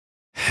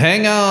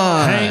Hang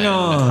on. Hang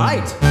on.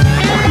 Right.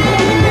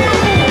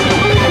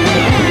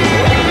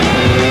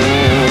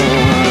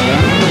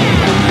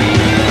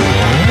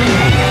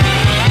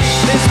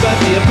 This might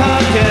be a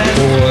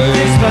podcast.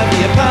 This might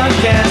be a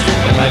podcast.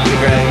 It might be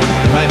Greg.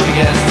 It might be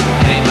guest.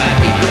 And it might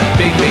be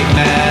Big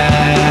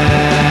Mass.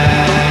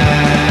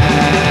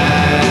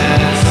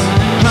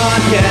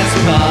 Podcast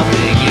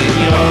popping in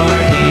your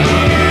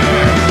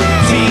ear.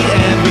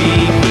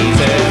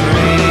 tmbg's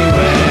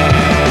everywhere.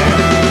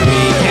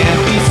 We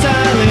can't be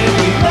silent. We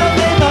love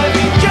They Might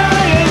Be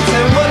Giants.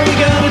 And what are we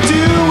gonna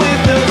do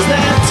with those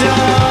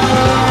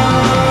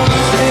laptops?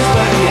 This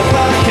might be a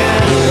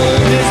podcast.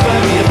 This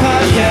might be a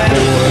podcast.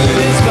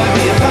 This might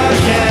be a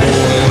podcast.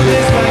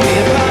 This might be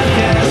a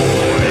podcast.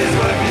 This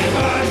might be a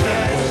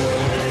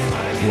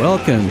podcast.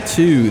 Welcome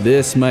to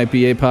This Might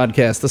Be a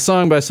Podcast, the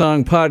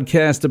song-by-song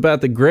podcast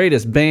about the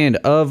greatest band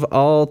of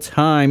all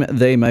time,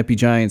 They Might Be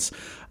Giants.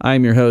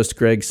 I'm your host,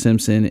 Greg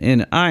Simpson,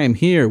 and I am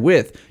here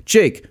with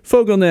Jake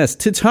Fogelnest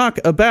to talk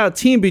about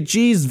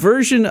tmbg's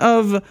version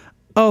of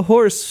A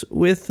Horse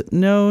with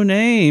No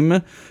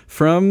Name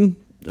from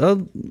a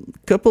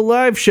couple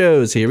live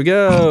shows. Here we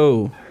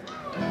go.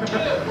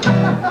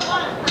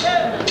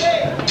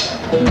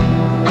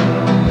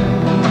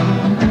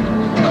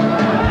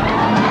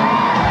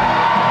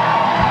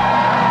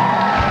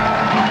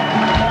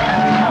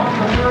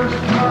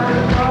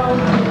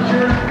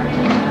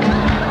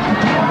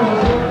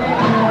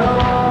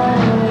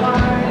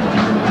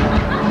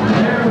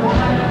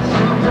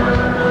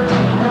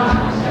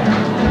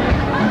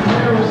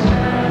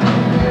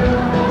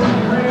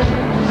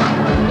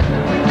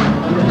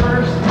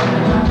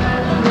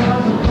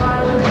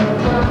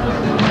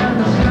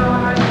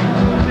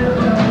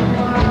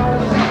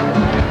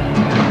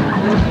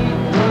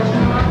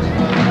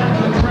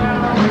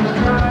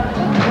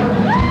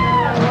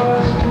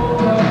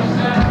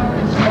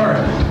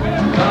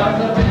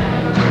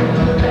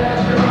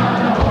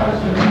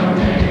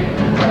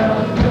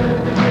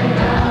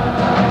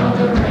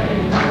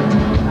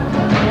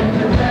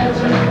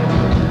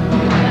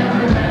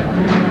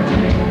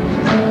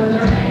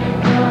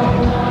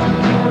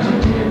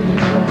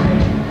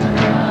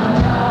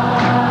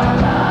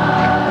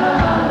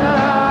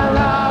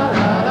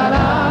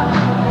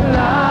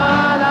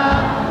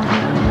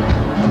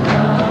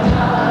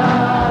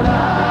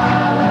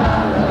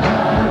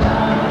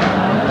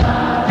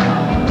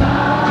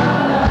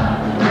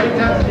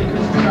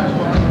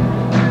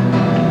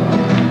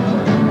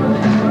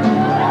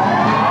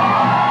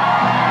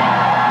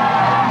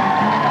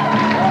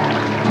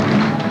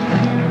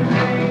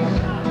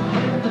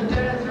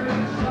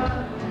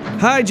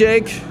 Hi,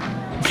 Jake.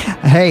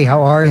 Hey,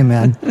 how are you,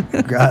 man?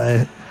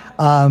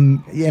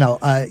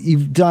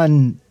 You've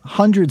done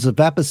hundreds of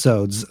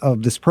episodes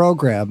of this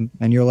program,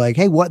 and you're like,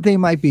 hey, what They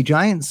Might Be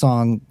Giant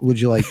song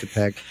would you like to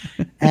pick?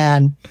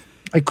 And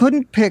I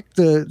couldn't pick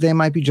the They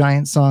Might Be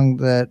Giant song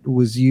that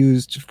was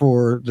used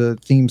for the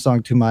theme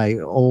song to my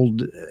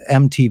old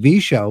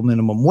MTV show,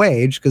 Minimum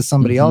Wage, because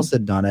somebody else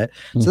had done it.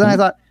 So then I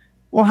thought,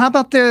 well, how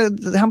about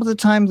the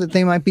time that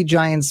They Might Be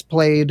Giants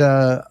played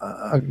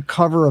a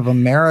cover of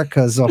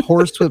America's A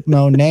Horse with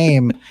No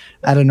Name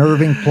at an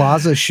Irving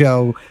Plaza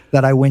show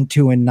that I went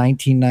to in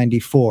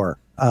 1994?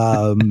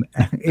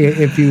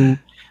 If you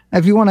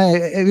want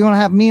to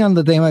have me on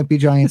the They Might Be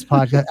Giants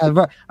podcast,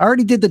 I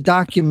already did the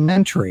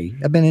documentary.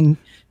 I've been in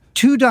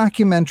 2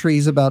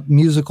 documentaries about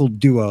musical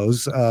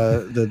duos,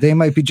 the They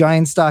Might Be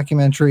Giants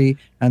documentary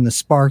and the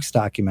Sparks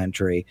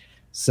documentary.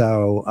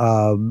 So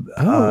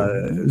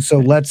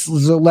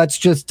let's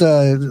just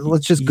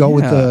go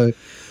with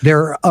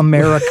their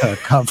America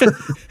cover.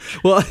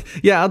 Well,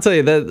 yeah, I'll tell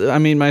you that. I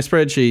mean, my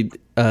spreadsheet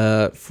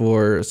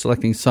for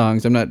selecting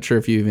songs, I'm not sure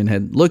if you even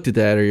had looked at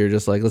that or you're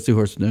just like, let's do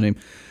Horse with No Name.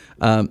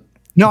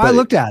 No, I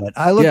looked at it.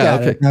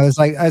 It. And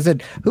I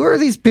said, who are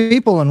these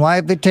people and why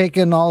have they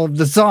taken all of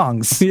the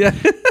songs? Yeah.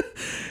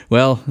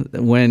 Well,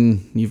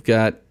 when you've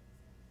got,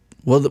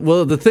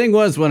 the thing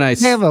was when I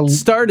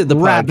started the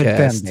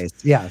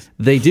podcast, yes,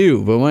 they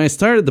do. But when I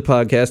started the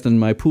podcast and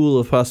my pool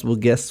of possible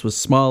guests was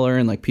smaller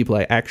and like people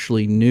I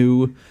actually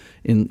knew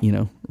in,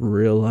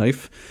 real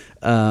life,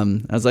 I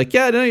was like,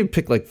 yeah, I don't even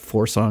pick like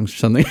 4 songs or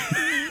something.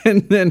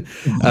 and then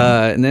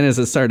as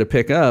it started to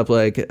pick up,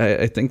 like,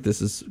 I think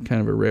this is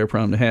kind of a rare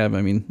problem to have.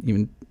 I mean,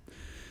 even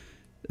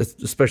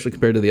especially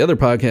compared to the other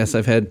podcasts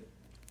I've had,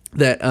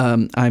 that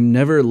I'm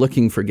never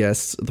looking for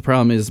guests. The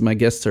problem is my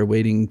guests are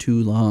waiting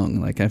too long.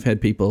 Like, I've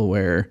had people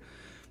where,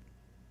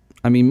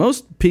 I mean,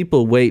 most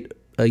people wait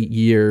a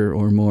year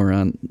or more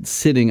on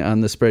sitting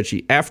on the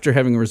spreadsheet after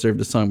having reserved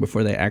a song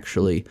before they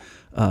actually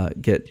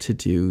get to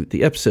do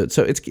the episode.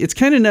 So it's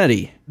kind of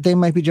nutty. They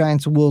Might Be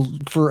Giants will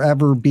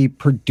forever be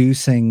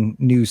producing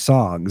new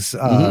songs.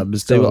 So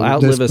they will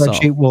outlive us all.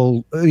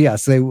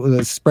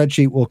 The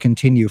spreadsheet will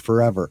continue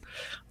forever.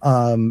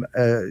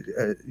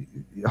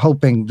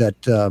 Hoping that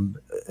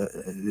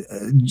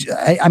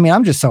I mean,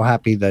 I'm just so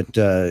happy that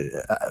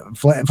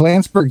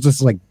Flansburgh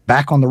just like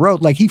back on the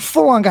road. Like he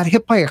full on got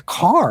hit by a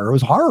car. It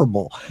was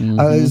horrible. It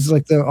was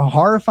like a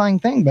horrifying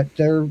thing. But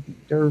they're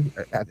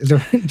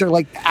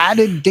like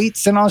added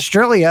dates in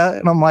Australia,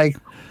 and I'm like,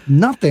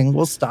 nothing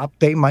will stop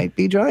They Might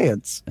Be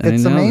Giants.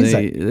 It's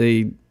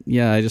amazing.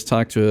 I just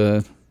talked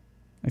to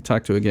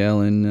a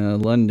gal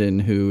in London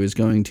who is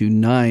going to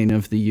 9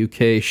 of the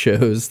UK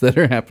shows that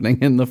are happening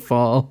in the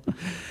fall.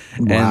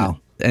 Wow.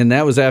 And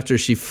that was after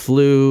she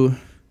flew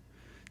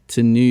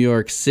to New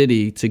York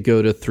City to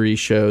go to 3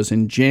 shows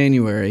in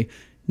January,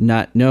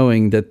 not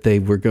knowing that they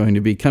were going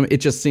to be coming. It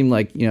just seemed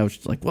like,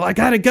 she's like, well, I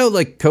got to go,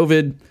 like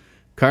COVID,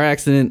 car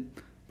accident.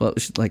 Well,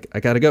 she's like, I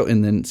got to go.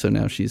 And then, so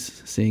now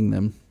she's seeing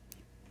them,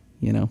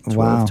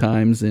 12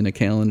 times in a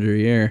calendar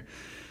year.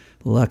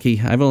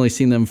 Lucky. I've only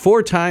seen them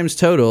 4 times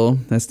total.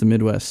 That's the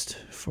Midwest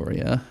for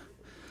you.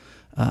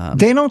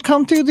 They don't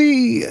come through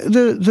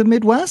the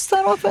Midwest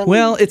that often?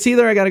 Well, it's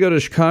either I got to go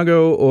to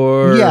Chicago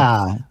or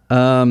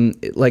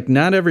like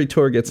not every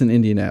tour gets an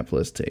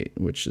Indianapolis date,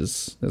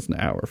 that's an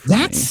hour for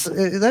me.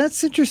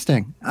 That's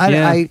interesting.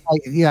 I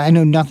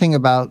know nothing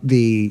about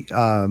the.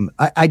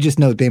 I just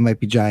know They Might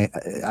Be Giant.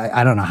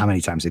 I don't know how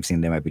many times I've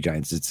seen They Might Be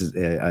Giants. It's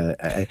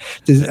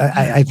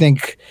I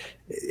think.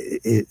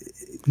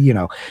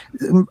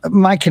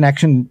 My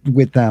connection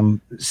with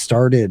them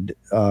started.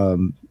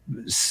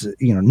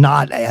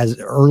 Not as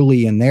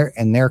early in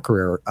their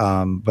career,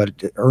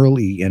 but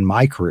early in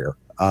my career,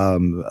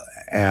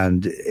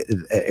 and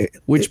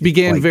which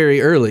began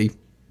very early.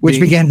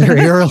 Began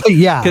very early,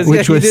 yeah.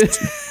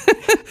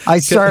 I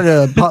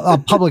started a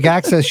public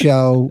access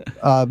show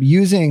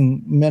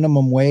using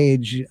minimum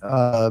wage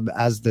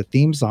as the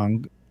theme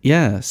song.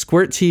 Yeah,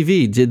 Squirt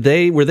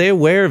TV. Were they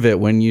aware of it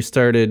when you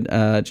started?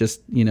 Or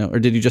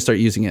did you just start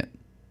using it?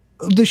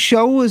 The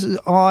show was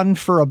on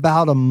for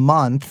about a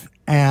month,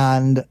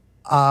 and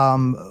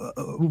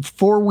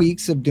 4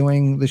 weeks of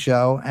doing the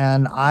show,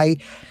 and I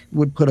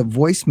would put a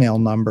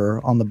voicemail number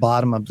on the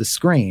bottom of the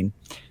screen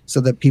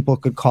so that people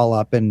could call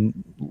up and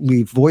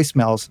leave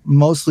voicemails,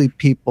 mostly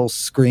people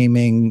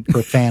screaming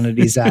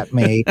profanities at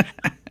me.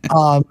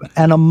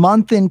 And a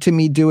month into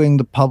me doing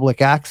the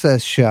public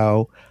access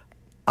show,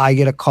 I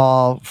get a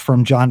call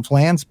from John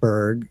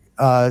Flansburgh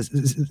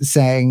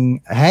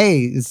saying,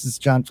 "Hey, this is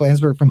John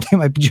Flansburgh from They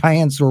Might Be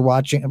Giants. We're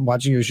watching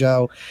your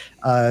show,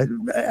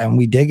 and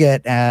we dig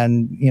it,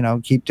 and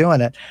keep doing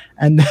it."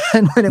 And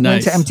then when it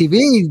went to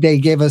MTV, they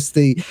gave us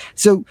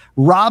so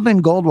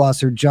Robin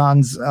Goldwasser,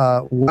 John's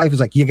wife,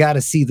 was like, "You got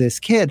to see this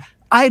kid."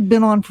 I had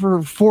been on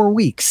for 4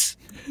 weeks,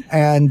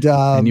 and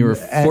you were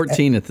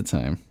 14 at the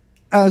time.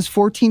 I was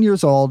 14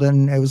 years old,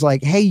 and it was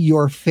like, hey,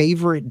 your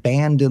favorite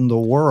band in the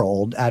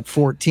world at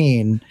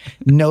 14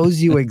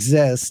 knows you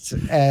exist.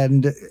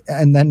 And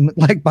then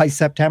like by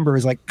September, it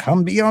was like,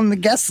 come be on the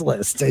guest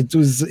list. It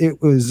was a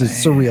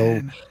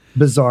surreal,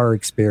 bizarre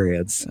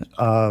experience.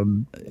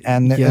 And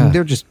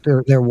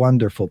they're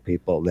wonderful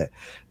people.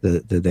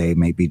 They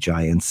Might Be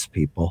Giants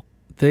people.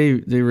 They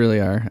really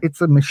are. It's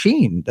a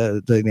machine.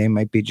 They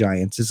Might Be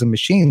Giants is a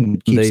machine.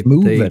 It keeps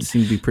moving. They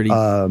seem to be pretty...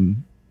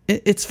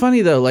 It's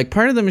funny though, like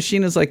part of the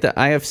machine is like the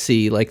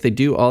IFC, like they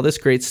do all this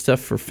great stuff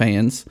for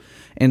fans.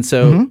 And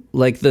so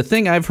like the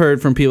thing I've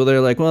heard from people,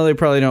 they're like, well, they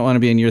probably don't want to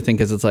be in your thing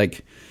because it's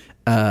like,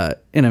 and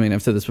I mean,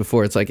 I've said this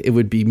before, it's like, it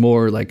would be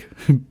more like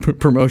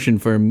promotion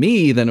for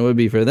me than it would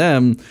be for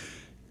them.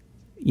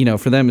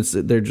 For them,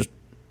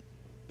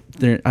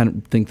 I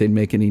don't think they'd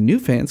make any new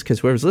fans because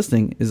whoever's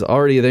listening is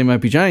already a They Might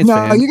Be Giants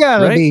fan. No, you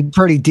gotta be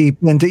pretty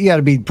deep into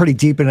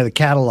the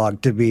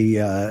catalog to be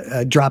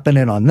dropping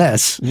in on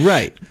this.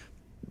 Right.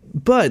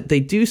 But they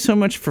do so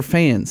much for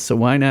fans, so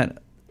why not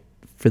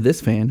for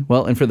this fan?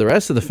 Well, and for the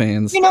rest of the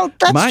fans.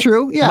 That's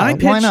true. Yeah,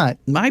 why not?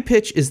 My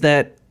pitch is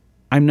that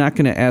I'm not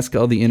going to ask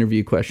all the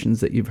interview questions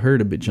that you've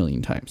heard a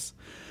bajillion times.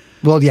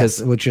 Well,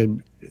 yes, which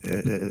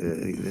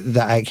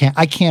I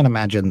can't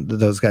imagine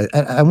those guys.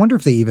 I wonder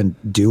if they even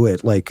do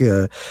it. Like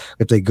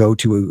if they go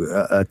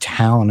to a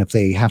town, if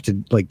they have to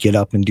like get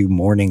up and do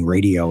morning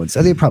radio, and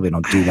so they probably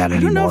don't do that anymore.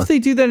 I don't know if they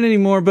do that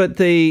anymore, but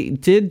they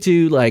did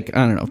do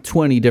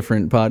 20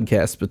 different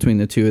podcasts between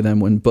the two of them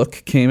when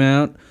Book came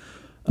out.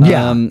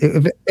 Yeah,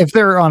 if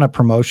they're on a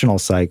promotional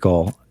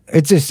cycle,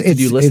 it's just.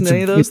 Did you listen to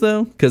any of those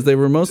though? Because they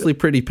were mostly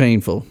pretty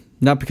painful,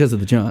 not because of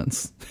the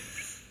Johns.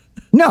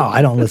 No,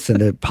 I don't listen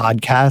to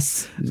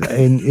podcasts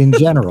in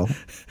general.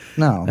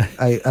 No,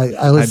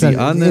 I listen. I'd be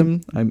on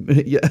them.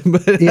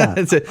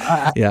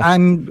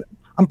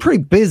 I'm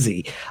pretty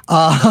busy.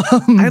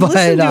 I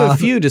listened to a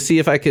few to see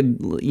if I could,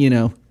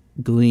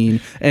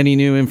 glean any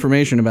new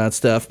information about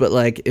stuff. But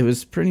it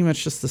was pretty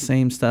much just the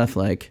same stuff.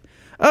 Like,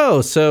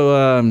 oh,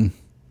 so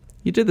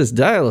you did this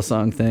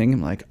dial-a-song thing.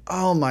 I'm like,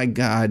 oh my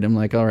God. I'm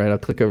like, all right, I'll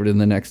click over to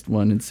the next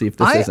one and see if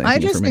this has any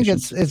information. I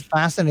just think it's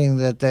fascinating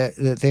that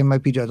They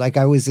Might Be like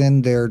I was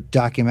in their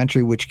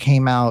documentary, which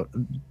came out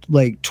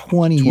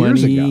 20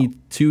 years ago.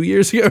 22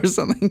 years ago or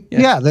something.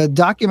 Yeah, the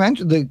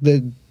documentary,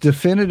 the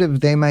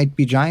definitive They Might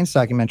Be Giants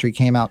documentary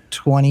came out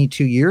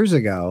 22 years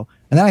ago.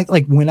 And then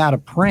I went out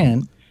of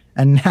print.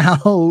 And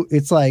now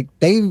it's like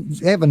they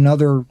have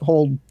another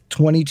whole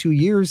 22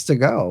 years to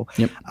go.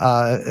 Yep.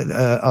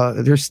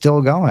 They're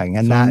still going.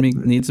 And Someone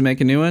that needs to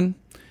make a new one.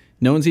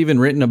 No one's even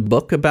written a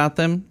book about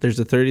them. There's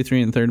a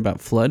 33 and a third about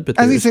Flood, but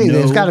as you say,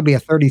 there's got to be a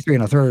 33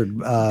 and a third.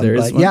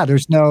 But yeah,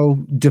 there's no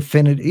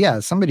definitive.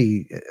 Yeah,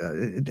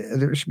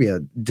 there should be a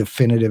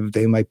definitive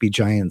They Might Be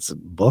Giants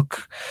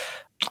book.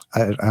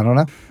 I don't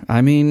know.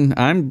 I mean,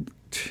 I'm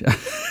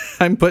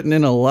putting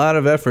in a lot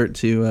of effort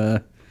to,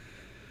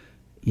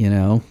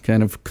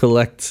 kind of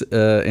collect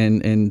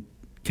and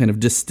kind of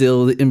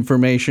distill the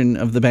information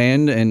of the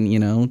band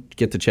and,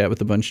 get to chat with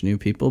a bunch of new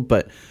people.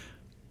 But,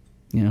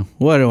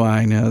 what do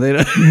I know? They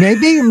don't.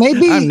 Maybe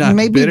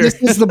bitter. This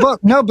is the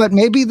book. No, but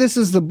maybe this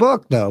is the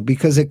book though,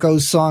 because it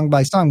goes song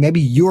by song. Maybe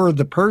you're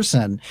the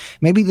person.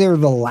 Maybe they're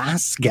the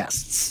last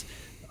guests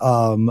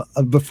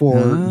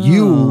before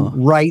you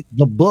write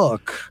the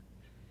book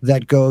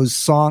that goes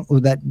song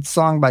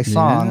by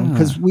song.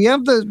 Because we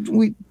have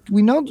we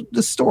know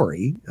the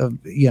story of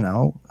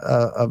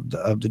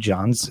of the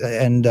Johns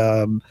and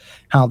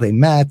how they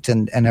met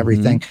and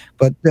everything,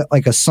 but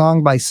like a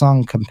song by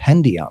song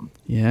compendium.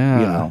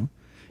 Yeah.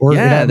 Or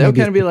that would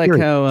kind of be like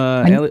how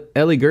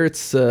Ellie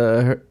Gertz,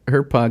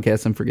 her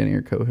podcast, I'm forgetting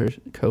her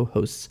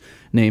co-host's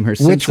name, her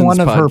Simpsons podcast. Which one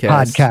of her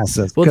podcasts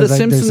is? Well, The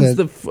Simpsons,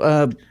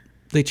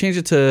 they changed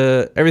it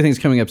to Everything's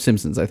Coming Up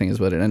Simpsons, I think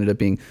is what it ended up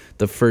being,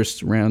 the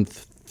first round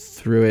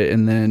through it,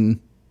 and then,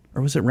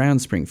 or was it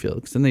Round Springfield?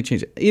 Because then they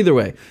changed it. Either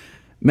way,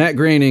 Matt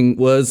Groening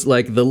was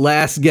like the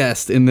last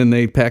guest, and then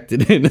they packed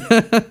it in.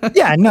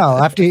 Yeah, no.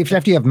 After you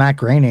have Matt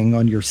Groening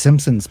on your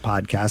Simpsons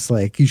podcast,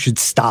 like you should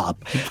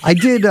stop. I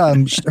did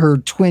her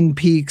Twin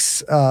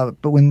Peaks, but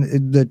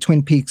when the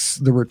Twin Peaks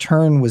The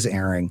Return was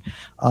airing,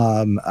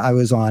 I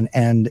was on,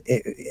 and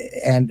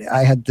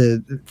I had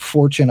the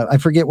fortune of, I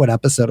forget what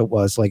episode it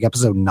was, like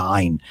episode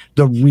 9,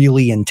 the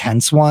really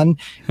intense one,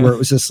 where it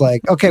was just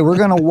like, okay, we're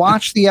gonna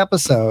watch the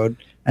episode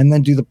and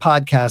then do the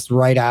podcast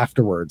right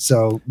afterwards.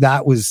 So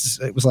it was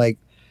like,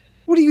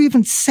 what do you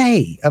even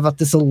say about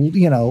this,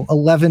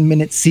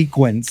 11-minute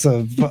sequence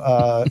of,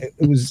 but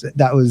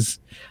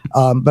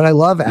I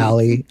love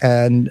Allie,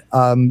 and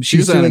she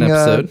was on an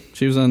episode.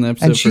 She was on the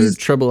episode for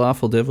Trouble,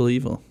 Awful, Devil,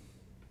 Evil.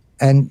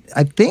 And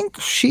I think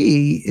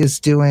she is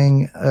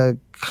doing a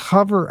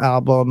cover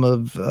album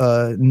of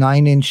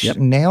 9 Inch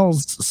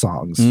Nails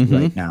songs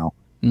right now.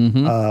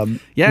 Mm-hmm.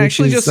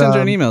 Actually just sent her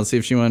an email to see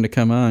if she wanted to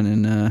come on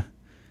and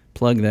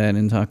plug that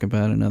and talk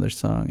about another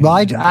song. Well,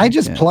 I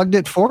just plugged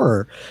it for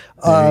her.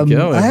 There you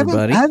go,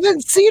 everybody. I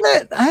haven't seen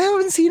it. I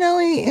haven't seen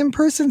Ellie in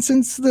person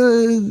since it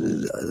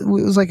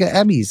was like an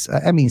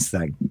Emmys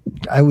thing.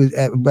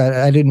 But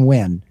I didn't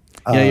win.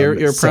 Yeah,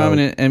 you're a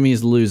prominent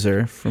Emmys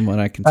loser, from what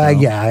I can tell.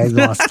 Yeah, I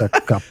lost a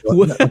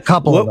couple. Of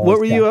those, what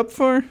were you up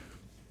for?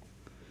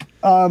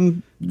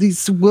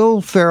 These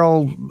Will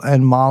Ferrell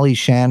and Molly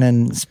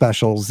Shannon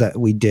specials that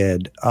we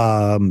did.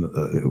 They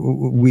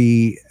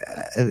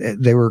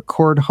were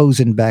Cord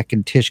Hosenbeck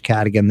and Tish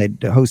Cadigan. They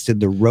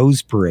hosted the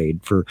Rose Parade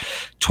for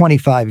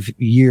 25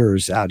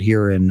 years out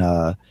here in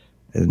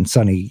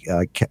sunny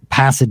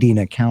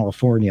Pasadena,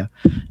 California,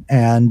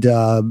 and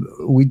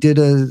we did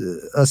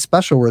a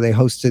special where they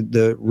hosted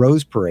the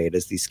Rose Parade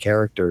as these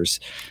characters,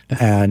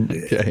 and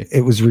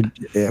it was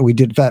we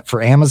did that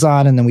for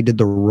Amazon, and then we did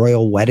the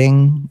Royal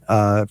Wedding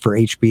for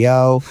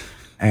HBO,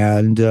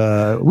 and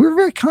we were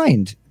very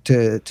kind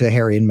to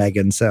Harry and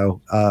Meghan,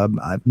 so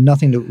I've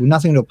nothing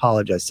to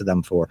apologize to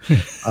them for.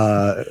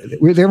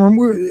 They were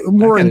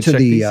more into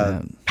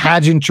the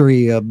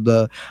pageantry of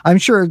the. I'm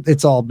sure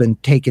it's all been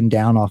taken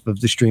down off of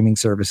the streaming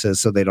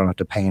services, so they don't have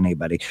to pay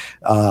anybody.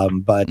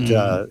 But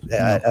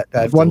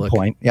at one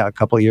point, a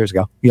couple of years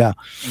ago,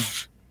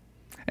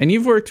 And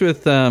you've worked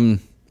with Will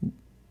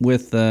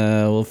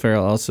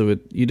Ferrell also.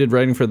 You did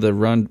writing for the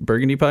Ron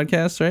Burgundy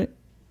podcast, right?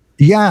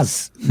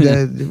 Yes,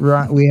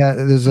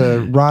 there's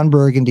a Ron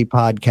Burgundy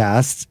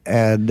podcast,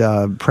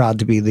 and proud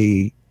to be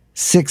the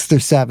 6th or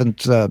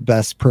 7th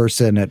best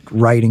person at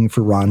writing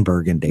for Ron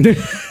Burgundy.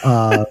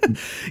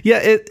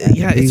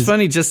 It's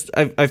funny. Just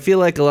I feel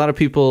like a lot of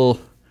people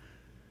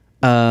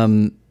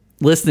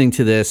listening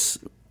to this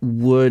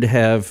would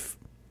have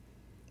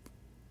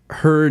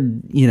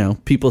heard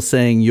people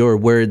saying your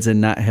words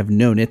and not have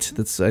known it.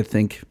 That's, I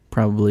think,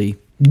 probably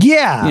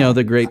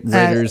the great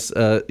writers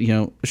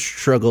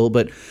struggle.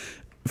 But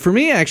for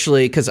me,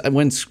 actually, because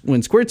when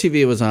Squirt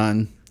TV was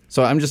on,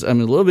 so I'm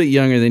a little bit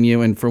younger than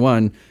you, and for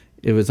one,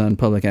 it was on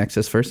public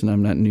access first, and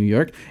I'm not in New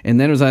York, and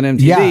then it was on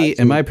MTV,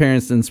 and my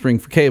parents didn't spring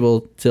for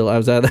cable till I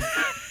was out of the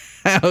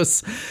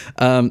house.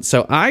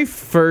 So I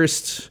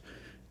first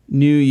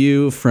knew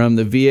you from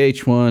the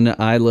VH1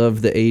 I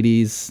Love the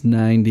 80s,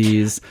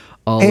 90s,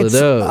 all of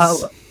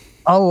those.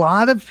 A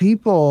lot of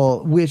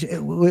people, which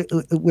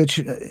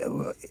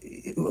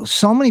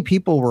so many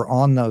people were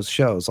on those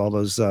shows. All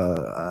those,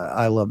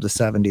 I love the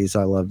 70s,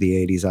 I love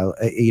the 80s.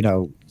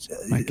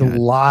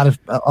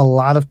 A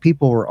lot of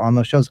people were on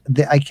those shows.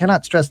 I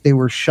cannot stress they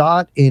were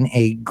shot in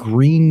a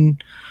green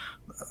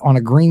on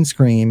a green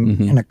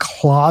screen in a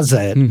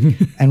closet,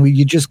 and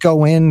you just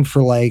go in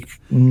for like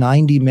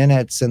 90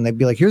 minutes, and they'd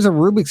be like, "Here's a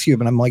Rubik's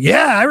Cube," and I'm like,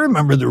 "Yeah, I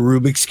remember the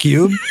Rubik's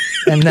Cube,"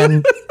 and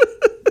then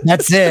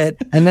that's it.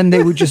 And then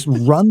they would just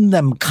run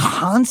them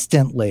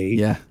constantly.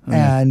 Yeah.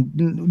 And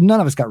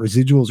none of us got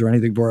residuals or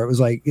anything for it. It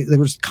was like they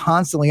were just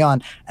constantly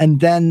on.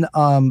 And then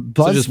BuzzFeed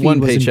so just one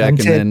was paycheck,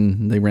 invented. and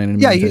then they ran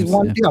into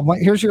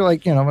here's your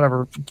like,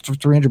 whatever,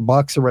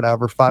 $300 or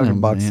whatever,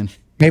 $500. Man.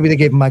 Maybe they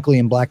gave Michael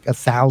Ian Black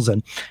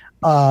 1,000.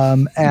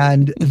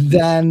 And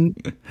then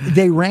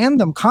they ran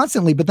them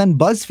constantly, but then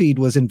BuzzFeed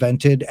was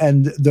invented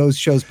and those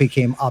shows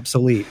became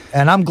obsolete.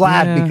 And I'm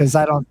glad because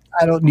I don't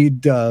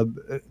need to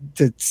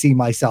see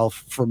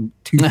myself from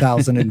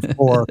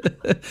 2004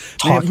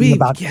 talking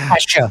about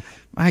Kesha.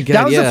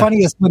 That was the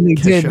funniest when they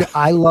did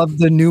I Love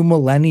the New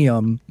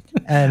Millennium.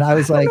 And I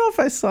was like, I don't know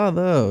if I saw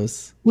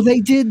those. Well, they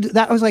did.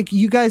 That was like,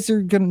 you guys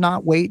are going to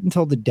not wait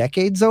until the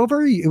decade's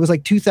over. It was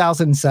like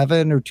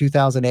 2007 or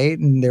 2008.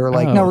 And they were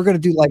like, no, we're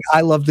going to do like I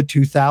Love the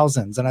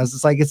 2000s. And I was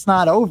just like, it's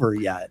not over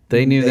yet.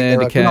 They knew they had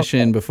to cash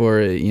in before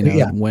it,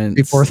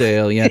 went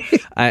stale. Yeah.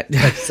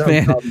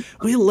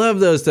 We love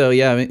those though.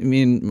 Yeah.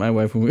 Me and my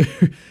wife, when we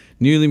were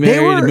newly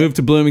married and moved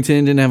to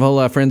Bloomington, didn't have a whole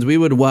lot of friends. We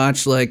would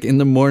watch like in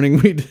the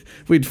morning,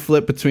 we'd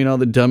flip between all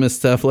the dumbest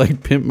stuff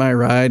like Pimp My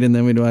Ride. And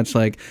then we'd watch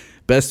like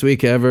Best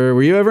Week Ever.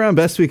 Were you ever on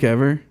Best Week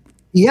Ever?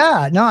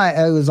 Yeah, no,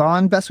 I was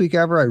on Best Week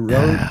Ever. I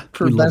wrote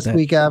for Best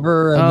Week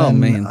Ever,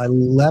 and then I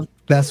left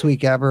Best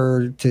Week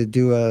Ever to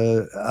do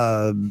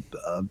a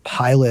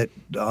pilot,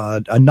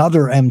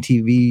 another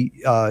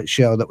MTV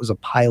show that was a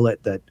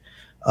pilot that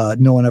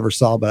no one ever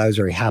saw, but I was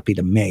very happy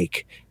to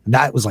make. And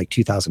that was like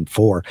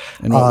 2004.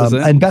 And what was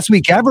it? And Best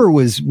Week Ever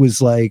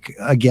was like,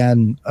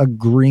 again, a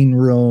green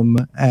room,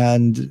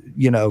 and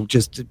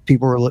just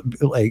people were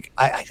like,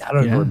 I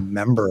don't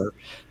remember.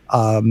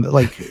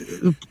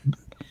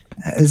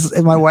 As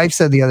my wife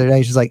said the other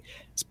day, she's like,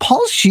 "Is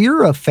Paul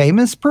Scheer a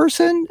famous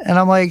person?" And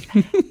I'm like,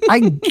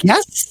 "I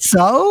guess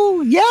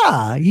so.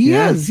 Yeah, he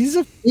is.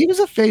 He was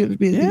a famous,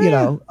 but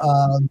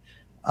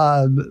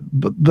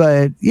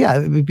yeah,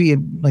 it would be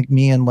like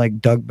me and like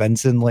Doug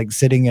Benson, like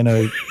sitting in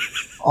a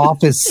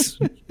office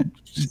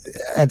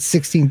at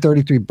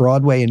 1633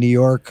 Broadway in New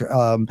York,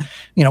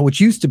 which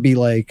used to be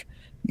like,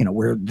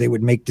 where they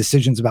would make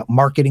decisions about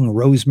marketing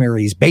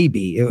Rosemary's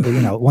Baby,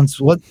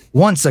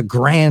 once a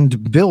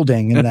grand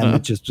building, and then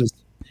it just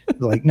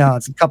like, no,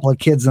 it's a couple of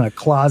kids in a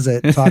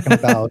closet talking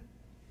about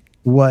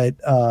what,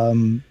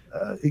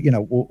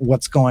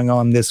 what's going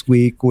on this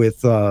week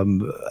with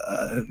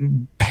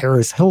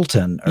Paris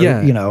Hilton.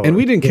 And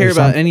we didn't care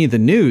about any of the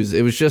news.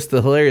 It was just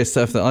the hilarious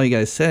stuff that all you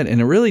guys said.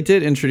 And it really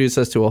did introduce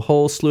us to a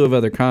whole slew of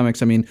other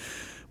comics. I mean,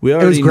 we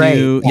already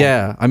knew.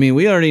 Yeah. I mean,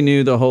 we already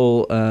knew the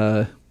whole,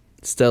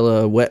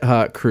 Stella Wet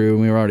Hot crew,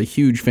 and we were already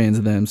huge fans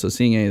of them, so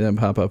seeing any of them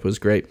pop up was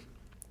great.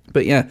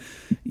 But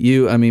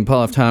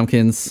Paul F.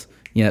 Tompkins,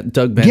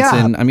 Doug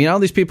Benson, all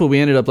these people we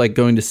ended up like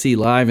going to see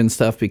live and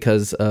stuff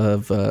because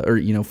of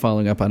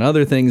following up on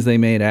other things they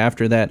made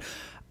after that.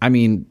 I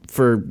mean,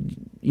 for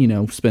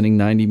spending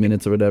 90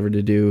 minutes or whatever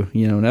to do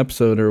an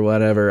episode or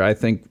whatever, I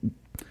think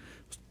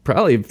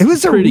probably it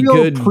was a pretty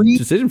good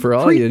decision for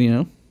all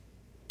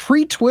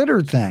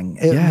pre-Twitter thing,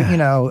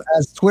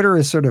 as Twitter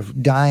is sort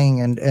of dying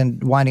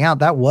and winding out,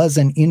 that was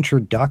an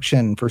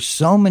introduction for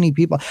so many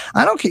people.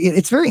 I don't care.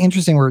 It's very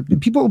interesting where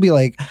people will be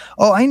like,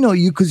 "Oh, I know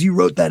you because you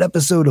wrote that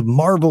episode of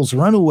Marvel's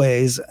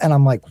Runaways," and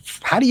I'm like,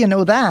 "How do you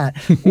know that?"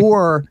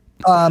 Or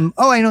oh,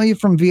 I know you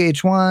from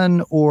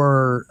VH1,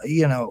 or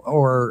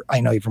I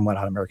know you from Wet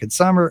Hot American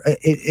Summer.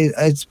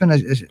 It's been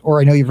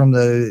or I know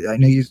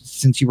you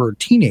since you were a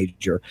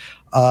teenager.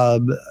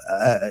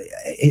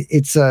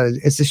 It's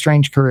a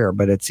strange career,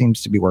 but it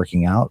seems to be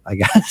working out, I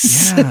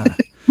guess. Yeah.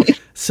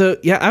 So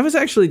I was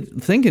actually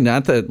thinking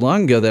not that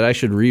long ago that I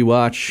should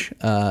rewatch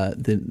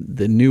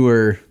the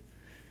newer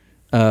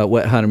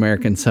Wet Hot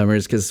American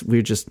Summers, because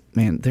we just,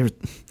 man,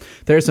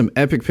 there are some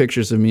epic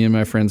pictures of me and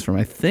my friends from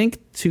I think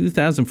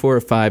 2004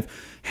 or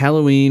 5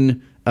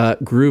 Halloween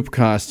group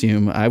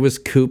costume. I was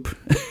Coop.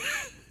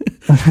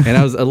 And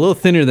I was a little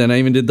thinner then. I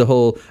even did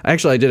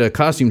I did a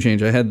costume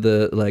change. I had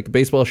the like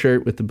baseball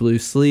shirt with the blue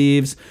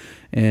sleeves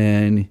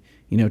and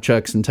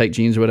chucks and tight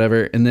jeans or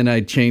whatever, and then I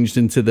changed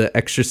into the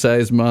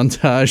exercise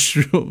montage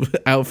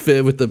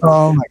outfit with the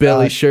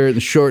belly shirt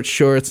and short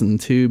shorts and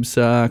tube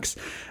socks.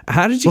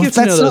 How did you get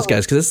to know those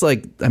guys? Because it's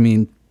like,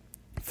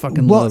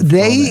 fucking love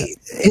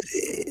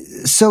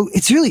so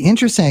it's really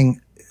interesting.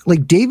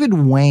 Like David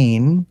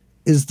Wayne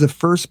is the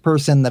first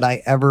person that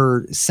I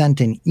ever sent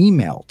an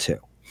email to.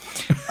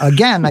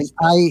 Again, I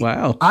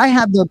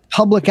had the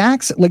public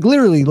access, like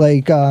literally,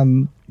 like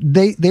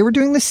they were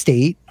doing The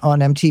State on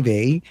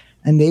MTV,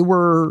 and they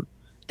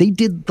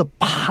did the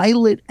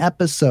pilot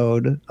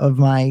episode of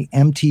my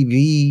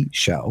MTV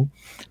show,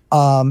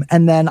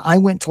 and then I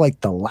went to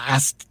like the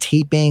last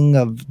taping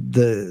of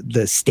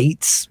the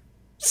State's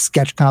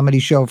sketch comedy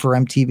show for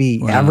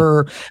MTV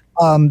ever.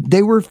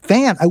 They were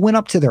fan. I went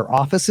up to their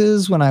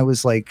offices when I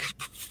was like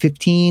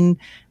 15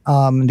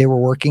 They were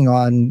working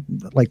on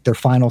like their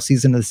final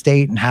season of The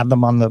State and had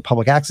them on the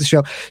public access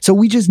show. So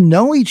we just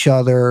know each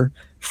other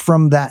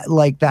from that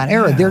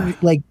era. They're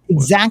like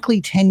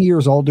exactly 10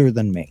 years older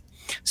than me.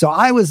 So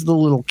I was the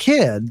little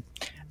kid.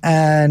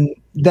 And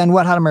then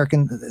Wet Hot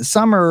American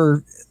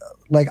Summer,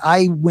 like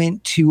I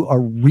went to a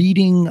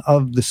reading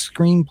of the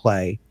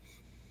screenplay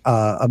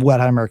of Wet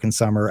Hot American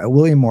Summer at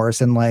William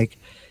Morris, and like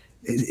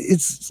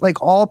it's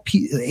like all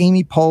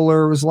Amy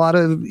Poehler was a lot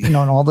of, and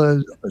all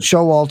the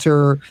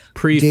Showalter,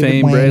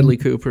 pre-fame Bradley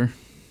Cooper.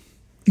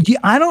 Yeah,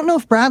 I don't know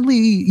if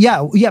Bradley.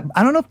 I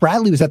don't know if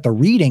Bradley was at the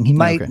reading. He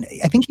might.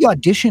 Okay. I think he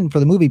auditioned for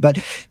the movie, but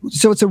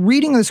so it's a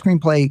reading of the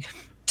screenplay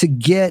to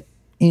get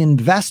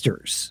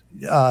investors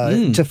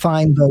to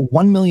find the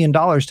 $1 million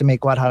to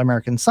make Wet Hot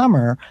American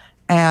Summer.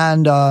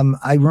 And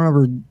I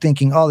remember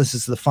thinking, oh, this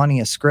is the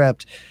funniest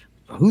script.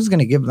 Who's going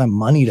to give them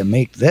money to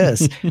make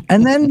this?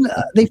 And then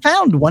they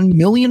found $1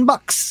 million,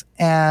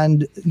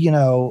 and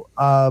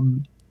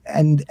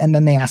and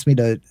then they asked me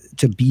to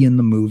be in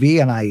the movie,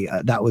 and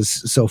that was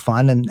so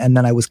fun. And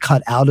then I was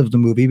cut out of the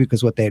movie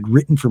because what they had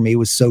written for me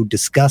was so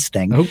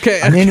disgusting.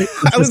 Okay, I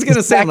was going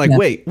to say, I'm like,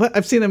 wait, what?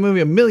 I've seen that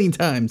movie 1,000,000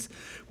 times.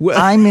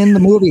 I'm in the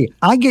movie.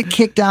 I get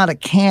kicked out of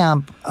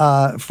camp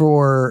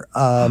for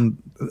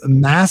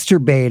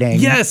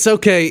masturbating. Yes,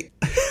 okay.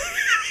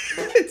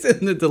 It's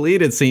in the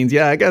deleted scenes.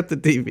 Yeah, I got the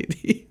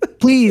DVD.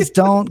 Please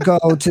don't go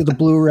to the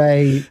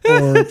Blu-ray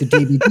or the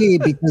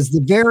DVD, because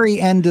the very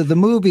end of the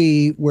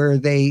movie where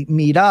they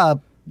meet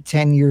up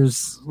 10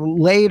 years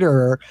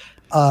later,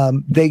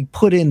 they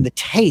put in the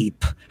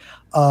tape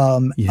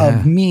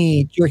of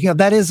me jerking off.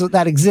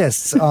 That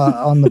exists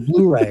on the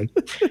Blu-ray.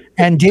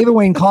 And David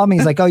Wayne called me.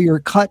 He's like, "Oh, you're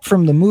cut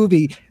from the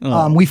movie."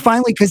 We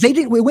finally, because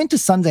we went to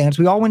Sundance.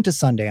 We all went to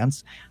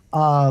Sundance.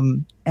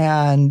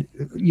 And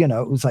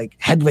it was like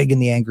Hedwig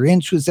and the Angry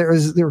Inch was there.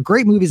 There were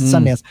great movies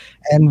at Sundance,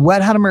 and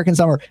Wet Hot American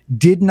Summer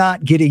did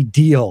not get a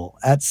deal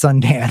at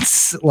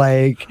Sundance.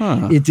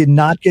 It did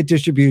not get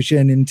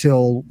distribution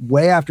until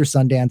way after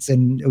Sundance,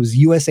 and it was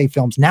USA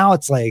Films. Now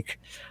it's like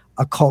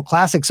a cult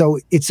classic. So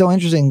it's so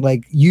interesting.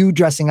 Like you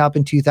dressing up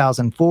in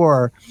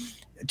 2004,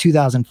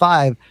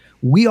 2005,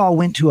 we all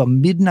went to a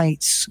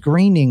midnight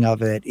screening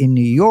of it in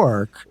New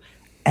York,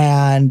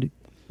 and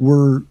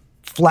were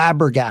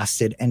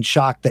flabbergasted and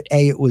shocked that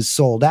it was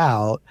sold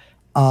out,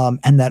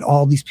 and that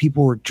all these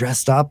people were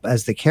dressed up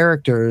as the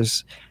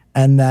characters.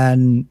 And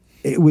then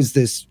it was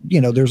this,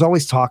 there's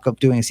always talk of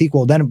doing a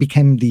sequel. Then it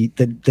became the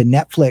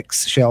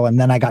Netflix show, and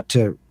then I got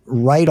to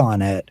write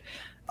on it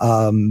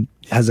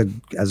as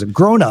a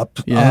grown up.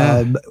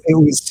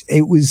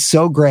 It was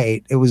so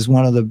great. It was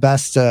one of the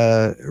best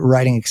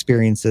writing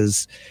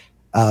experiences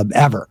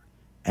ever.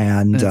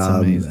 And that's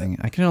amazing.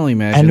 I can only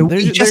imagine.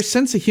 Their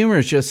sense of humor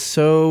is just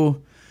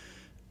so,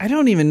 I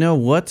don't even know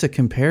what to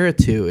compare it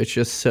to. It's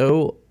just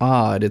so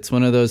odd. It's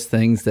one of those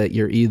things that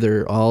you're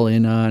either all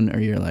in on, or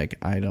you're like,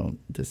 I don't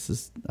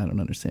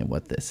understand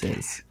what this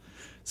is.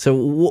 So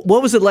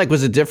what was it like?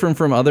 Was it different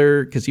from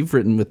other, because you've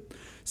written with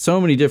so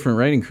many different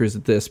writing crews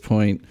at this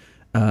point.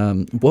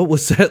 What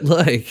was that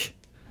like?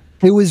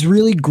 It was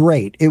really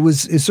great.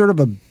 It's sort of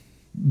a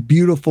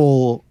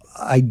beautiful,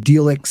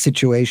 idyllic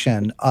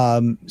situation.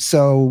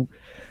 So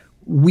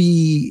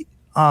we,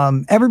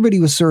 everybody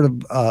was sort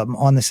of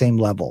on the same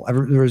level.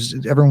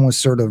 Everyone was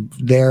sort of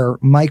there.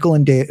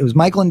 It was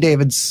Michael and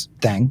David's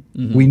thing.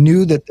 Mm-hmm. We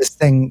knew that this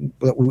thing,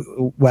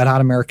 Wet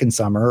Hot American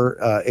Summer,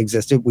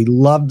 existed. We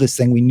loved this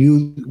thing. We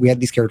knew we had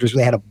these characters.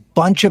 We had a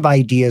bunch of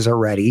ideas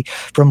already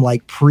from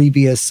like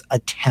previous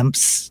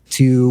attempts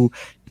to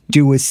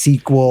do a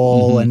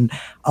sequel. Mm-hmm.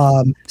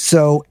 And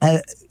so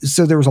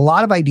there was a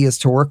lot of ideas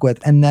to work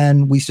with. And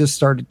then we just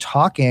started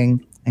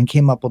talking and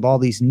came up with all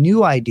these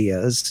new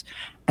ideas.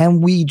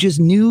 And we just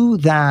knew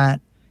that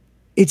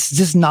it's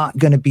just not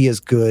going to be as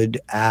good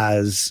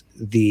as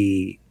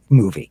the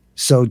movie.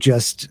 So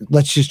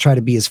let's just try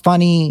to be as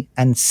funny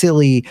and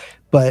silly,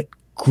 but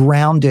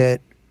ground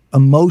it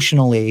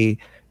emotionally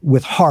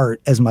with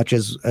heart as much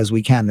as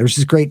we can. There's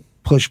this great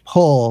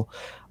push-pull.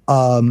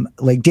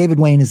 Like David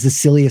Wayne is the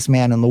silliest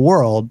man in the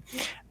world.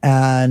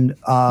 And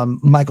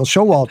Michael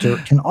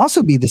Showalter can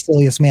also be the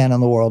silliest man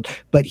in the world,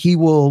 but he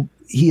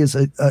is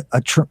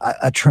a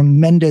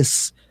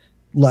tremendous,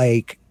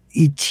 like,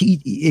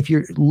 if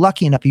you're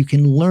lucky enough, you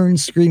can learn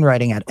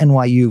screenwriting at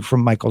NYU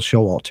from Michael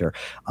Showalter.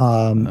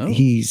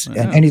 He's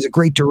a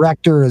great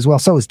director as well.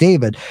 So is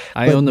David.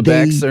 I own the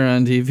Baxter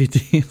on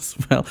DVD as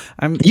well.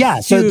 I'm a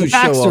huge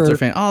Showalter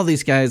fan. All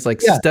these guys, like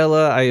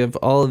Stella, I have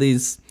all of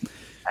these.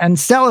 And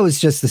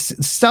Stella's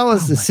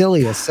the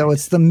silliest. So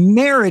it's the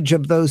marriage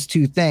of those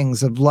two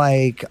things of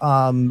like,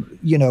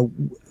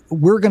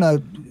 we're going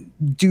to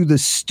do the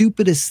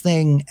stupidest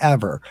thing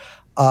ever.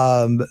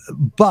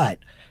 But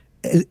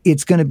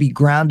it's going to be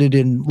grounded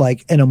in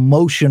like an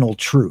emotional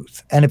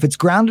truth. And if it's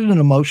grounded in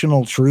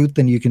emotional truth,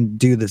 then you can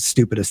do the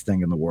stupidest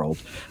thing in the world.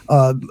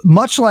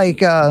 Much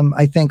like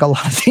I think a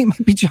lot of They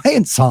Might Be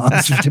Giant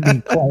songs, to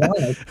be quite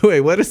honest.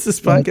 Wait, what is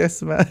this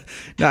podcast about?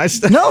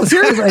 No,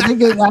 seriously, I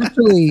think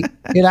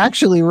it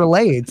actually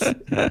relates.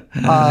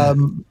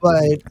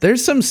 But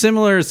there's some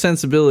similar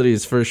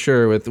sensibilities for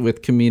sure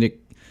with comedic,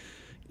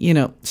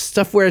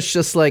 stuff where it's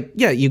just like,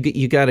 yeah,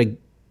 you gotta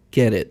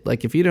get it.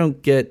 Like if you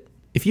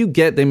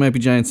get They Might Be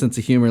Giant sense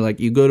of humor, like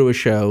you go to a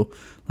show,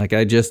 like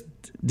I just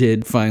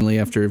did finally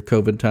after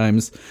COVID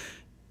times,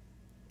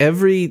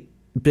 every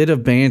bit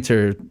of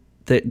banter,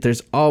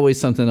 there's always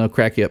something that'll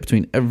crack you up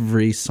between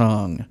every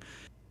song.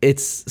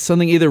 It's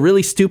something either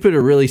really stupid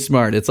or really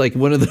smart. It's like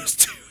one of those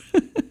two.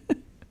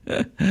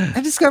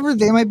 I discovered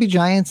They Might Be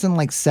Giants in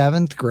like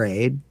 7th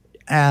grade,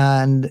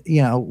 and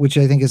which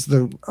I think is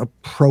the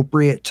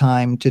appropriate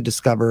time to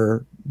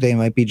discover They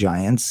Might Be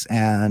Giants.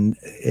 And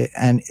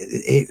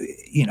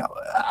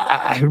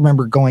I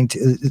remember going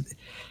to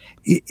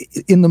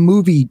in the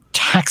movie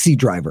Taxi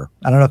Driver.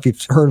 I don't know if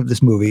you've heard of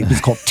this movie.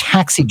 It's called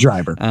Taxi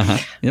Driver.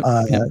 Yep.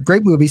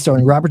 Great movie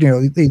starring Robert De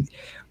Niro,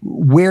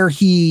 where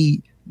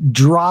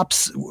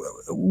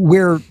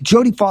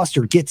Jodie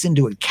Foster gets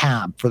into a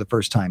cab for the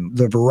first time,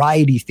 the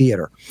Variety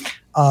Theater.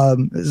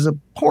 This is a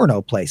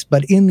porno place,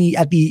 but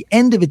at the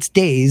end of its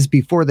days,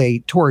 before they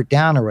tore it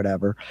down or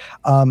whatever,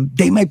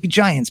 They Might Be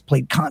Giants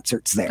played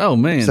concerts there. Oh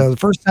man! So the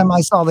first time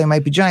I saw They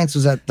Might Be Giants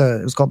was it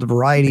was called the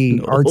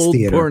Variety Arts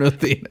Theater. Porno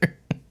theater.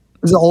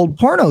 It was an old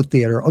porno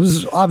theater. It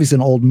was obviously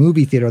an old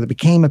movie theater that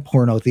became a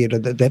porno theater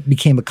that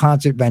became a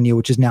concert venue,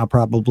 which is now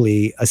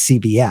probably a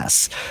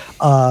CBS.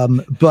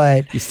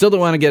 But you still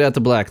don't want to get out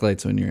the black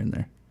lights when you're in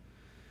there.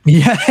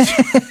 Yeah.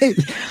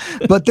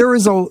 But there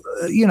was in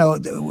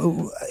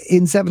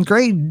 7th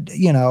grade,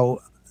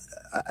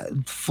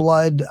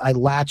 Flood, I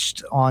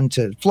latched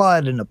onto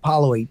Flood, and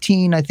Apollo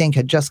 18, I think,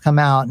 had just come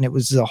out, and it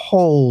was a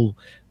whole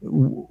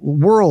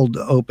world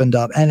opened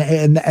up.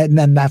 And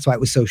then that's why it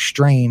was so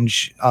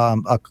strange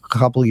a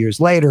couple years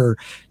later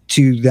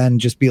to then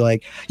just be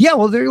like, yeah,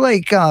 well, they're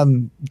like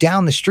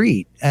down the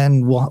street,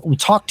 and we'll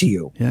talk to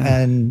you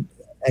and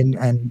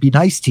be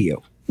nice to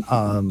you.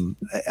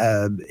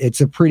 It's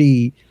a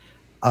pretty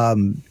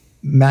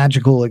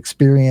magical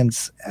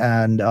experience,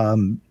 and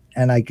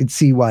I could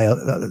see why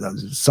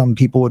some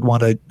people would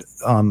want to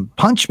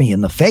punch me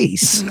in the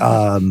face.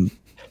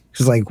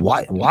 It's like,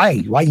 why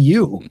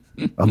you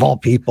of all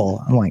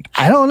people? I'm like,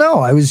 I don't know.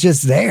 I was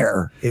just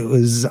there.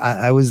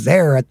 I was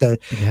there at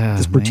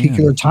this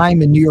particular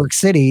time in New York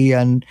City.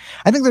 And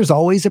I think there's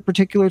always a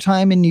particular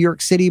time in New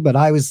York City, but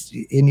I was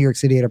in New York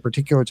City at a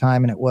particular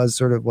time. And it was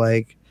sort of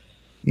like,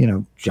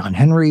 John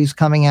Henry's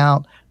coming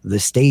out, The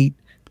State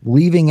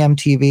leaving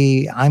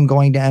MTV. I'm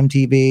going to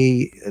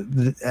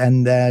MTV.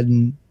 And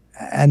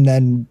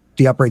then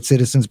the Upright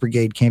Citizens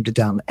Brigade came to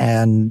town,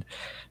 and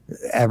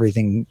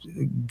everything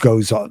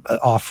goes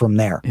off from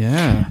there.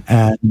 Yeah.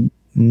 And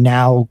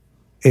now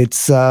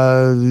it's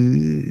that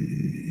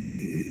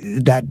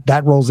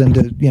rolls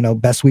into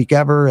Best Week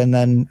Ever, and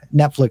then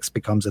Netflix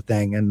becomes a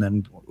thing, and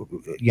then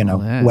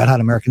Wet Hot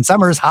American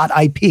Summer's hot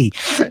IP.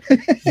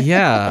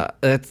 Yeah,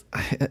 that's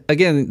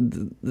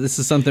again, this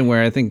is something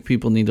where I think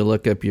people need to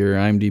look up your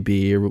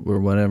IMDb or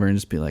whatever and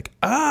just be like,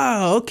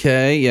 oh,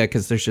 okay, yeah,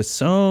 because there's just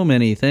so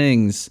many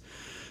things.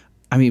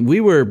 I mean,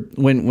 we were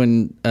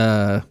when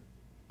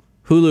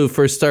Hulu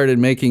first started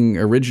making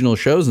original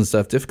shows and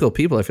stuff, Difficult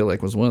People, I feel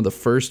like, was one of the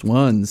first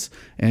ones.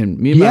 And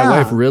me and my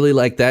wife really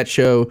liked that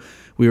show.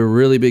 We were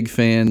really big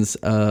fans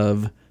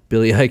of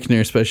Billy Eichner,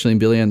 especially in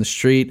Billy on the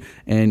Street.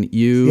 And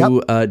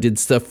you did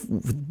stuff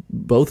with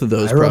both of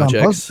those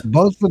projects.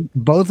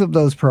 Both of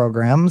those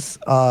programs.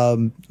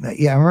 I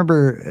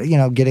remember,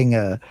 getting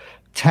a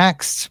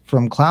text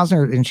from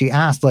Klausner, and she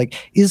asked, like,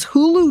 is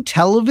Hulu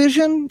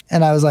television?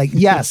 And I was like,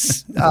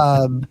 yes.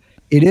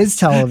 It is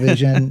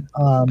television.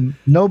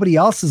 Nobody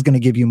else is going to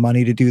give you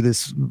money to do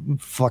this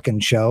fucking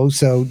show.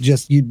 So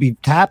just you'd be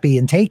happy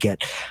and take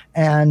it.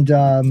 And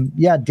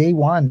day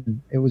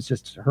one, it was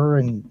just her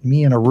and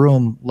me in a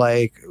room.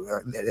 Like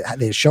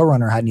the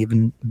showrunner hadn't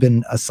even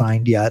been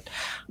assigned yet.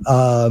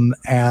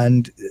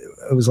 And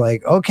it was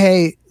like,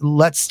 okay,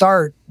 let's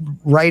start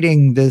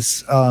writing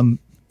this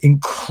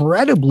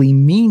incredibly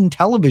mean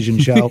television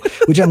show,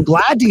 which I'm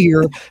glad to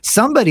hear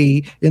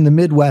somebody in the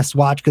Midwest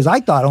watch, because I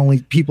thought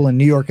only people in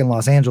New York and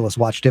Los Angeles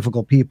watch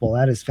Difficult People.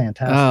 That is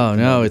fantastic. Oh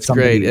no, it's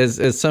great.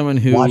 As someone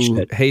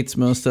who hates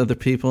most other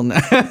people now.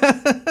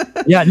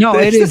 Yeah, no,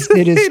 it is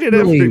hated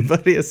really,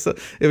 everybody.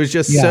 It was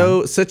just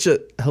such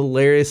a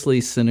hilariously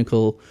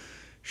cynical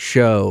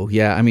show.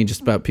 Yeah, I mean,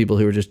 just about people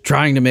who were just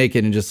trying to make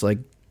it and just like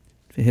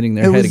hitting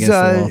their head against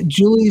the wall.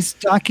 Julie's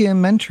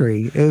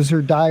documentary. It was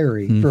her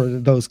diary for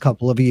those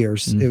couple of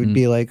years. Mm-hmm. It would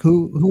be like,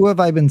 who have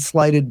I been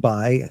slighted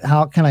by?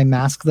 How can I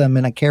mask them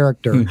in a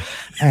character?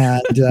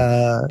 And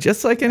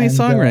just like any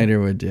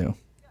songwriter would do.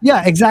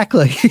 Yeah,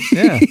 exactly.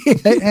 Yeah.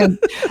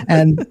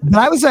 but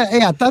I was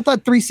I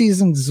thought 3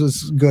 seasons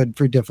was good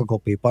for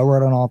Difficult People. I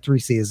wrote on all 3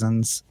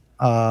 seasons.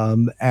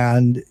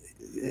 And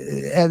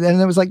and then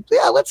it was like,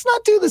 yeah, let's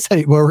not do this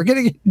anymore. We're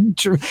getting.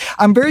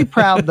 I'm very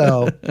proud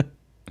though.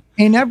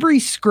 In every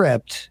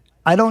script,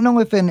 I don't know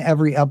if in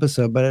every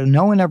episode, but I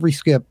know in every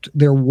script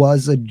there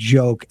was a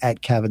joke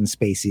at Kevin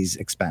Spacey's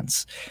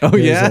expense. Oh,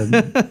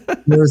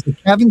 There was a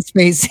Kevin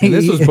Spacey. And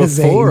this was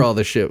before all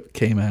the shit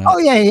came out. Oh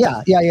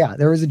yeah.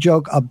 There was a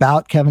joke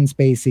about Kevin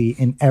Spacey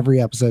in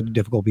every episode of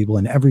Difficult People,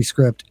 in every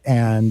script,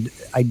 and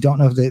I don't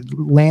know if it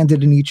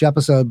landed in each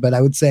episode, but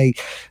I would say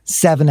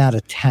 7 out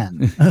of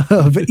 10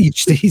 of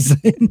each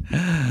season.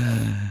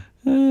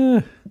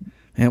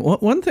 And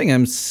one thing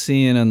I'm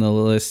seeing on the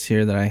list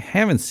here that I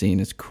haven't seen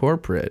is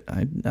Corporate.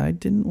 I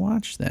didn't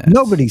watch that.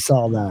 Nobody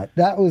saw that.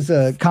 That was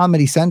a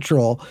Comedy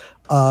Central.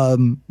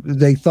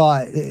 They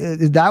thought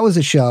that was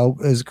a show.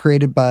 It was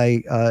created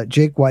by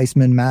Jake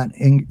Weissman, Matt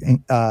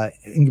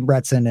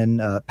Ingebretson,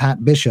 and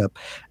Pat Bishop.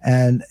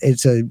 And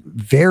it's a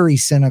very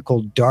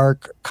cynical,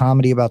 dark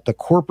comedy about the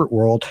corporate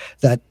world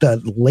that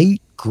the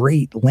late,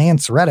 great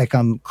Lance Reddick,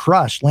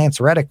 Crush,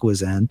 Lance Reddick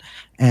was in.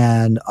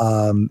 And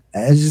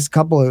just a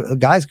couple of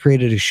guys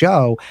created a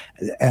show,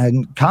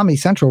 and Comedy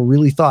Central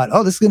really thought,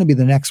 oh, this is going to be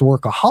the next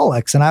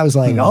Workaholics. And I was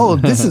like, oh,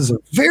 this is a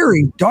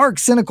very dark,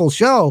 cynical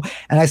show.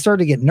 And I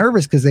started to get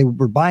nervous because they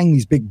were buying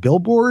these big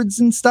billboards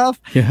and stuff.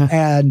 Yeah.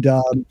 And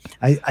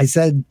I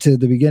said to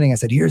the beginning, I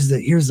said, here's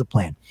the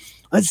plan.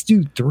 Let's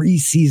do 3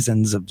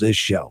 seasons of this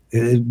show.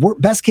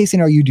 Best case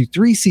scenario, you do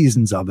 3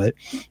 seasons of it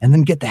and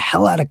then get the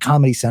hell out of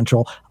Comedy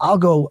Central. I'll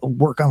go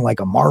work on like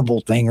a Marvel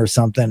thing or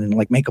something and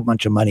like make a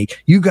bunch of money.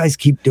 You guys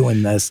keep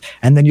doing this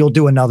and then you'll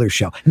do another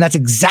show. And that's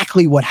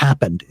exactly what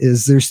happened.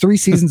 Is there's 3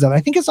 seasons of it. I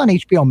think it's on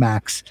HBO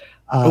Max.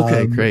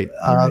 Okay, great.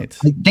 I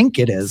think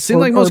it is. Seems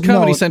like most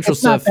Comedy Central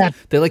stuff,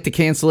 they like to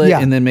cancel it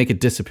and then make it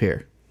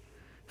disappear.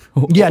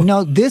 Yeah,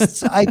 no,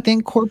 this, I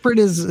think Corporate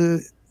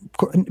is...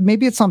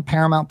 maybe it's on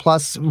Paramount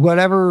Plus,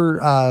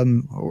 whatever.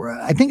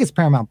 I think it's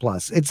Paramount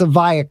Plus. It's a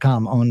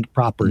Viacom owned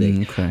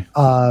property. Okay.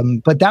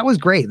 But that was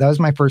great. That was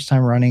my first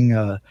time running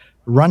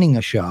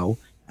a show,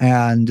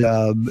 and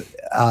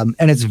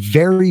it's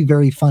very,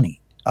 very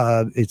funny.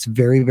 It's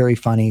very, very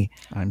funny.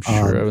 I'm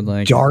sure I would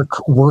like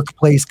dark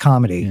workplace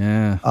comedy.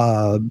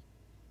 Yeah.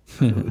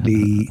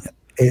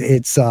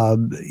 It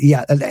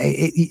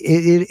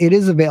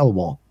is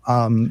available.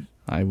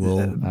 I will.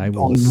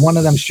 On one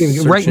of them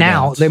streaming right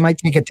now. They might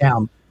take it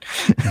down.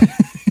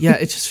 Yeah,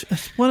 it's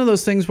one of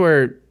those things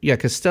where,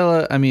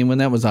 Costello. I mean, when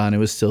that was on, it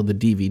was still the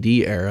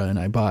DVD era, and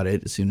I bought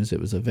it as soon as it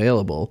was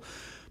available.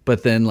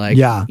 But then,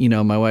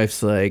 my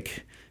wife's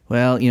like,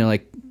 well,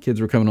 like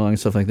kids were coming along and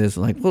stuff like this.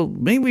 Like, well,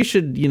 maybe we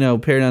should,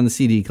 pare down the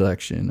CD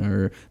collection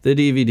or the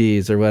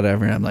DVDs or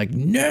whatever. And I'm like,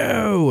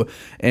 no.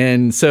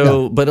 And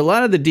so, but a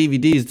lot of the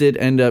DVDs did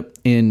end up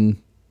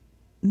in.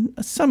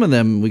 Some of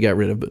them we got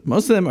rid of, but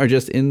most of them are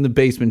just in the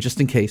basement just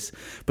in case.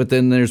 But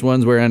then there's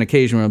ones where on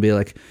occasion where I'll be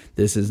like,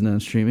 this isn't on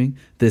streaming.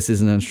 This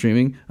isn't on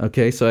streaming.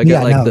 Okay. So I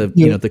got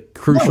the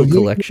crucial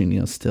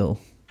collection, still.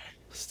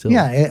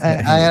 Yeah.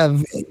 I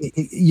have,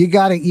 you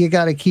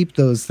gotta keep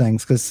those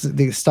things because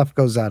the stuff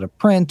goes out of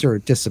print or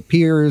it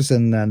disappears.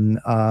 And then,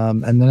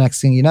 and the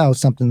next thing you know,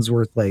 something's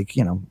worth like,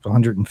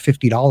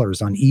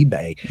 $150 on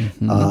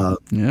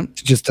eBay,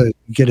 just to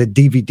get a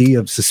DVD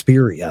of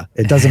Suspiria.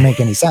 It doesn't make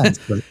any sense.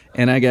 But.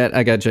 And I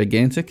got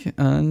Gigantic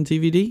on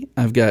DVD.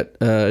 I've got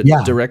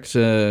Direct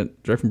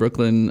from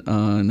Brooklyn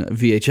on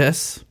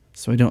VHS.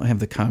 So I don't have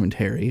the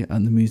commentary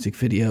on the music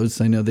videos.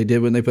 I know they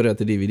did when they put out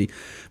the DVD,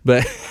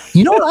 but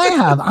you know what I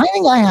have? I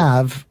think I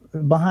have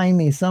behind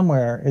me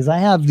somewhere is I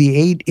have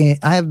the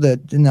 8-inch,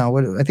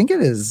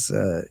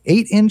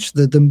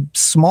 the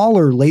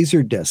smaller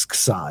Laserdisc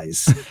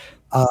size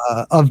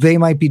of They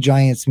Might Be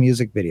Giants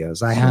music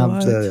videos. I have I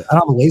don't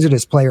have a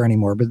Laserdisc player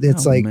anymore, but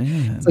it's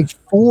it's like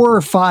 4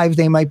 or 5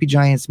 They Might Be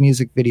Giants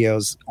music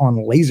videos on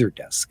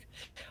Laserdisc.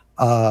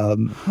 I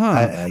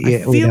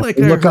feel like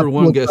I heard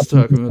one guest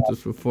talking about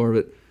this before,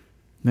 but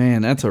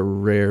man, that's a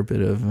rare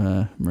bit of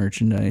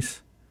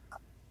merchandise.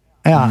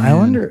 Yeah, I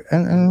wonder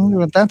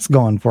what that's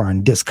going for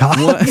on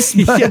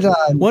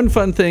Discogs. One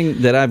fun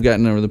thing that I've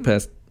gotten over the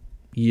past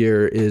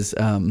year is,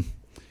 you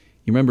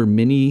remember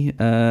mini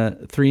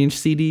 3-inch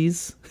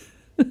CDs?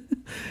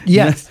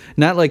 Yes,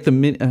 not like the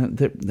mini.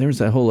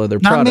 There's a whole other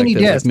product, mini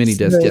discs, like mini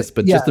disc,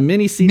 but just the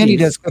mini CDs. Mini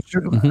disc,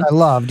 I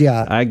loved.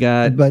 Yeah, I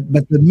got, but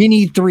the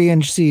mini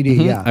 3-inch CD.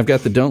 Mm-hmm. Yeah, I've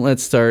got the Don't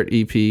Let's Start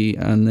EP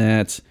on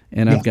that,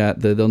 and I've got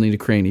the They'll Need a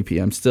Crane EP.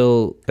 I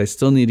still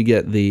need to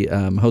get the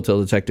Hotel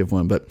Detective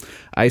one, but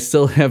I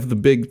still have the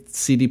big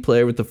CD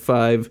player with the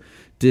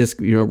 5-disc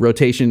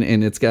rotation,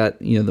 and it's got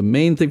the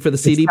main thing for the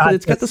CD, but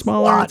it's got the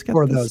smaller. It's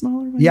got the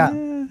smaller one.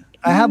 Yeah.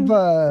 I have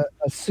a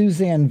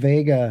Suzanne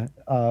Vega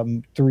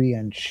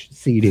 3-inch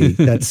CD.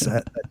 That's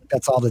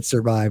all that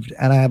survived,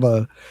 and I have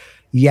a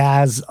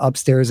Yaz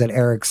upstairs at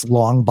Eric's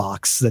long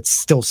box that's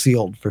still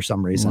sealed for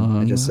some reason.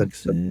 I just said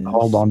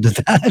hold on to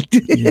that.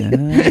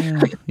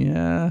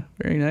 yeah,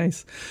 very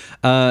nice.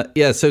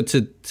 So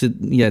to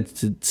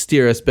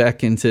steer us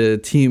back into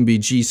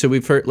tmbg. So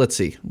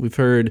we've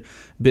heard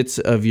bits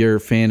of your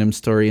Phantom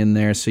story in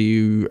there. So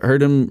you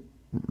heard him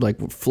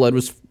like Flood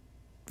was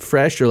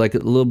fresh, or like a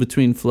little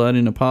between Flood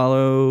and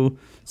Apollo,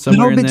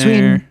 somewhere in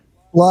between there?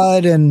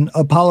 Flood and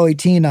Apollo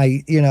 18,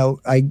 I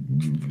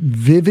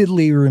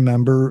vividly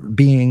remember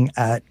being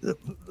at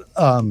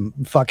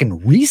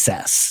fucking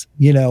recess,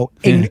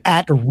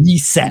 at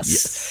recess.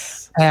 Yes.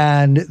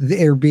 And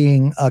there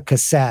being a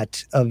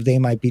cassette of They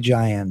Might Be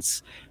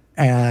Giants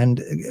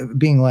and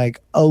being like,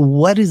 oh,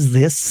 what is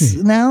this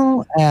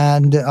now?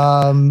 And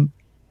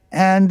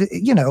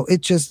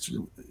it just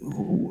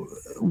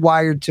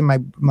wired to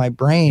my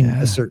brain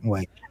a certain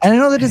way. And I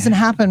know that doesn't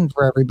happen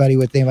for everybody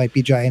with They Might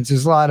Be Giants.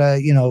 There's a lot of,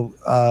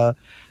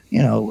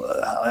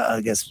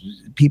 I guess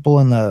people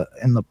in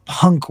the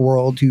punk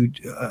world who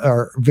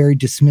are very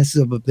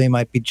dismissive of They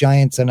Might Be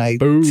Giants. And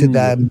to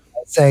them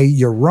say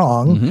you're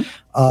wrong,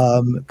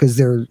 because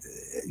they're,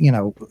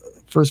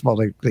 first of all,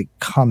 they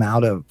come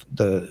out of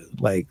the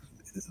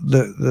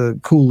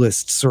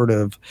coolest sort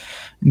of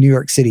New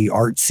York City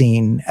art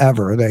scene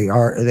ever.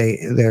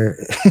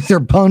 Their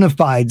bona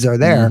fides are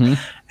there,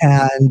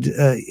 and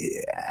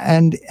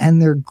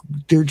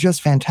they're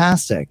just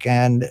fantastic.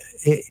 And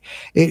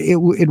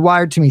it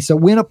wired to me. So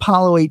when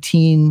Apollo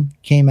 18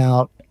 came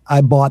out,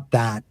 I bought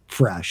that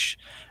fresh,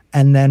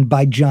 and then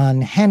by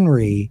John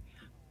Henry,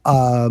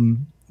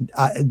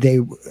 they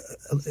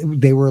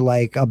were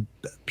like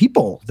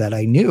people that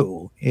I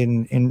knew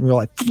in real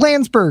life.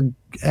 Flansburgh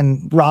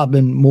and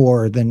Robin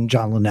more than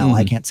John Linnell.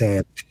 I can't say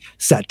I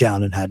sat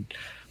down and had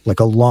like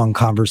a long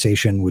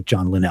conversation with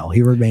John Linnell.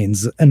 He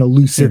remains an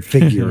elusive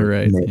figure.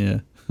 Right. Yeah.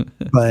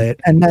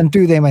 And then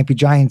through They Might Be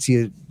Giants,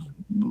 you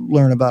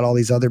learn about all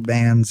these other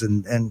bands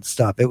and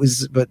stuff.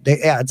 It's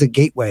a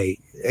gateway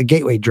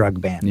drug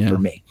band for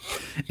me.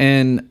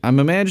 And I'm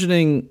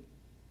imagining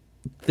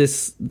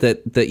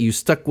that you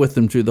stuck with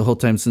them through the whole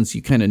time since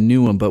you kind of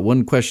knew them. But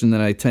one question that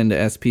I tend to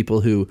ask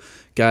people who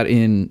got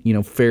in,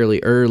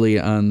 fairly early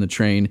on the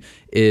train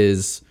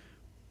is,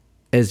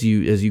 as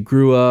you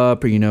grew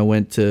up or,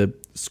 went to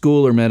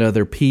school or met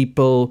other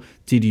people,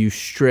 did you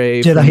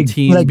stray from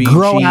tmbg? Did I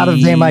grow out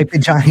of They Might Be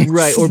Giants?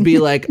 Right. Or be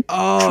like,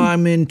 oh,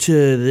 I'm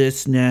into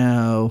this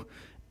now,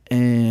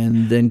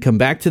 and then come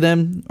back to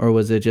them? Or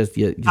was it just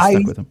you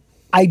stuck with them?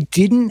 I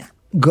didn't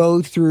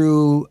go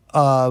through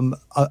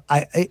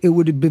it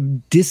would have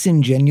been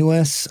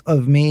disingenuous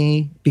of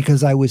me,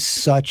 because I was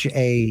such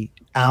a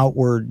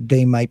outward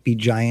They Might Be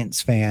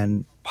Giants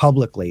fan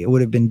publicly. It would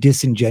have been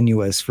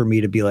disingenuous for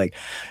me to be like,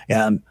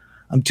 yeah,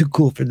 I'm too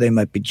cool for They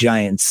Might Be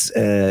Giants,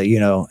 I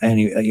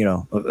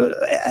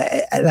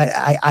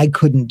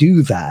couldn't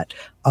do that.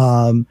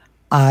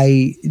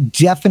 I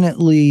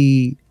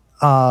definitely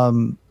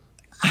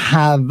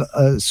have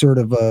a sort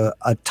of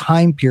a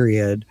time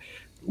period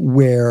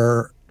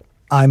where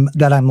I'm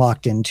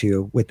locked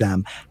into with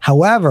them.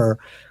 However,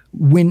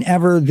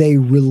 whenever they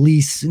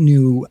release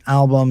new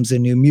albums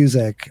and new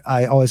music,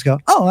 I always go,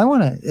 oh, I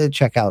want to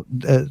check out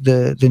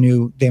the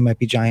new They Might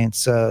Be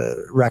Giants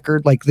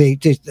record. Like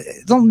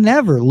they'll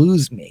never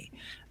lose me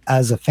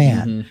as a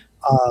fan.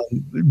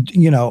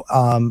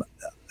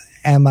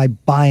 Am I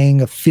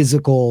buying a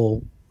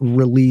physical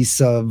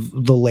release of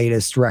the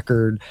latest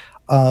record?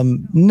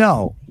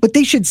 No, but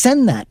they should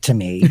send that to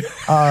me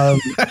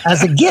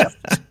as a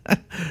gift.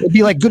 It'd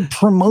be like good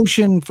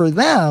promotion for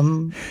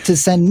them to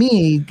send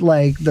me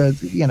like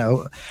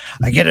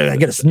I get a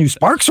new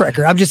Sparks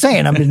record. I'm just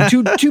saying, I'm in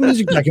two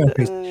music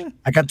documentaries.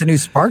 I got the new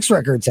Sparks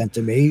record sent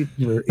to me.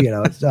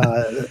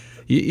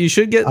 You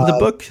should get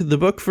the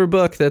book for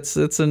book.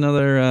 That's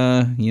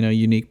another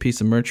unique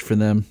piece of merch for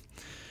them.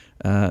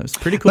 It's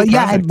pretty cool.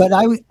 But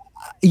I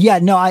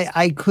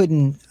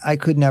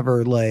could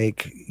never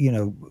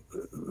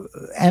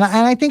and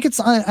I think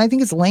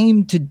it's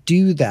lame to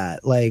do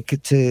that,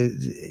 like to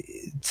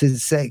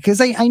say,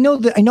 because I know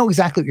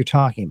exactly what you're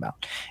talking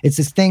about. It's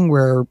this thing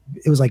where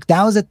it was like,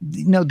 that was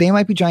They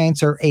Might Be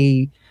Giants are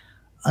a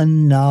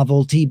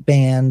novelty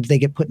band. They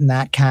get put in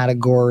that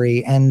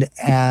category,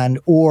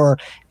 or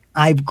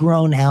I've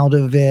grown out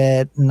of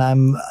it, and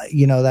I'm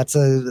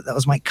that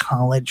was my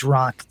college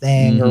rock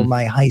thing or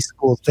my high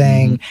school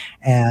thing,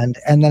 and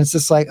then it's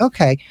just like,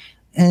 okay.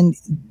 And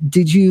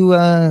did you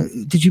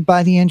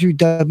buy the Andrew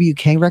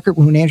WK record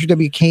when Andrew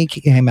WK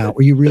came out?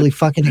 Were you really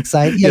fucking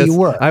excited? Yeah, yes, you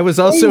were. I was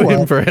also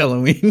in for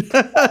Halloween.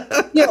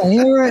 Yeah,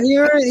 you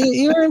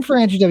were in for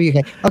Andrew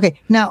WK. Okay,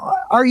 now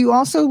are you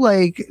also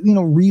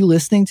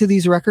re-listening to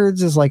these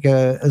records as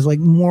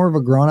more of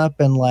a grown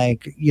up and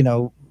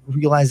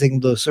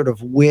realizing the sort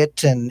of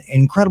wit and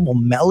incredible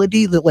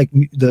melody that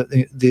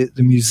the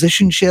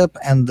musicianship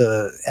and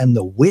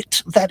the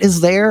wit that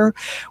is there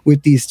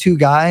with these two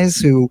guys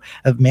who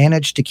have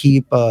managed to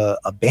keep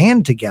a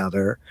band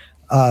together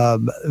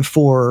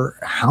for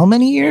how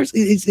many years?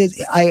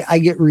 I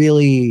get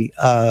really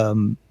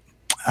I'll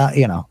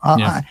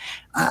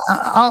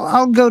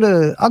go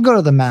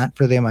to the mat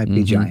for They Might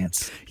Be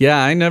Giants. Yeah,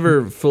 I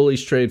never fully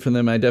strayed from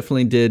them. I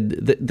definitely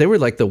did. They were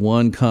like the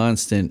one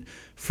constant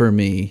for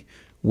me.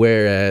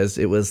 Whereas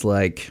it was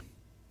like,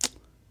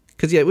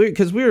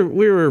 because we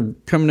were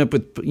coming up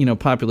with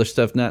popular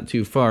stuff not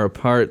too far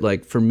apart.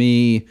 Like for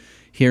me,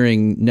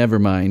 hearing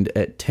Nevermind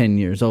at 10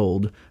 years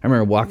old. I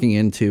remember walking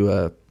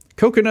into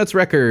Coconuts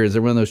Records,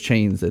 or one of those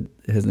chains that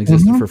hasn't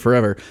existed for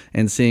forever,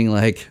 and seeing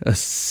like a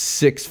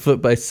 6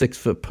 foot by 6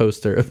 foot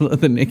poster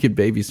of the naked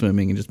baby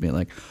swimming and just being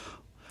like,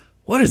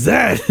 what is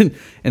that?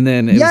 And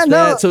then it was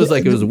that. So it was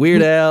like, it was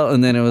Weird Al,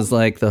 and then it was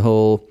like the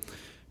whole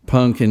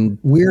punk and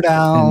Weird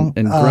Al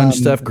and grunge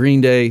stuff,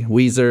 Green Day,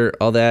 Weezer,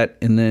 all that.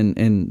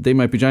 And They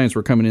Might Be Giants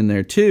were coming in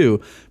there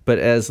too. But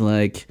as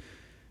like,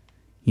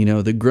 you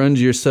know, the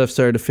grungier stuff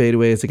started to fade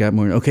away as it got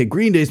more, okay,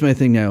 Green Day's my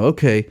thing now.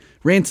 Okay,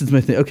 Rancid's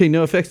my thing. Okay,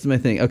 NoFX is my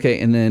thing. Okay,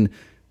 and then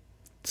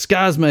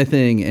ska's my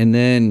thing. And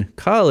then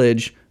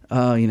college,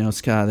 you know,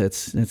 ska,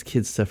 that's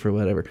kids stuff or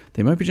whatever.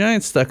 They Might Be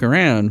Giants stuck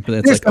around, but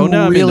it's like, oh,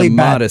 now really I'm in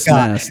the Modest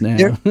Mouse now.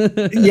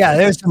 Yeah,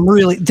 there's some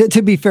really,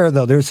 to be fair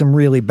though, there's some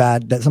really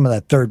bad, that some of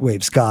that third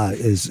wave ska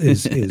is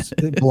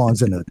it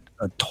belongs in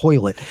a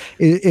toilet.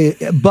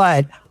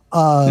 But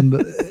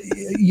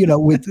you know,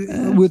 with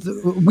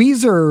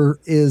Weezer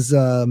is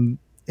an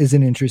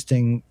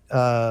interesting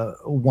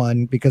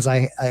one, because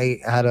I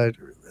had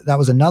that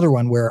was another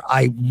one where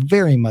I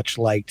very much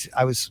liked.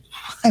 I was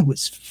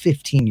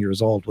 15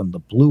 years old when the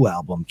Blue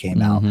album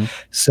came out,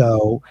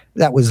 so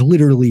that was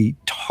literally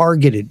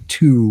targeted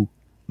to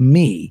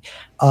me.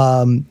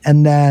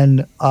 And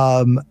then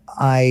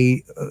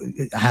I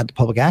had the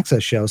public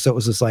access show, so it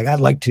was just like, I'd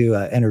like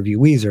to interview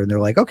Weezer, and they're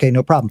like, okay,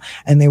 no problem.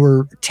 And they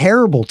were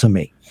terrible to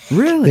me.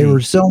 Really? They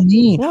were so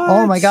mean. What?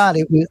 Oh my God.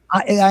 It was,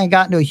 I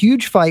got into a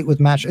huge fight with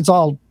Matt. It's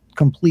all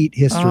complete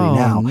history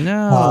now.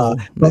 No.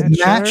 But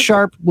Matt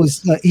Sharp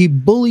was, he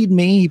bullied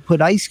me. He put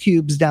ice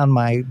cubes down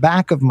my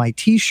back of my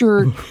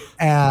t-shirt.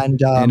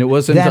 And it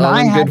wasn't all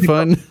in good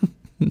fun.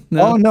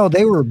 No. Oh no,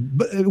 they were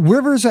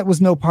Rivers. That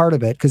was no part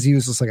of it, because he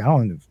was just like, I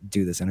don't want to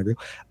do this interview.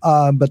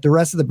 But the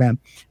rest of the band,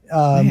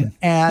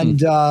 and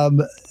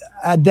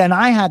then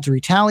I had to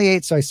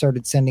retaliate. So I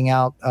started sending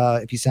out.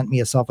 If you sent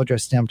me a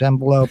self-addressed stamped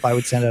envelope, I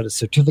would send out a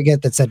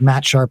certificate that said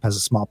Matt Sharp has a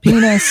small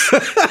penis.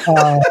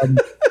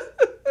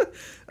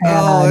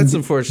 Oh, that's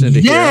unfortunate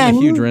to hear. I'm a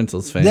huge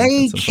Rentals fan.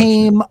 They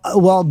came,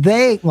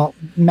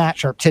 Matt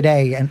Sharp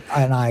today and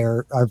I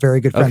are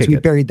very good friends. Okay, we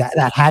good. buried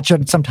that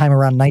hatchet sometime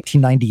around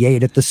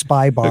 1998 at the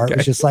Spy Bar. Okay. It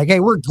was just like, hey,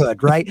 we're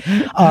good, right?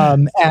 The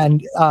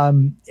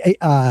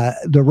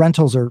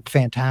Rentals are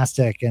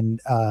fantastic.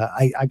 And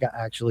I got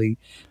actually,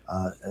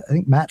 I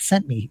think Matt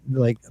sent me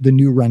like the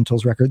new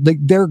Rentals record.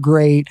 They're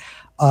great.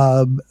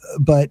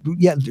 But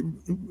yeah,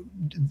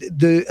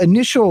 the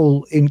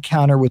initial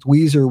encounter with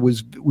Weezer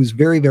was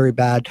very, very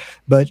bad.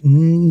 But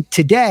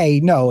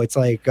today, no, it's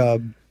like, no,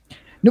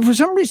 for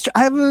some reason,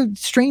 I have a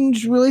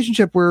strange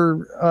relationship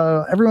where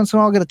every once in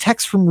a while I get a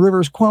text from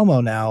Rivers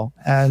Cuomo now.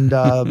 And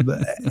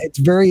it's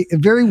very,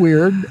 very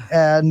weird.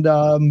 And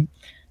I'm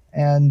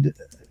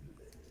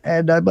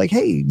like,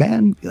 hey,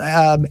 man.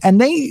 And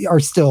they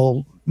are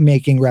still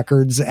making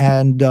records,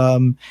 and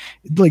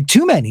like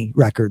too many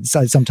records.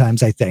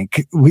 Sometimes I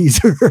think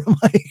Weezer,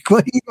 like,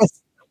 what do you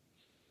guys?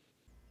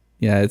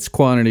 Yeah, it's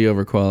quantity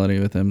over quality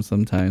with them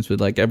sometimes. But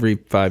like every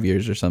 5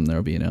 years or something,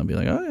 there'll be be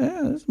like, oh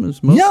yeah, this is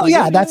mostly No,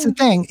 yeah, good. that's the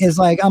thing. Is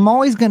like, I'm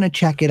always going to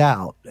check it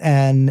out,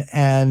 and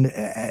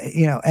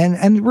you know,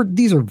 and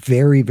these are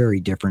very, very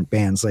different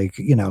bands. Like,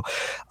 you know,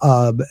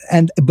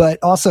 but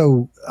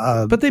also,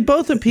 but they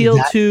both appeal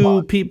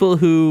to people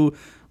who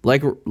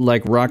like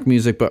rock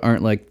music, but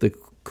aren't like the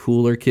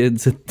cooler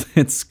kids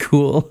at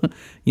school.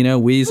 You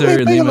know, Weezer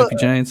and They Might Be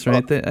Giants,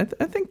 right? I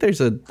think there's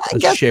a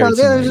shared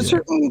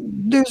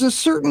there's a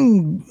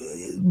certain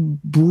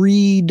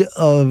breed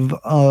of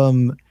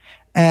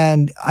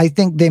and I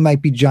think They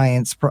Might Be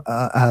Giants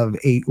have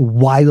a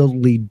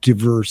wildly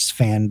diverse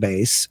fan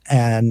base,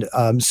 and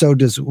so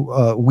does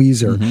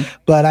Weezer. Mm-hmm.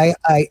 But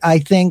I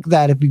think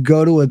that if you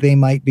go to a They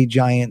Might Be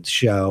Giants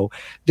show,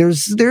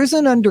 there's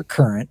an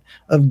undercurrent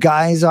of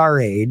guys our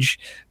age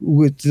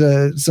with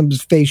some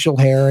facial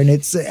hair, and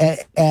it's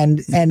and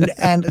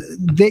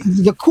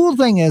the cool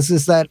thing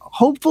is that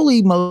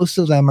hopefully most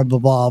of them have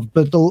evolved,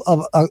 but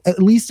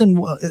at least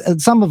in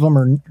some of them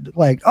are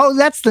like, oh,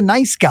 that's the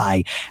nice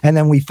guy, and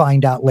then we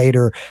find out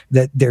later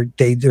that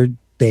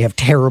they have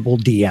terrible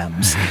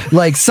DMs,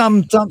 like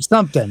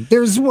something.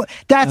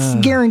 That's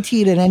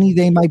guaranteed at any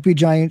They Might Be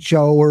Giant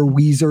show or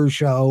Weezer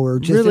show, or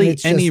just really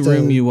any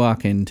room you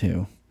walk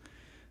into.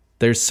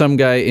 There's some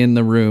guy in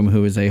the room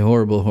who is a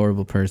horrible,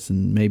 horrible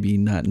person, maybe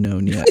not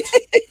known yet.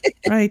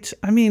 Right?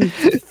 I mean,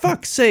 for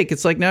fuck's sake,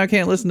 it's like now I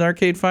can't listen to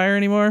Arcade Fire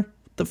anymore.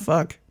 What the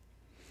fuck?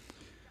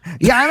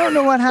 Yeah, I don't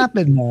know what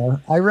happened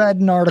there. I read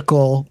an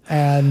article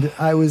and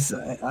I was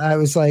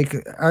like,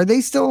 are they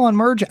still on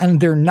merge?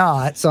 And they're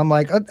not. So I'm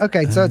like,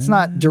 okay, so it's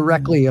not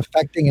directly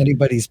affecting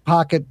anybody's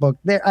pocketbook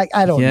there.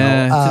 I don't know.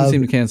 Yeah, it didn't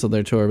seem to cancel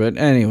their tour. But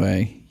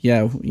anyway,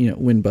 yeah, you know,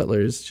 Win Butler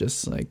is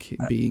just like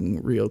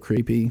being real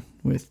creepy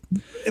with.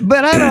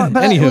 But I don't.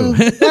 But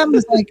Anywho. Them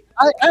is like,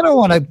 I don't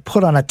want to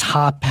put on a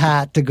top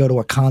hat to go to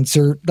a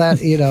concert.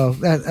 That, you know,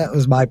 that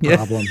was my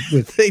problem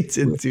with. They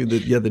did do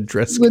the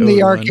dress code. When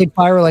the Arcade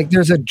Fire, like,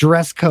 there's a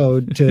dress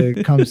code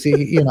to come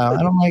see, you know,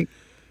 and I'm like,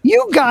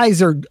 you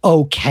guys are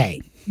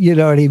okay. You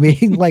know what I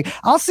mean? Like,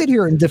 I'll sit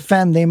here and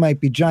defend They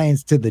Might Be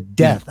Giants to the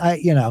death.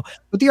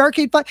 But the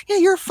Arcade Fire,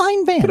 you're a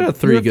fine band. Put out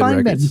 3 good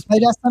records. You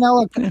played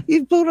SNL.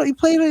 You've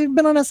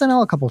been on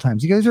SNL a couple of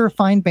times. You guys are a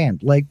fine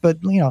band. Like, but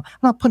I'm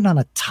not putting on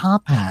a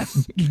top hat,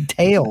 and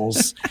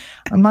tails.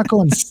 I'm not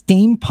going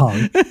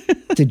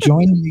steampunk to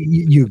join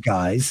you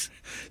guys.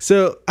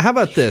 So how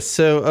about this?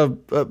 So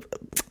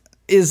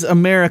is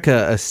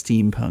America a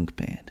steampunk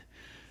band?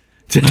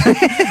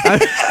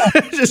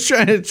 I'm just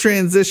trying to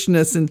transition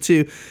us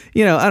into,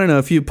 I don't know,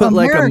 if you put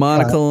America. like a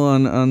monocle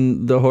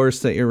on the horse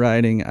that you're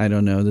riding, I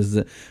don't know. This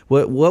is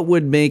what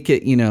would make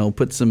it,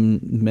 put some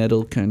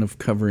metal kind of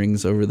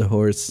coverings over the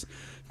horse.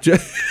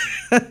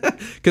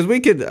 Because we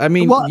could, I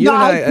mean, Well, you no,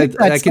 and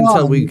I can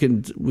tell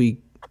song. we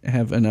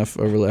have enough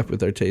overlap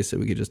with our taste that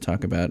we could just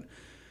talk about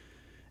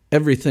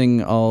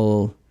everything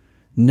all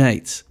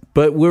night.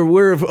 But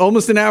we're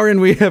almost an hour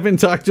and we haven't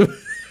talked about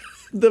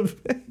the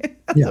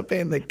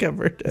band that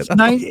covered it.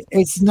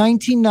 It's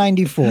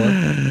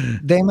 1994.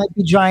 They Might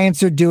Be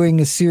Giants are doing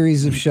a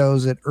series of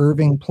shows at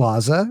Irving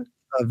Plaza,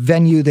 a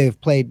venue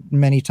they've played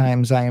many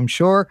times, I am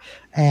sure,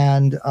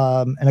 and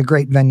a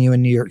great venue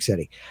in New York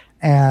City.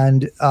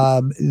 And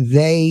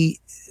they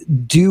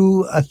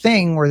do a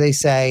thing where they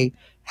say,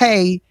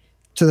 hey,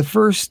 to the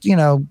first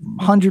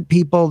 100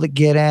 people that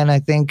get in, I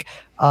think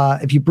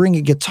if you bring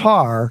a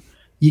guitar,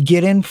 you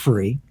get in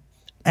free.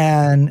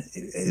 And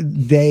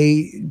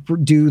they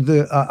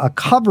do a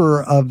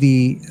cover of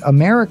the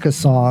America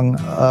song,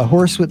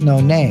 Horse with No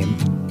Name.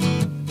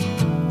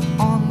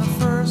 On the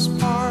first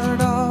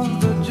part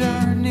of the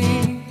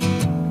journey,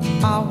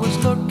 I was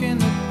looking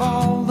at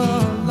all the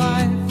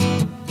life.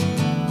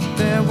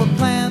 There were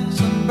plants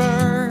and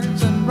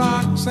birds and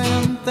rocks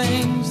and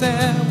things.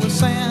 There was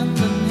sand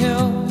and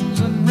hills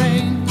and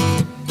rain.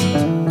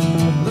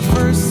 The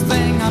first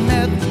thing I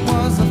met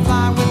was a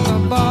fly with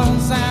a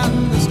buzz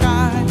and the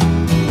sky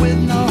with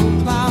no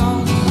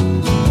clouds.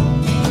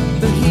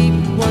 The heat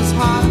was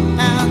hot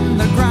and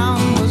the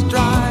ground was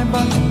dry,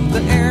 but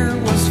the air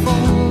was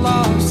full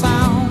of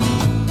sound.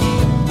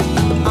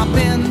 I've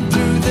been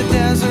through the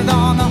desert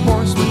on a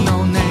horse with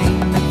no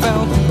name. It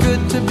felt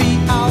good to be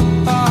out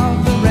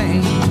of the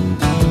rain.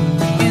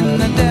 In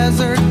the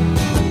desert,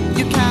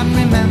 you can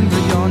remember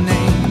your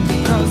name,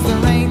 because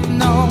there ain't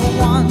no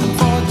one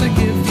for to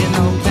give you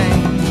no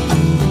pain.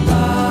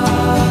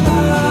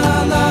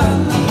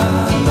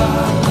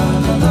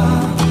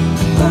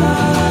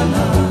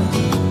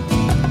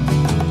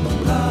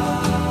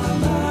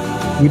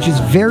 Which is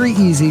very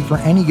easy for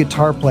any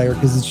guitar player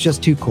because it's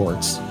just 2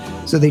 chords.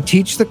 So they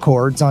teach the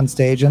chords on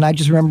stage. And I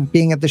just remember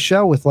being at the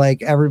show with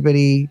like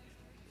everybody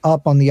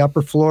up on the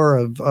upper floor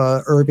of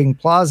Irving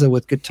Plaza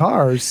with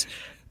guitars.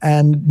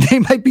 And They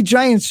Might Be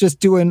Giants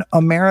just doing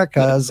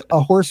America's A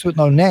Horse with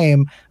No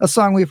Name, a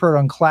song we've heard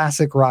on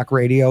classic rock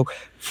radio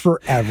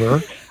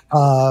forever.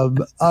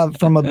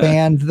 From a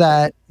band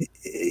that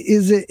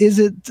it's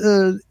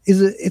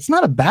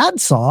not a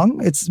bad song.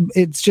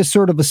 It's just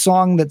sort of a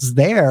song that's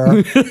there.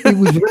 It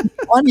was very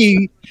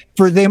funny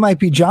for They Might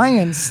Be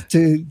Giants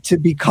to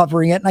be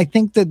covering it. And I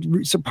think that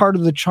so part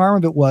of the charm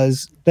of it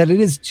was that it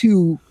is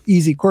 2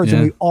 easy chords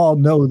and we all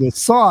know this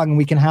song and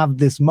we can have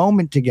this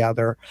moment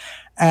together.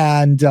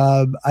 And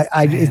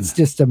it's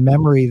just a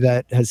memory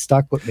that has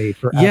stuck with me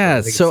forever.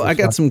 Yeah, so I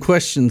got some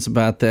questions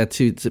about that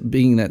too,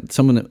 being that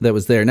someone that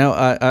was there. Now,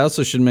 I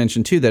also should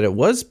mention too that it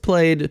was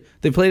played.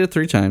 They played it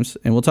 3 times,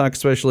 and we'll talk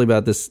especially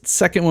about this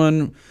second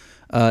one.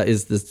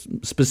 Is the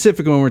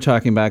specific one we're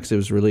talking about because it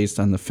was released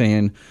on the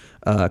fan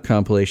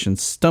compilation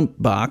Stump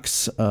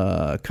Box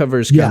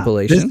covers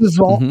compilation.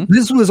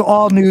 This was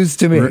all news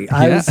to me.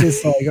 I was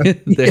just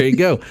like, there you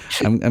go.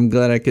 I'm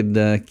glad I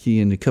could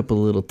key in a couple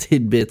of little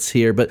tidbits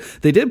here, but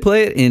they did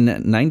play it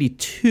in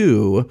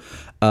 '92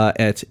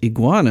 at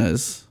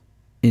Iguanas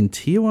in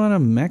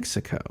Tijuana,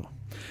 Mexico.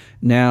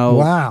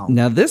 Now,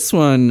 Now this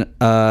one,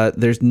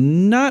 there's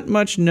not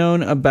much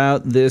known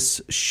about this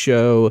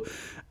show.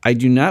 I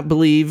do not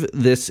believe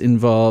this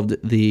involved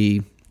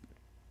the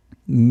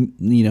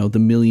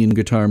Million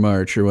Guitar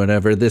March or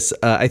whatever. This,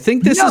 I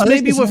think this is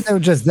maybe what they were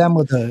just them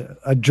with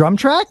a drum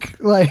track.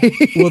 Like,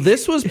 well,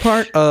 this was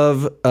part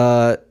of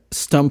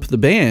Stump the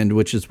Band,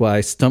 which is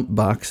why Stump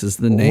Box is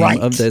the name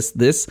of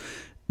this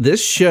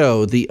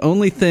show. The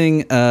only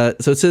thing, so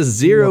it says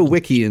 0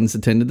 Wikians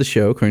attended the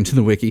show according to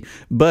the wiki,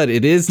 but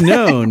it is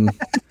known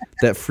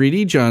that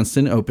Freddie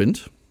Johnston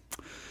opened.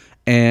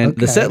 And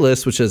the set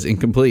list, which says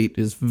incomplete,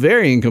 is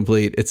very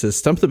incomplete. It says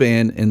Stump the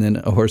Band and then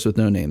A Horse with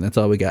No Name. That's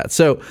all we got.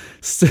 So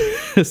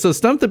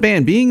Stump the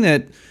Band, being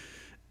that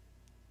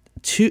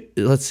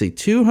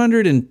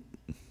 200 and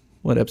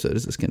what episode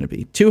is this going to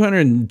be?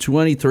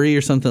 223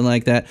 or something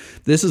like that.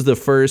 This is the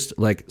first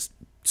like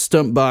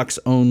Stump Box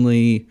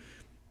only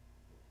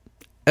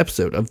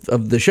episode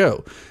of the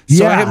show.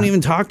 So I haven't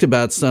even talked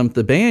about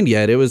the band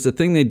yet. It was the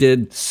thing they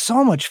did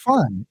So much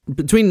fun.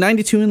 between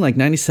 92 and like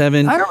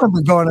 97. I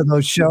remember going to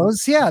those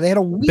shows. Yeah, they had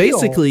a wheel.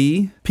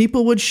 Basically,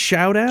 people would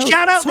shout out.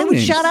 They would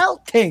shout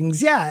out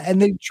things. Yeah,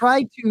 and they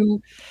tried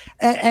to,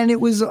 and it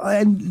was,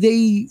 and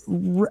they,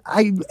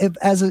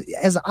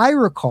 as I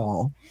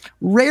recall,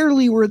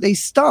 rarely were they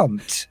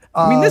stumped.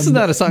 I mean, this is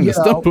not a song to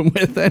stump them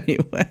with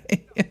anyway.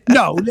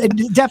 No,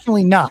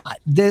 definitely not.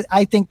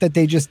 I think that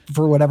they just,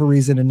 for whatever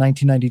reason, in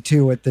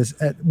 1992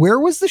 where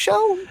was the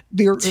show?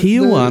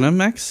 Tijuana,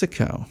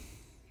 Mexico.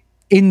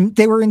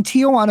 They were in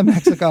Tijuana,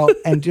 Mexico,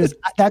 and just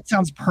that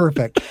sounds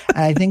perfect. And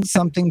I think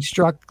something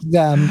struck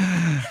them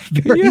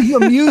very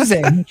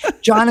amusing.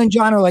 John and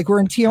John are like, we're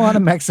in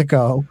Tijuana,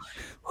 Mexico.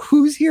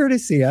 Who's here to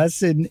see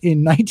us in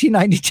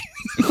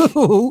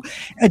 1992?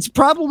 It's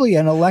probably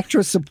an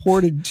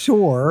Electra-supported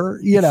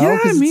tour, you know. Yeah,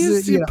 I mean,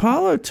 it's the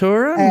Apollo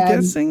tour, I'm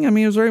guessing. I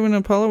mean, it was right when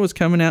Apollo was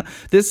coming out.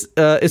 This,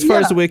 as far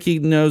as the wiki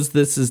knows,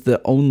 this is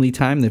the only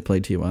time they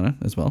played Tijuana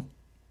as well.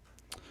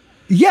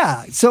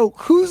 Yeah, so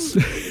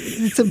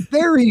it's a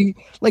very,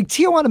 like,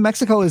 Tijuana,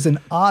 Mexico is an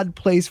odd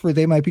place for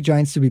They Might Be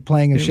Giants to be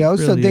playing a show.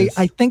 Really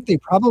I think they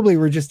probably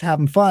were just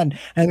having fun.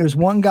 And there's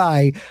one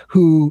guy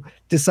who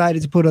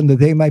decided to put on the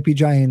They Might Be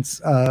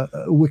Giants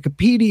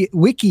Wikipedia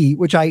wiki,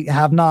 which I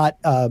have not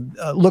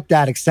looked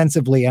at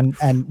extensively and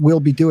will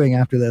be doing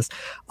after this.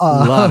 A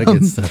lot of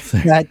good stuff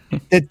there.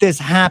 that this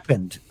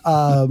happened.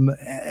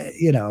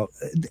 You know,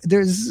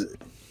 there's...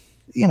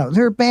 You know,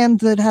 they're a band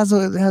that has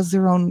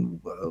their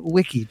own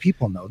wiki.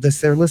 People know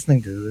this. They're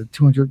listening to the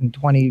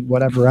 220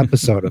 whatever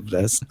episode of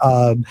this.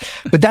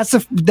 But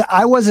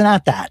I wasn't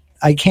at that.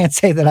 I can't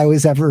say that I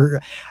was ever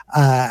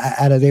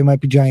at a They Might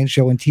Be Giant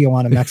show in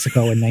Tijuana,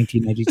 Mexico in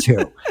 1992.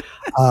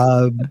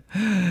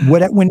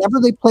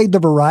 Whenever they played the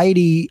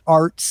Variety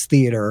Arts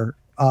Theater,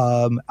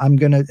 I'm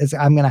gonna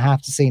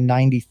have to say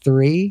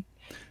 93.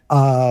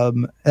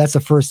 That's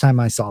the first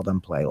time I saw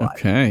them play live.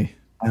 Okay.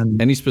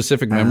 Any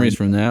specific memories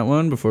from that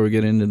one before we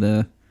get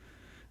into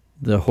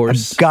the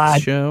horse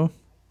show?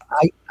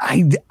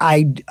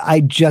 I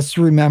just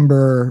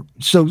remember.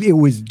 So it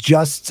was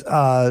just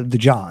the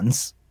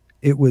Johns.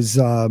 It was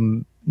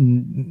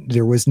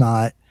there was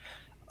not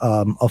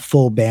a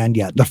full band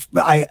yet.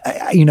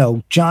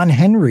 John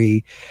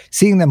Henry,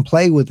 seeing them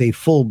play with a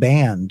full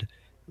band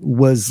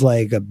was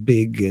like a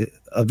big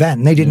event.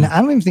 And they didn't.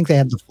 I don't even think they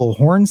had the full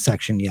horn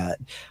section yet.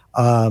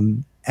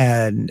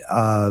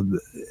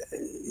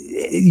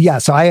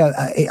 So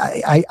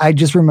I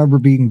just remember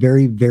being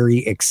very, very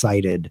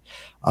excited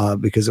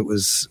because it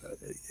was,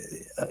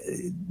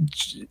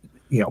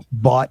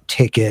 bought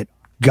ticket,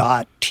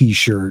 got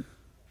T-shirt,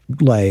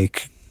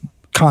 like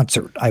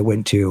concert I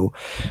went to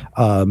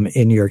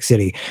in New York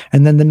City.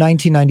 And then the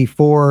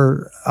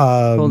 1994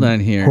 hold on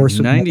here,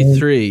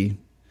 93.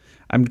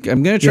 I'm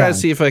going to try to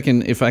see if I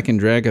can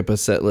drag up a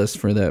set list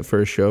for that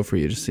first show for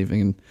you, just see if I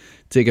can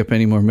dig up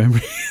any more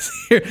memories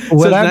here.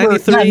 Whatever,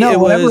 so 93,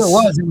 whatever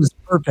it was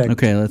perfect.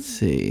 Okay, let's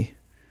see.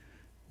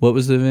 What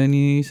was the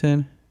venue you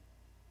said?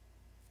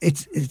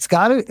 It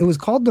was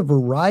called the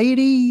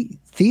Variety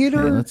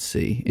Theater. Okay, let's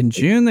see. In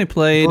June they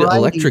played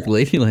Electric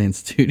Ladyland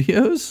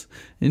Studios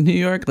in New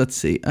York. Let's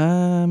see.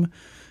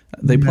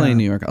 They play in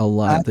New York a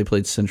lot. They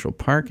played Central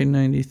Park in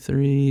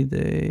 93.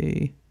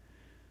 They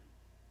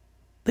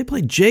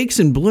played Jake's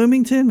in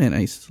Bloomington. Man,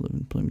 I used to live in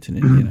Bloomington,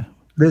 Indiana.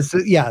 This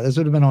would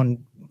have been on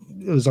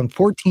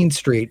 14th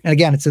Street. And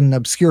again, it's an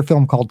obscure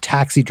film called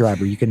Taxi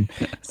Driver. You can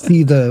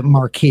see the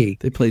marquee.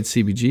 They played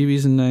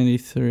CBGB's in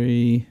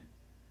 93.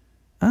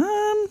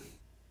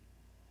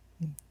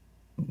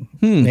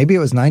 Maybe it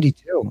was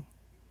 92.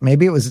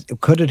 Maybe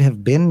could it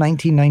have been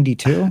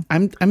 1992?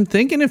 I'm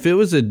thinking if it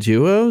was a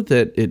duo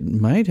that it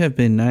might have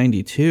been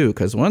 92,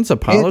 because once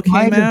Apollo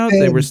came out,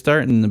 they were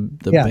starting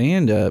the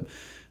band up.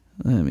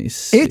 Let me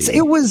see.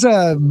 It was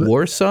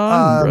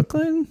Warsaw in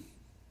Brooklyn?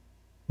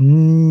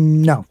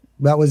 No.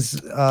 That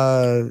was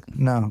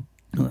no.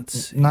 Let's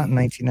see. Not in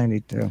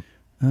 1992.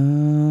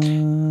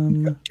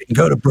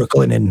 Go to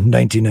Brooklyn in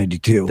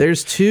 1992.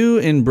 There's two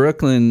in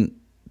Brooklyn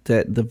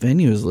that the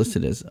venue is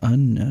listed as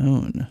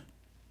unknown.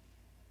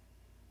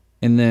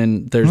 And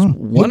then there's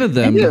one of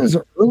them. Maybe it was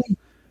early.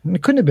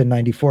 It couldn't have been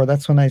 94.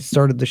 That's when I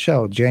started the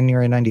show,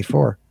 January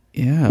 94.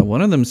 Yeah,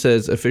 one of them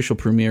says official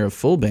premiere of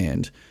full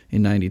band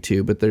in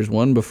 92, but there's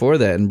one before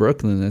that in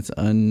Brooklyn that's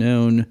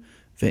unknown.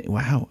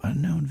 Wow,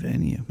 unknown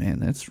venue. Man,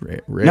 that's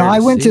rare. No, I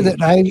went to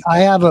that. I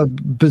have a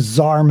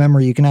bizarre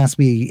memory. You can ask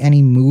me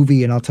any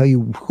movie and I'll tell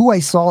you who I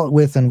saw it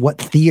with and what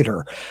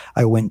theater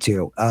I went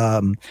to.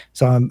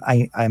 So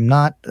I'm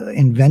not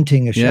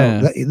inventing a show.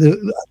 Yeah.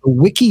 The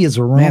wiki is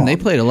wrong. Man, they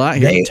played a lot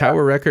here.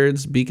 Tower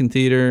Records, Beacon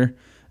Theater.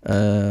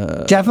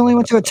 Definitely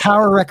went to a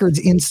Tower Records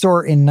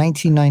in-store in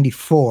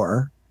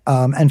 1994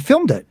 and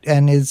filmed it,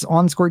 and is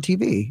on Squirt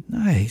TV.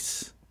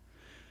 Nice.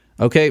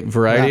 Okay,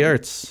 Variety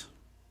Arts.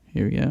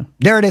 Here we go.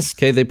 There it is.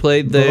 Okay, they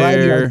played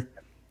there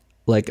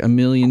like a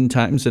million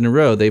times in a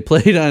row. They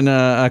played on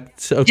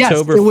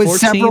October 14th.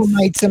 Several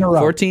nights in a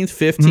row. 14th,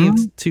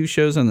 15th, 2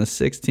 shows on the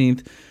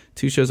 16th,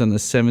 2 shows on the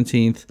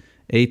 17th,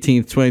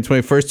 18th,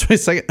 21st,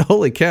 22nd.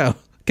 Holy cow.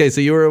 Okay,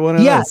 so you were one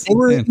of those.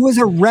 It was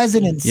a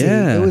residency.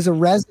 Yeah. It was a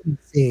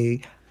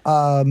residency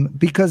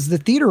because the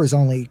theater was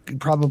only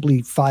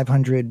probably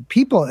 500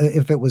 people.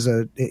 If it was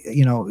a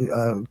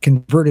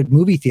converted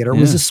movie theater, it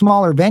was a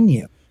smaller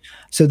venue.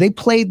 So they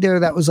played there.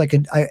 That was like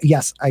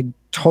I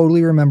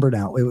totally remember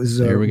now. It was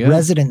a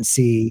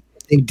residency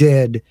they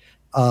did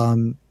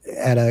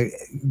at a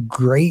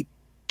great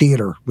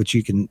theater, which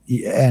you can,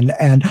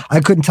 and I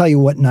couldn't tell you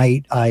what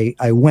night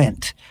I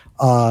went.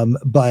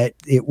 But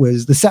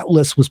the set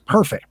list was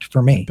perfect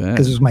for me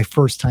because it was my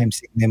first time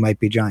seeing They Might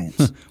Be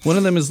Giants. One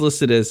of them is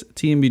listed as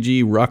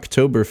tmbg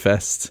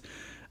Rocktoberfest.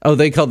 Oh,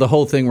 they called the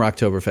whole thing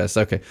Rocktoberfest.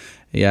 Okay.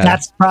 Yeah.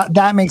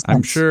 That makes sense.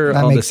 I'm sure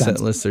that all the makes set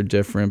sense. lists are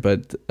different,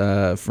 but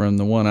from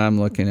the one I'm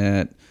looking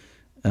at,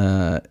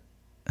 oh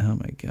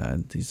my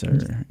God, these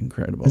are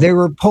incredible. They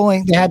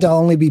had to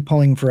only be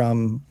pulling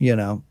from,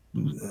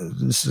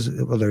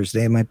 there's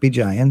They Might Be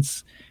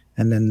Giants,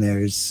 and then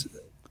there's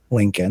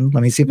Lincoln.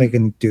 Let me see if I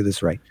can do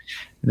this right.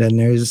 Then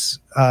there's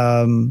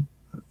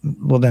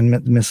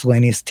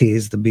Miscellaneous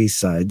Teas, the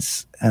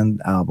B-sides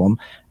and album,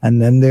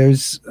 and then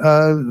there's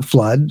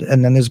Flood,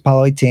 and then there's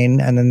Apollo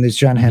 18, and then there's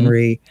John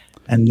Henry,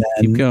 and then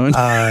keep going.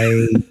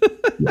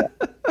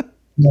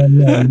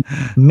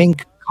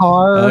 Mink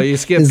Car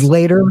is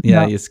later.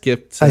 Yeah, you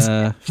skipped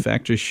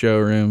Factory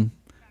Showroom.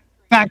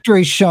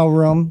 Factory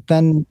Showroom,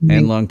 then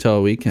and Long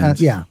Tall Weekend.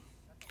 Yeah.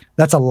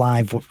 That's a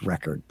live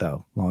record,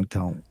 though. Long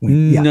Tall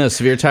Weekend. Yeah. No,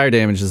 Severe Tire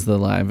Damage is the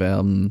live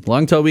album.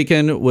 Long Tall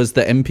Weekend was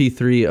the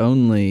MP3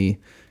 only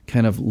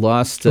kind of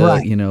lost,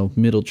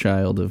 middle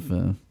child of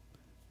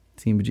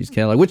tmbg's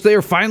catalog, which they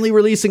are finally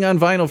releasing on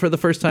vinyl for the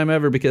first time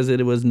ever because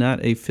it was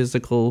not a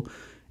physical.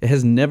 It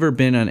has never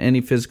been on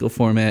any physical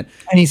format.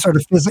 Any sort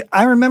of physical.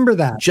 I remember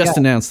that. Just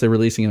announced they're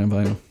releasing it on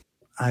vinyl.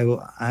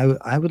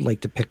 I would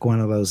like to pick one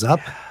of those up.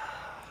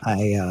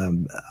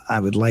 I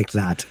would like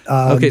that.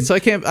 Okay, so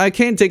I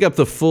can't dig up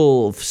the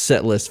full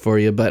set list for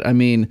you, but I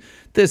mean,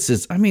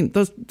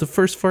 the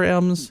first four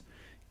albums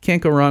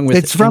can't go wrong with.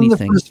 It's from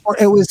anything. the first four.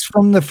 It was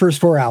from the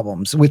first four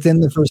albums. Within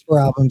the first four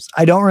albums,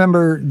 I don't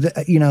remember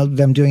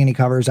them doing any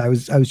covers. I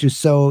was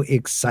just so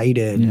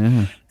excited,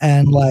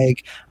 and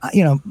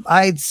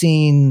I'd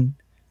seen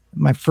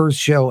my first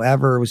show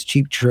ever was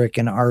Cheap Trick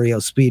and REO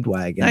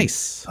Speedwagon.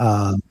 Nice.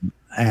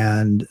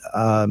 And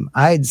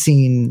I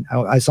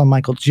saw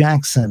Michael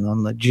Jackson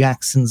on the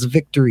Jackson's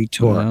Victory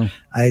Tour. Wow.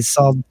 I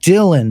saw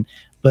Dylan,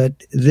 but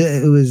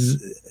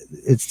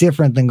it's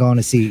different than going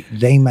to see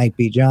They Might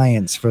Be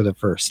Giants for the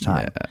first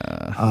time.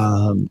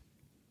 Yeah.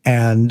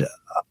 And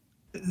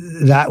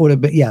that would have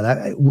been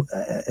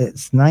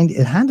it's 90.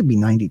 It had to be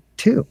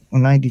 92 or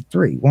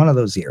 93, one of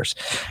those years,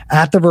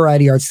 at the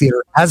Variety Arts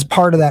Theater as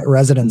part of that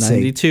residency.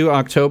 92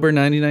 October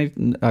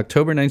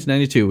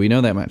 1992. We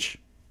know that much.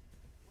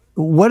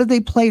 What did they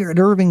play at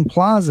Irving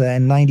Plaza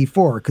in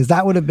 94? Because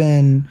that would have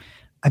been,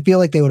 I feel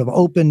like they would have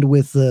opened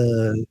with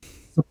the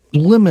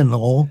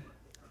Subliminal,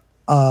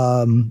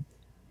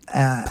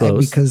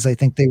 because I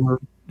think they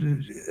were.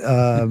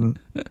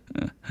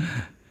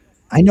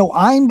 I know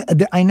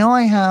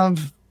I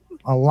have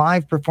a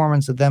live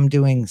performance of them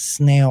doing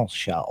Snail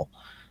Shell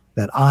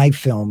that I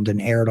filmed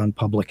and aired on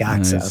public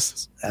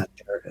access. Nice.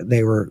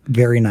 They were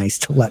very nice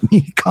to let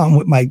me come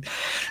with my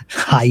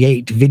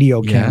Hi8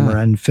 video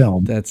camera and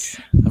film. That's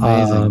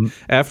amazing.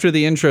 After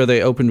the intro,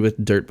 they opened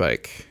with Dirt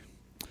Bike.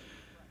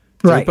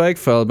 Dirt Bike,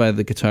 followed by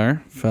the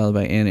guitar, followed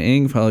by Anna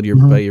Ing, followed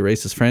by Your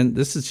Racist Friend.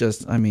 This is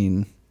just,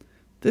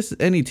 this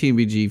any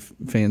tmbg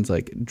fans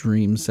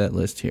dream set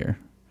list here.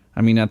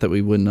 Not that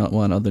we would not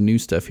want all the new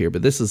stuff here,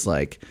 but this is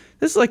like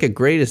a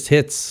greatest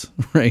hits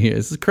right here.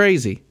 This is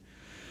crazy.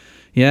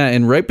 Yeah,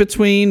 and right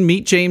between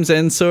Meet James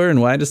Ensor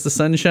and Why Does the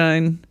Sun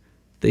Shine,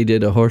 they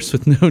did A Horse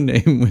with No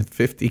Name with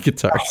 50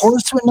 guitars. A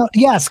Horse with No...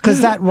 Yes,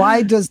 because that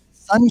Why Does the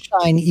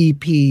Sunshine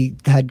EP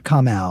had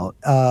come out,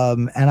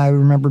 and I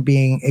remember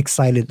being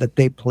excited that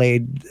they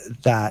played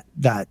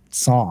that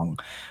song,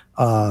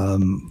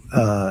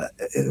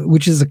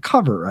 which is a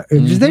cover.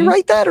 Did they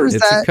write that, or is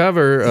it's that... a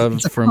cover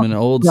from an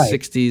old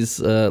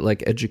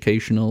 60s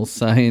educational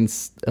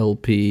science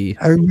LP.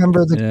 I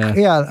remember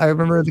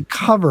the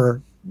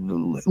cover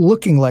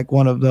looking like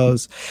one of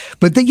those,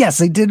 but they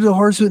did A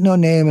Horse with No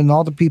Name, and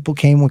all the people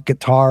came with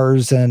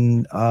guitars,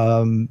 and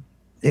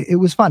it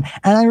was fun.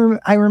 And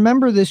I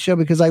remember this show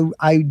because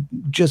I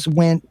just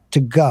went to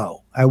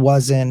go. I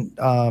wasn't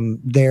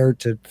there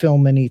to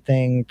film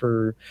anything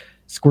for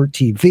Squirt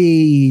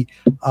TV.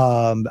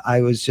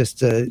 I was just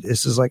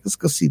this is let's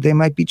go see They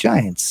Might Be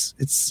Giants.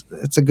 It's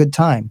a good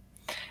time,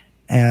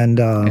 and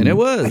it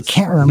was. I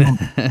can't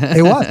remember.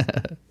 It was.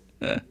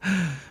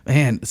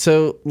 Man,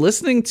 so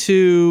listening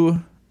to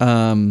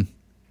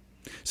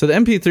so the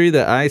MP3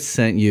 that I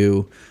sent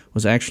you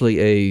was actually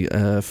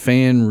a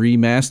fan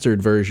remastered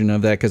version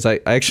of that, because I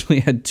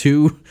actually had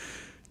two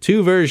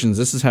versions.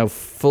 This is how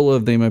full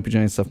of They Might Be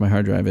Giant stuff my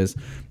hard drive is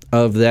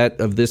of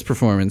this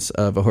performance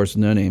of A Horse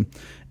with No Name,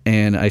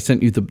 and I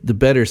sent you the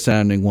better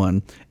sounding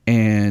one,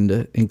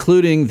 and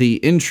including the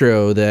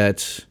intro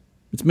that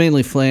it's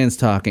mainly Flans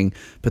talking,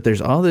 but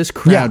there's all this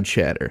crowd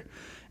chatter.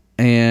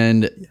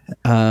 And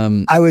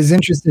I was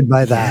interested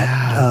by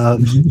that.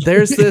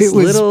 there's this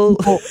little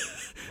people-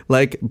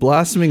 like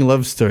blossoming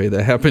love story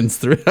that happens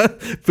throughout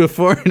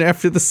before and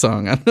after the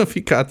song. I don't know if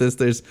you caught this.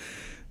 There's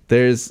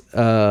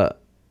a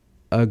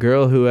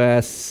girl who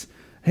asks,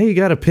 "Hey, you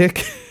got a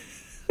pick?"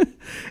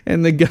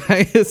 And the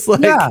guy is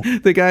like,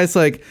 the guy's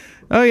like,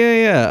 "Oh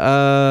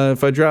yeah.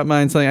 If I drop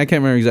mine, something I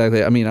can't remember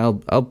exactly. I mean,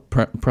 I'll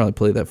probably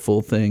play that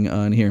full thing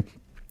on here."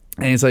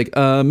 And he's like,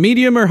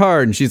 "Medium or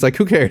hard?" And she's like,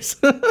 "Who cares?"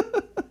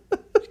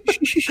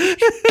 It's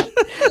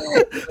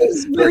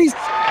very.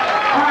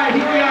 All right,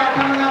 here we are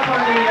coming up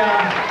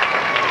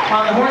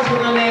on the horse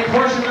with no name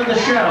portion of the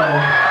show.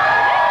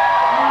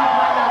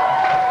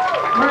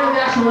 Where are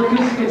the actual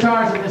acoustic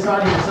guitars of this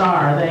audience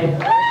are? Are they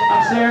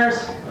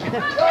upstairs?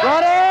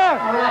 Right here!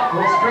 All right,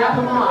 we'll strap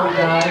them on,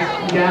 guys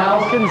and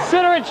gals.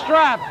 Consider it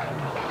strapped.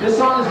 This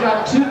song has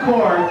got 2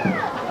 chords,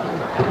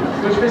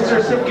 which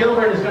Mr. Sid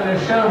Gilbert is going to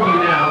show you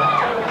now.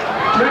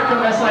 Direct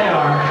from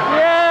SIR.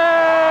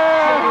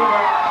 Yeah!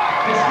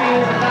 The speed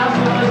is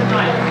 1,000 miles a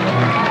night.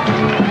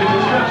 Good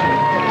instruction.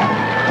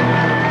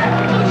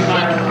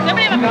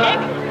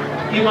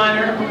 E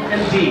minor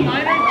and D.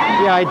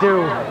 Yeah, I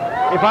do.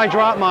 If I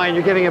drop mine,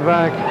 you're giving it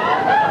back.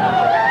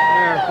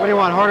 There. What do you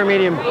want, hard or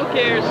medium? Who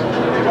cares?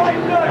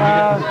 Spotlight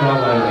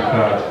on the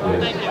couch,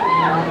 please.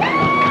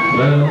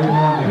 Let the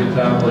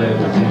guitar player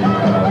to see the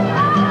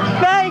couch.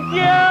 Thank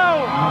you!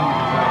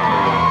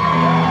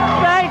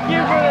 Thank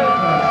you for this.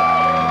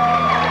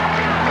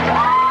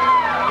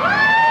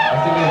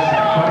 I think it's the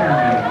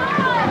fireman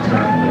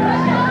guitar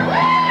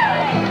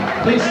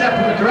players. Please step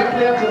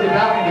directly up to the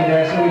balcony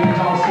there so we can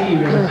all see you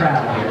in the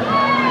crowd here.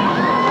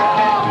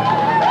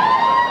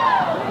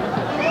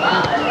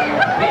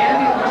 The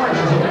ambient noise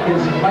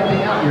is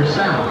wiping out your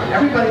sound.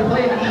 Everybody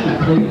play an E,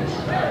 please.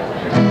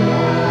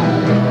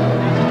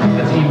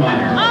 That's E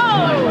minor.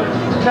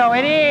 Oh! No,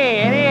 an E.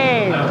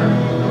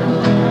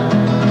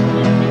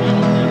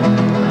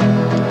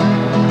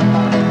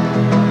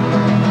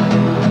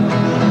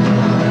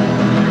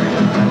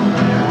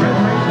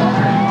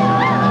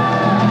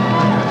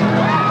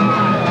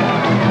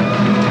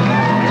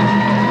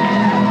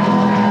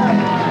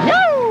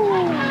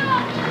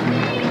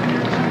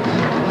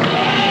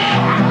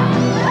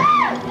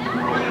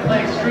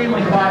 Play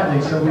extremely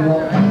quietly so we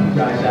won't help you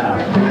guys out.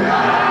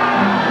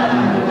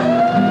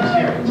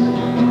 Here.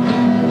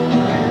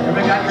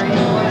 Everybody got your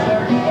easy voice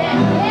there?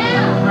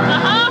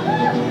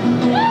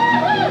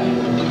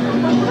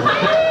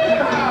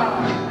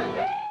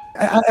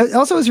 I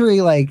also was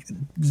really like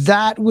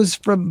that was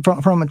from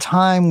a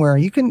time where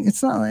you can.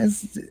 It's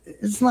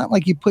not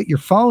like you put your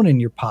phone in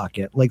your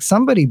pocket. Like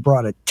somebody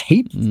brought a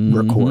tape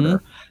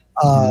recorder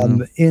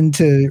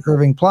into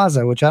Irving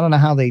Plaza, which I don't know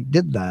how they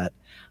did that.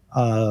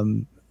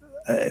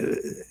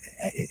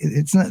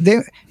 It's not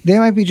they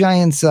might be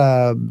Giants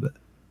are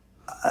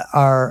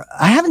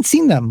I haven't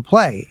seen them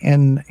play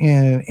in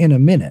a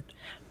minute.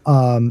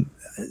 I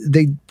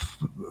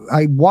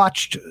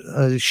watched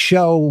a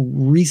show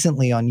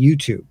recently on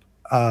YouTube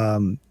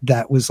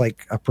that was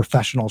like a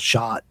professional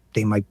shot.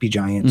 They Might Be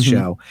Giants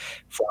show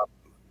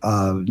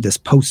from this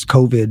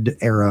post-COVID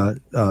era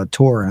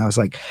tour, and I was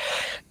like,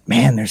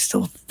 man, they're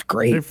still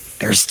great.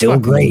 They're still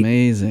great.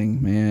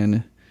 Amazing,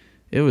 man.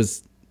 It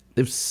was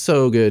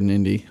so good in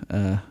Indy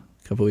a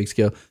couple weeks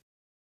ago.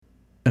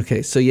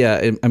 Okay, so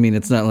yeah, I mean,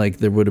 it's not like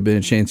there would have been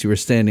a chance you were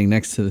standing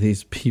next to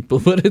these people,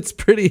 but it's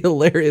pretty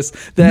hilarious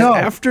that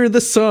after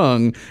the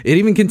song, it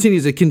even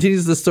continues. It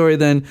continues the story.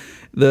 Then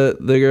the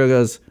girl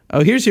goes,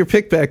 "Oh, here's your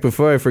pick back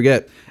before I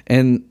forget."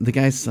 And the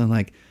guy's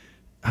like,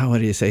 "Oh, what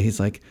did he say?" He's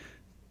like,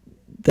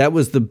 "That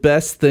was the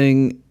best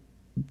thing."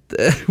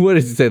 What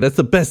did he say? "That's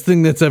the best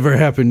thing that's ever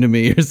happened to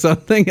me," or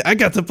something. "I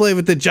got to play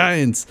with the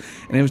Giants,"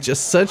 and it was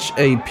just such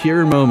a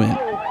pure moment.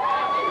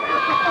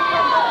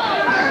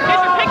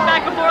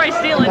 I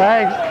steal it.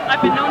 Thanks.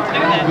 I've been known to do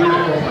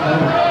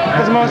that.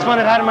 It's the most fun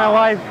I've had in my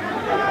life.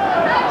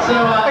 So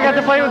I got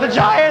to play with the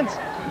Giants.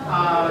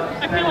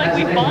 I feel like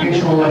we bonded.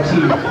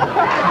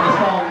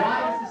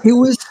 It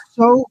was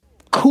so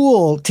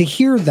cool to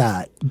hear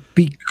that.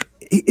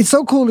 It's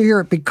so cool to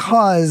hear it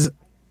because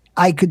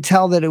I could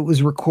tell that it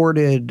was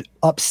recorded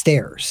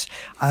upstairs.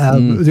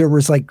 There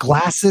was like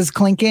glasses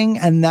clinking,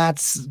 and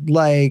that's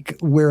like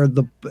where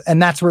the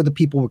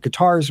people with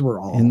guitars were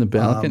all In the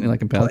balcony,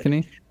 like a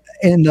balcony?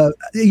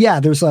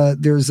 There's a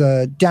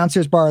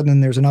downstairs bar, and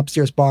then there's an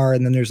upstairs bar,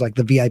 and then there's like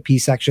the VIP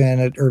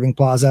section at Irving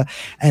Plaza,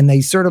 and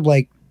they sort of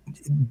like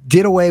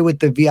did away with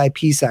the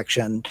VIP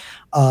section,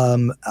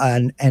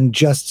 and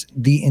just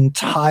the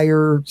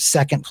entire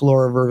second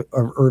floor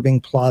of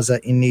Irving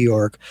Plaza in New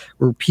York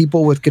were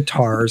people with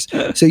guitars.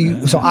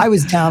 So I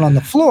was down on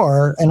the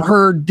floor and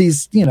heard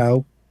these,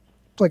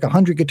 like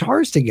 100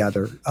 guitars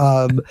together,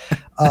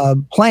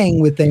 playing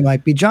with They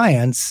Might Be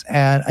Giants,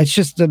 and it's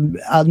just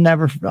I'll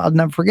never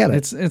forget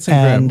it. It's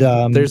incredible.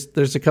 And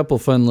there's a couple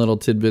fun little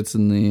tidbits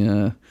in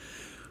the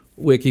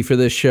wiki for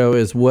this show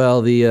as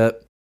well.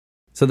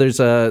 So there's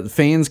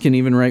fans can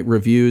even write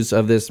reviews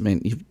of this.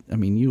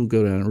 You'll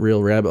go down a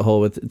real rabbit hole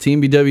with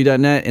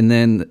tmbw.net, and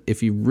then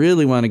if you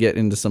really want to get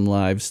into some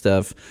live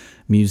stuff,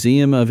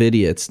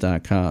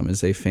 museumofidiots.com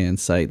is a fan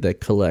site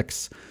that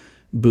collects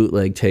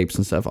bootleg tapes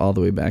and stuff all the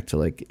way back to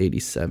like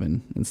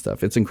 87 and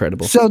stuff. It's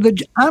incredible. So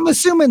I'm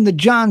assuming the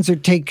Johns are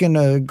taking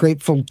a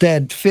Grateful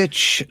Dead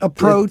Fitch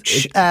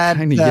approach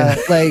about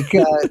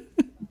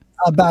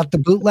the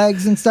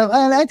bootlegs and stuff.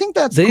 And I think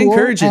that's they cool.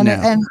 Encourage it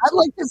now. And I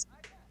like this.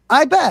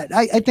 I bet.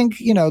 I think,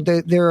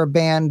 they're a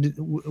band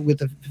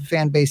with a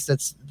fan base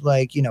that's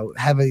like,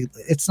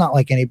 it's not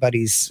like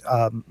anybody's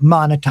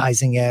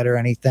monetizing it or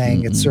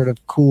anything. Mm-mm. It's sort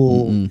of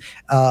cool.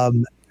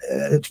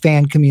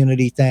 Fan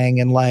community thing,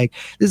 and like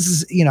this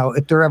is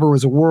if there ever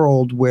was a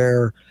world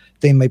where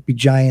They Might Be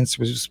Giants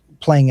was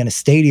playing in a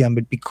stadium,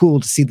 it'd be cool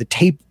to see the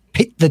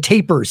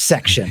tapers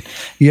section,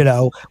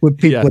 with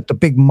people with the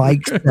big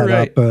mics set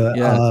right.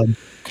 up,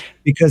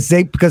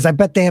 because I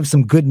bet they have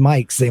some good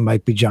mics. They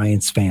Might Be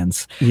Giants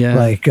fans,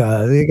 like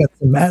they got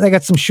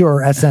some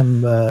sure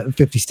SM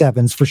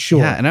 57s for sure.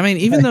 Yeah, and I mean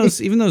even those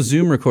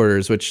Zoom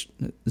recorders, which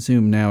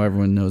Zoom now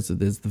everyone knows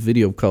that is the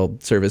video call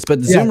service,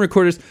 but Zoom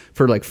recorders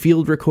for like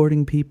field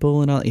recording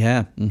people and all.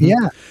 Yeah, mm-hmm.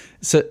 Yeah.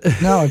 So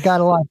no, it got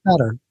a lot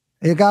better.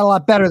 It got a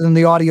lot better than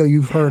the audio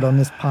you've heard on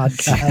this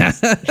podcast.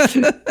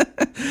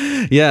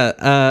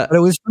 But it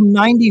was from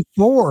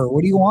 '94.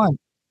 What do you want?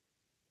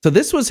 So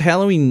this was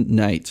Halloween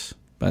night,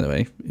 by the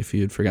way, if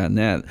you had forgotten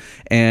that.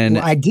 And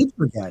I did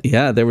forget.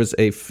 Yeah, there was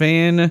a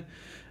fan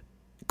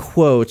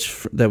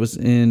quote that was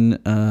in,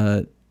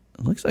 it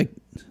looks like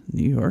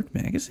New York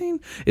Magazine.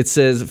 It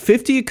says,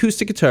 50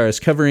 acoustic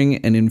guitarists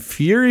covering an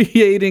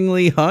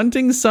infuriatingly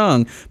haunting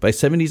song by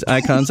 70s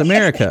icons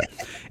America.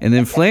 And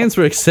then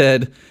Flansburgh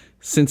said,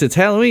 since it's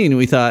Halloween,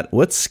 we thought,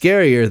 what's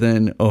scarier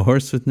than A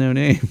Horse with No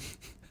Name?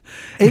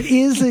 It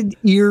is an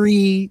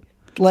eerie,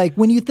 like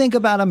when you think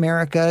about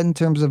America in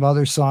terms of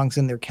other songs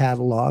in their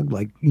catalog,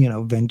 like,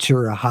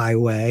 Ventura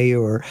Highway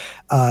or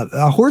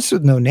A Horse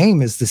with No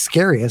Name is the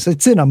scariest.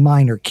 It's in a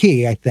minor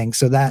key, I think.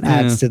 So that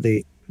adds to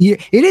the,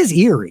 it is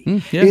eerie.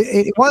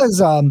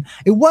 That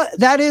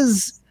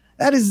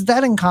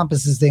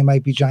encompasses They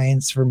Might Be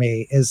Giants for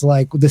me, is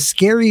like the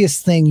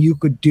scariest thing you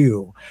could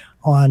do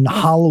on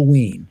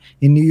Halloween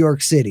in New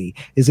York City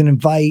is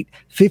invite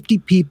 50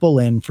 people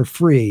in for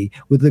free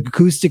with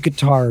acoustic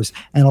guitars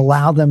and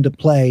allow them to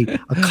play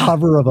a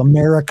cover of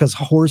America's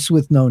Horse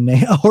with No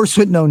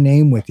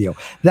Name with you.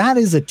 That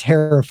is a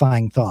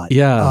terrifying thought.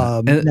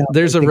 Yeah. And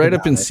there's a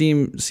write-up in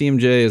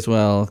CMJ as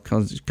well,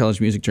 College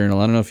Music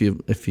Journal. I don't know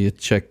if you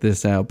check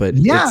this out, but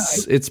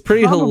it's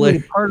pretty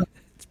hilarious.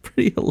 It's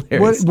pretty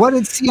hilarious. What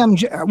did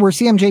were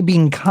CMJ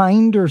being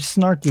kind or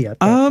snarky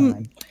at that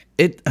time?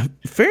 It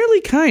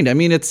fairly kind. I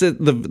mean, it's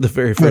the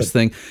very first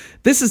thing.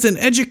 This is an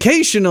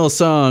educational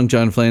song,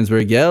 John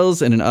Flansburgh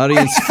yells, and an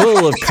audience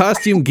full of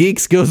costume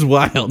geeks goes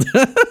wild.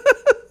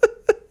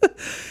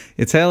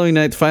 It's Halloween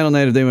night, the final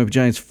night of They Might Be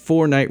Giants'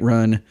 4-night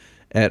run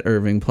at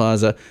Irving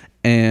Plaza.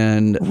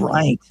 And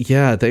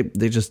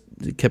they just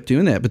kept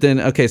doing that. But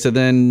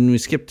then, we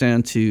skipped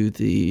down to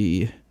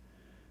the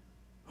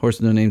Horse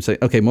with No Name say,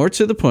 okay, more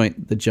to the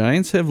point, the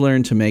Giants have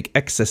learned to make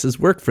excesses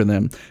work for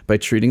them by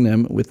treating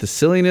them with the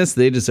silliness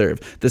they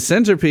deserve. The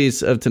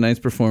centerpiece of tonight's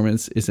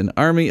performance is an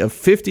army of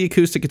 50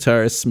 acoustic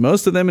guitarists,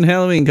 most of them in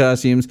Halloween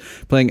costumes,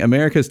 playing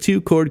America's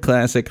 2-chord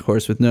classic,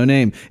 Horse with No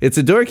Name. It's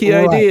a dorky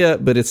idea,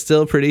 but it's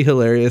still pretty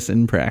hilarious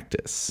in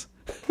practice.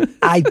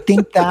 I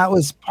think that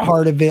was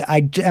part of it.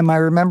 Am I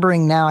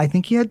remembering now? I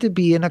think you had to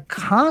be in a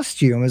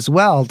costume as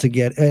well to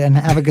get and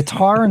have a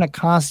guitar and a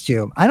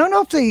costume. I don't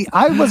know if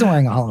I wasn't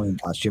wearing a Halloween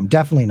costume.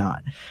 Definitely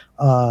not.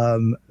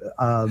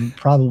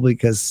 Probably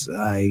because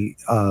I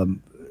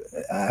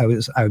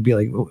would be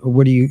like,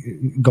 what are you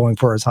going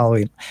for as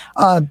Halloween?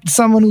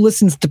 Someone who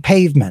listens to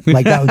Pavement.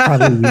 Like that would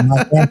probably be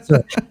my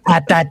answer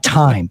at that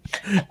time.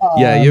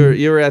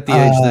 You were at the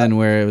age then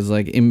where it was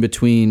like in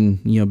between,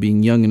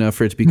 being young enough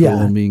for it to be cool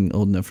and being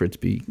old enough for it to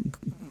be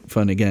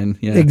fun again.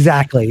 Yeah,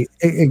 exactly.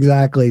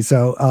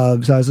 So I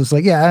was just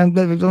like,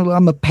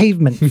 I'm a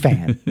Pavement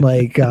fan.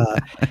 Like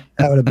that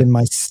would have been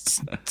my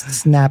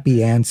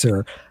snappy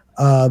answer.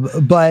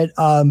 It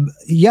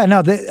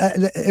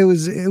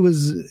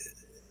was.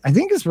 I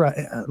think it's right.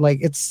 Like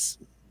it's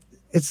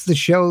the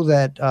show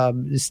that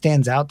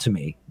stands out to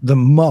me the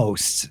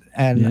most.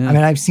 And I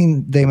mean, I've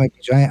seen They Might Be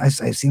Giants.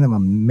 I've seen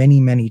them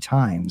many, many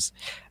times.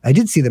 I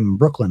did see them in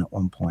Brooklyn at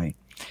one point.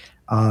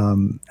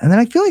 And then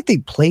I feel like they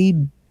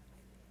played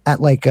at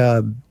like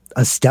a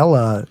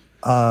Stella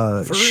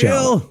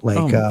show,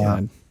 like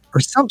or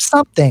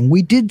something.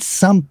 We did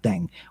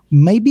something.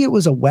 Maybe it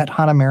was a Wet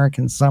Hot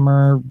American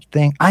Summer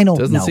thing. I don't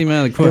know. Doesn't seem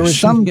out of the question. There was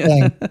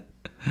something.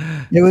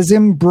 It was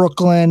in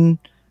Brooklyn.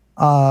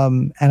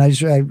 And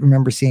I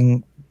remember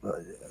seeing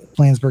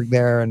Flansburgh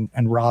there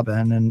and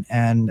Robin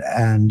and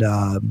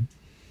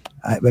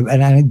I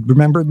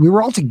remember we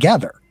were all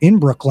together in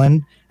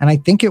Brooklyn, and I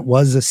think it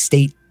was a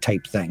State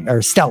type thing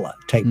or Stella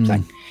type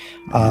thing,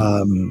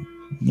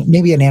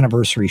 maybe an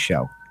anniversary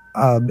show.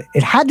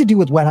 it had to do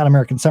with Wet Hot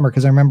American Summer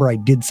because I remember I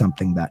did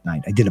something that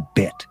night. I did a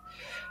bit.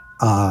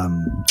 I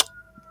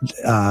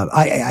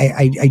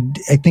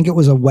think it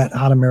was a Wet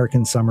Hot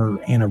American Summer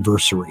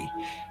anniversary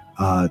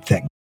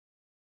thing.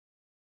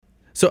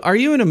 So, are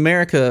you an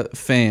America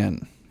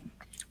fan?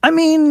 I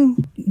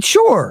mean,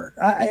 sure.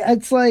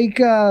 It's like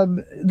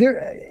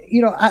there.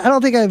 You know, I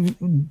don't think I've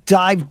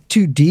dived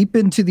too deep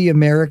into the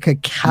America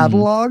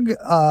catalog.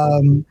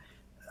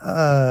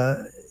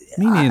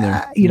 Me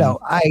neither.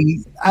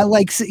 I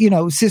like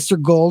Sister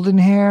Golden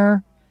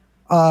Hair.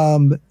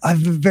 I've a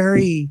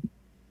very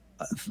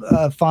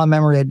fond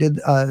memory. I did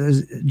there's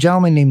a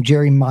gentleman named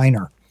Jerry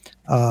Minor,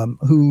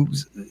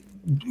 who's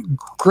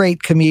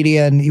great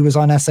comedian. He was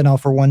on SNL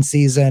for one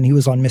season. He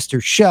was on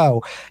Mr.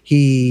 Show.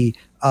 He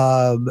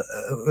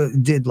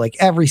did like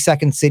every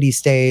Second City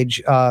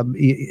stage.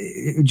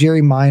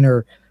 Jerry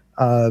Minor,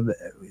 I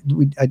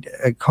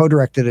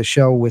co-directed a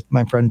show with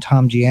my friend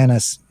Tom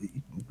Giannis,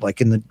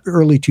 like in the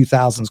early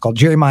 2000s, called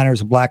Jerry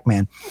Minor's a Black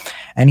Man,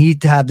 and he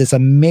had this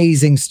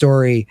amazing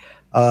story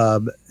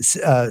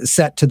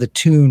set to the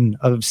tune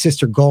of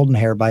Sister Golden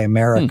Hair by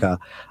America,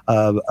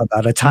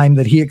 about a time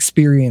that he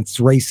experienced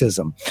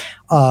racism,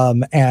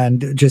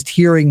 and just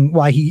hearing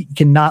why he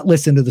cannot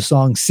listen to the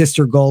song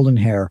Sister Golden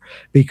Hair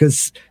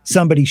because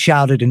somebody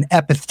shouted an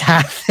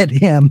epitaph at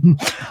him,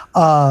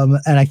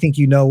 and I think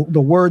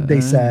the word they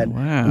said,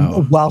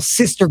 wow, while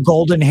Sister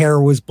Golden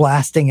Hair was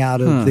blasting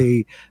out of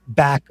the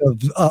back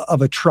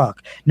of a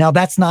truck. Now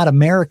that's not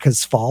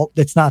America's fault.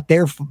 That's not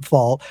their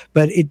fault,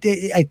 but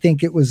I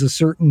think it was a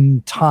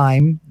certain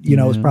time, it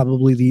was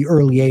probably the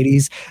early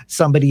 80s.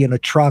 Somebody in a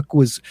truck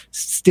was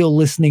still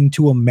listening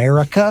to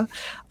America.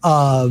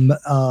 And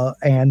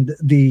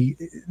the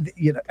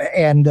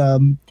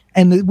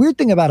weird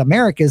thing about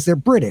America is they're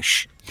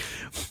British.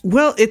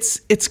 Well,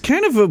 it's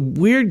kind of a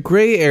weird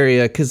gray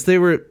area because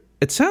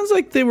it sounds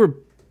like they were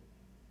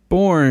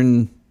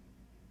born,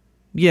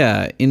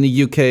 in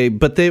the UK,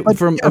 but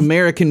from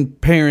American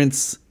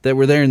parents that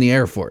were there in the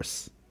Air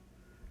Force.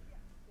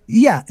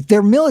 Yeah,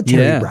 they're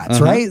military brats,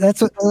 right? That's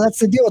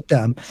the deal with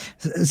them.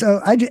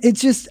 So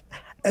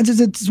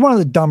it's one of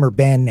the dumber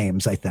band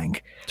names, I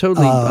think.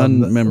 Totally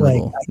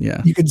unmemorable.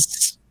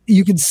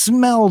 You could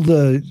smell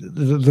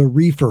the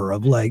reefer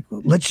of like,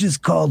 let's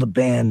just call the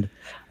band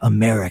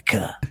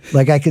America.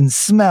 Like I can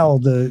smell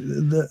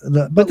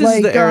the but this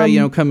is the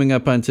era, coming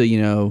up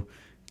onto,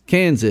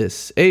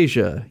 Kansas,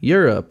 Asia,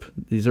 Europe.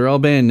 These are all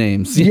band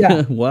names.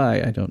 Yeah. Why?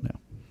 I don't know.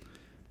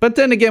 But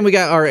then again, we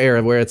got our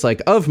era where it's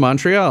like, of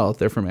Montreal.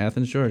 They're from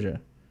Athens,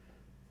 Georgia.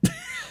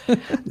 And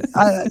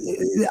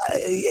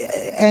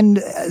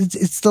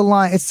it's the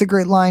line. It's the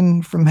great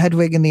line from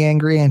Hedwig and the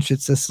Angry Inch.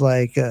 It's just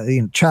like,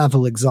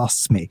 travel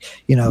exhausts me.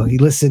 He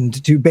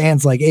listened to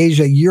bands like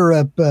Asia,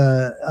 Europe,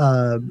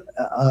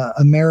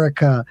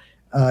 America.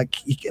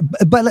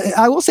 But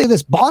I will say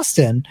this: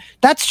 Boston.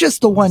 That's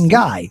just the one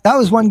guy. That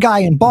was one guy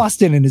in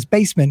Boston in his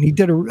basement. He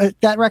did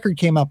that record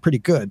came out pretty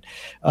good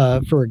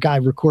for a guy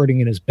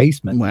recording in his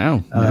basement.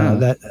 Wow.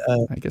 I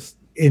guess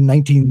in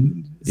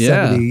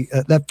 1970,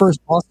 that first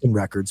Boston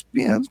records.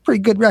 It was a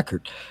pretty good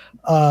record.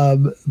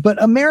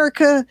 But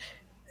America,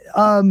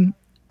 I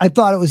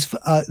thought it was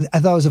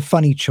a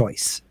funny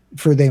choice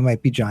for They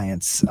Might Be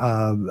Giants.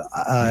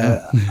 I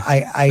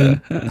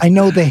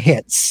know the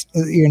hits, I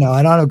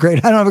don't have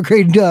a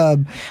great,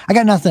 I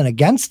got nothing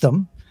against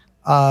them.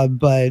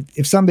 But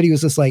if somebody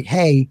was just like,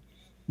 hey,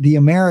 the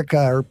America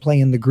are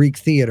playing the Greek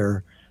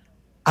Theater,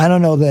 I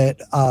don't know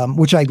that,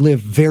 which I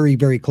live very,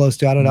 very close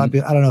to. I don't know. I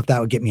don't know if that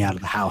would get me out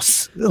of the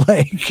house,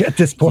 like at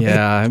this point.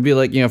 Yeah, I'd be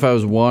like, if I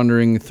was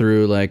wandering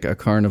through like a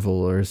carnival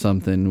or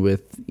something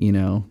with,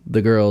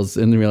 the girls,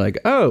 and they're like,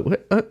 oh,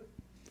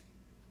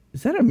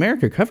 is that an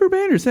America cover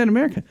band or is that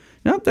America?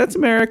 Nope, that's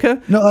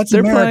America. No, that's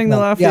They're America. playing the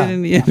Lafayette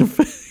Indiana.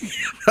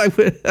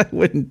 I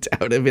wouldn't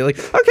doubt it. I'd be like,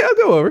 okay, I'll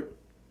go over.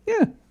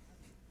 Yeah.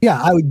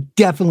 Yeah, I would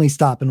definitely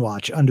stop and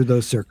watch under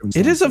those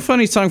circumstances. It is a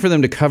funny song for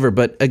them to cover,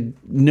 but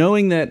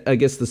knowing that, I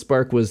guess the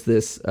spark was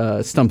this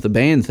Stump the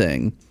Band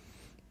thing,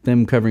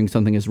 them covering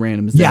something as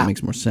random as that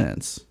makes more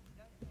sense.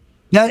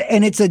 Yeah,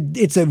 and it's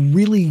a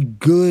really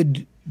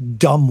good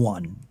dumb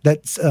one.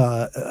 That's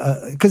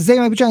because They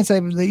Might Be Giants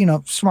have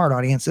smart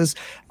audiences,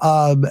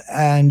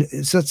 and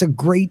so it's a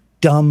great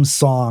dumb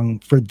song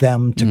for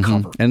them to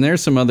cover. And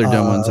there's some other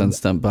dumb ones on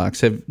Stump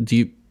Box.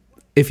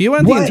 If you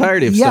want the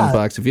entirety of Stump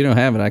Box, if you don't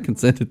have it, I can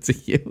send it to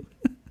you.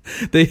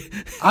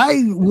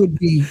 I would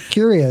be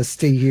curious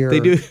to hear. They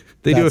do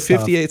a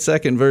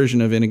 58-second version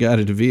of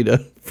Inagata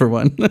Davida for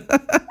one.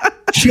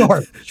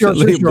 Sure. So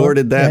they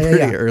aborted that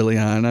pretty early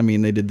on. I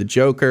mean, they did the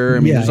Joker.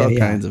 I mean, there's all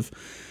kinds of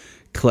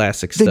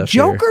classic stuff. The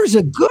Joker's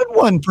a good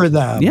one for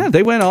them. Yeah,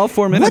 they went all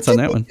 4 minutes on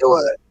that one.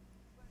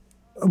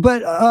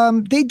 But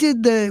they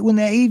did when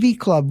the AV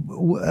Club,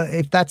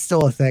 if that's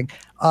still a thing.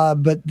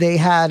 But they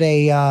had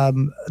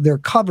their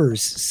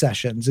covers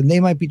sessions, and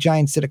They Might Be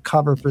Giants did a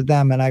cover for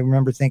them, and I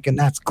remember thinking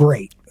that's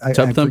great. I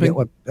forget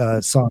what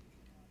song.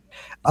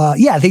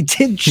 They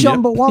did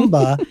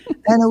Chumbawamba,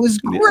 and it was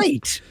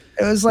great.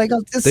 It was like,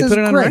 this is great. They put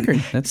it on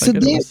record. That's so how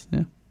good it was.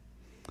 Yeah.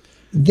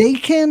 they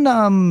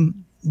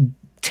can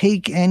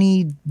take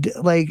any,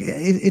 like,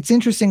 it's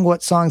interesting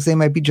what songs They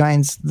Might Be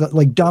Giants,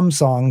 like dumb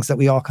songs that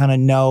we all kind of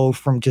know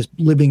from just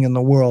living in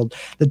the world,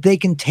 that they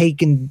can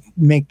take and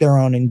make their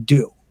own and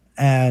do.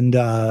 And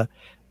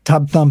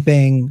Tub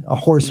Thumping, A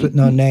Horse with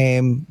No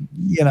Name,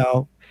 you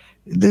know,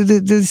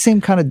 they're the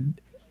same kind of,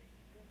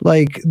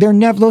 like, they're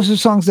never, those are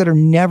songs that are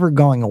never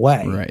going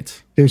away.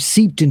 Right. They're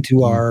seeped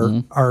into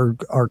our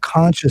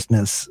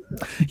consciousness.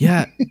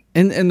 Yeah.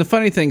 And the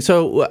funny thing,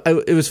 so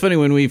it was funny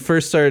when we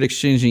first started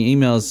exchanging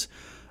emails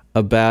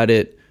about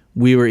it,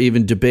 we were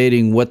even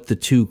debating what the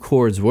two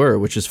chords were,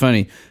 which is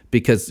funny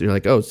because you're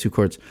like, oh, it's two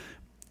chords.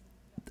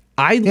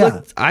 I've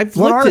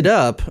looked it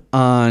up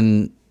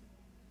on,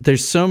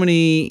 there's so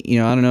many, you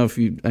know, I don't know if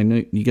I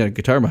know you got a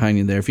guitar behind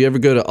you there. If you ever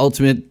go to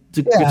Ultimate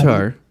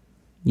Guitar,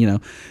 you know,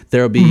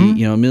 there'll be,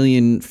 you know, a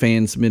million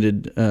fan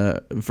submitted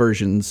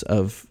versions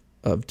of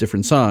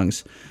different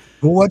songs.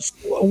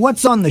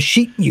 What's on the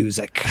sheet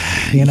music?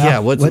 You know? Yeah,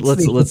 let's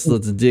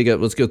dig up.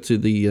 Let's go to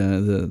the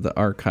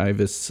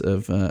archivists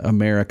of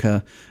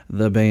America,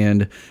 the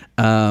band.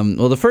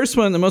 Well, the first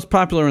one, the most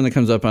popular one that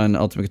comes up on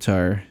Ultimate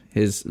Guitar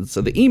is,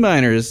 so the E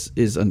minor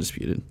is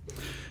undisputed,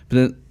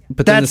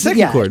 but then the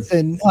second chord, it's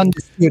an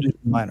undisputed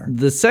minor.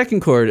 The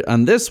second chord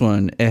on this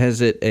one, it has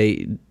it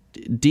a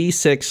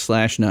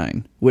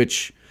D6/9,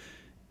 which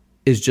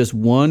is just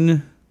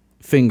one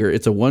finger.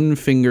 It's a one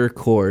finger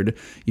chord.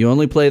 You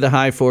only play the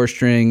high four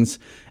strings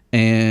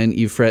and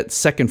you fret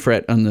second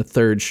fret on the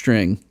third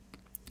string.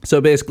 So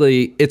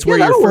basically it's where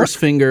your first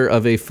finger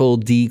of a full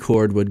D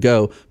chord would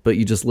go, but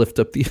you just lift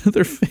up the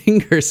other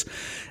fingers.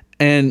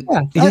 And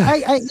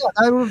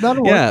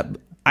that'll work.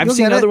 I've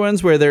seen other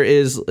ones where there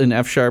is an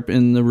F sharp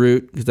in the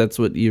root, because that's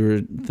what you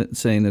were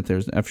saying, that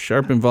there's an F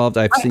sharp involved.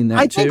 I've seen that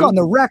too. I think on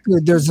the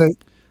record there's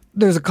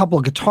a couple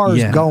of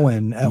guitars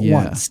going at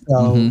once.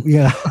 So,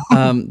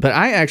 but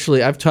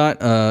I've taught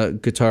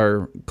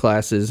guitar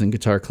classes and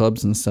guitar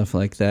clubs and stuff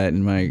like that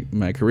in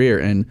my career,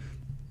 and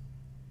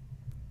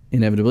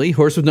inevitably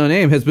Horse with No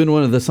Name has been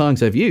one of the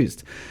songs I've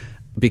used,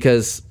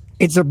 because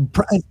it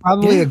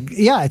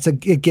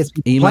gets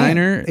E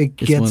minor. It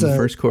gets one of the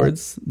first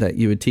chords that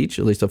you would teach,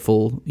 at least a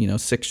full,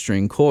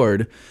 6-string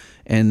chord.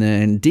 And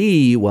then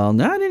D, while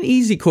not an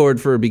easy chord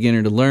for a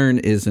beginner to learn,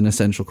 is an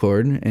essential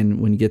chord. And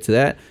when you get to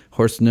that,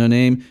 Horse with No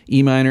Name,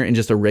 E minor, and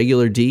just a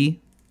regular D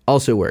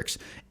also works.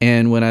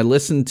 And when I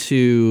listen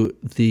to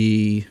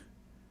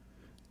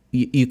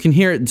you can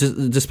hear it,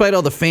 despite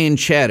all the fan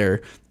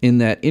chatter in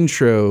that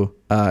intro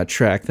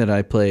track that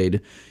I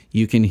played,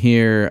 you can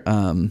hear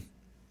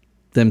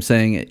them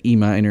saying E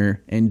minor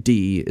and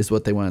D is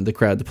what they wanted the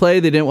crowd to play.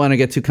 They didn't want to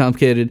get too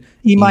complicated.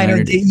 E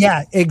minor D.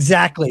 Yeah,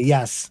 exactly.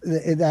 Yes.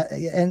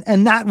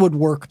 And that would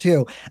work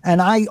too.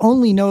 And I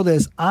only know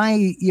this.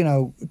 I,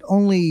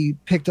 only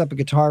picked up a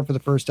guitar for the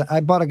first time. I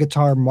bought a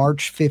guitar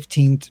March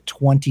 15th,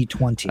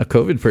 2020. A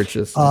COVID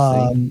purchase.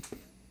 And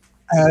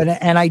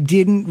I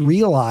didn't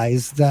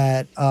realize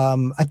that,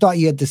 I thought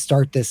you had to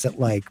start this at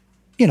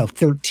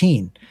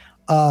 13.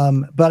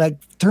 But it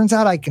turns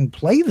out I can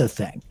play the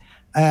thing.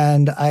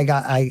 And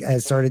I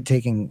started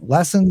taking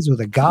lessons with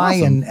a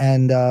guy, awesome.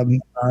 and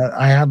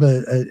I have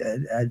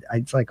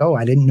it's like, oh,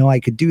 I didn't know I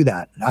could do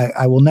that.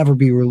 I will never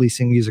be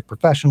releasing music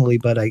professionally,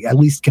 but I at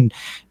least can.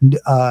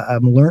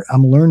 I'm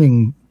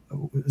learning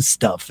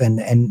stuff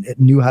and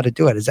knew how to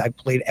do it. As I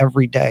played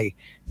every day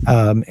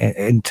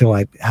until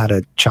I had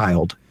a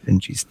child,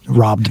 and she's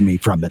robbed me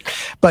from it.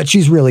 But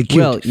she's really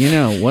cute.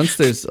 Well, once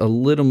there's a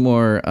little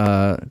more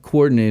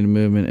coordinated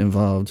movement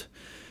involved,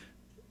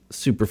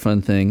 super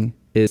fun thing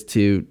is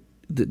to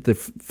the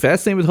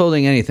fast thing with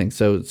holding anything.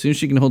 So as soon as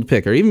you can hold a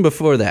pick, or even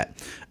before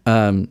that,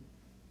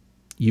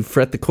 you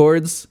fret the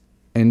chords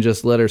and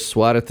just let her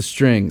swat at the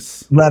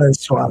strings. Let her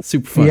swat.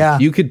 Super fun. Yeah.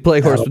 You could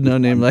play Horse with No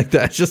Name like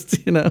that.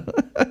 Just,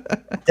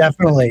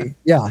 Definitely.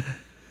 Yeah.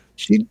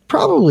 She'd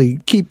probably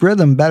keep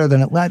rhythm better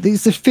than it.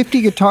 These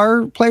 50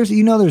 guitar players.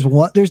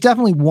 There's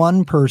definitely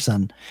one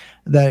person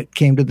that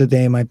came to the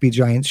They Might Be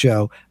Giants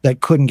show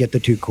that couldn't get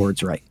the two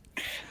chords right.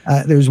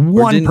 There's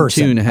one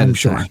person, tune ahead I'm of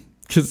sure. time.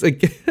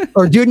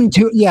 Or didn't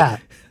tune, yeah.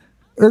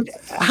 Or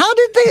how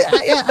did they?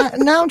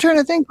 Now I'm trying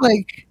to think,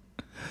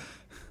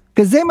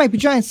 because They Might Be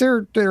Giants.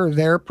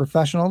 They're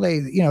professional.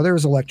 There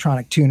was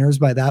electronic tuners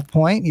by that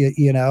point.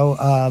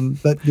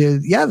 But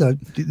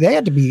they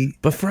had to be.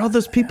 But for all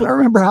those people, I don't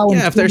remember how.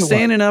 Yeah, if they're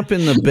standing up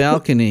in the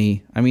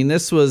balcony, I mean,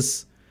 this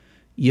was,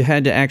 you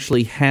had to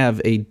actually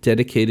have a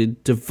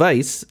dedicated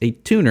device, a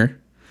tuner.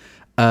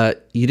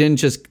 You didn't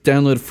just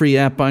download a free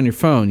app on your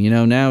phone.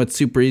 Now it's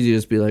super easy to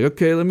just be like,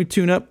 okay, let me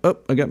tune up. Oh,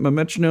 I got my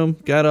metronome,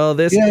 got all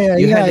this. You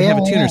had to have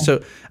a tuner. Yeah.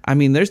 So, I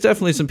mean, there's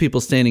definitely some people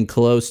standing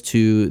close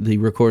to the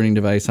recording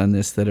device on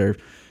this that are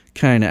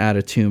kind of out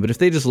of tune. But if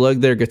they just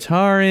lug their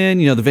guitar in,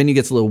 the venue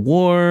gets a little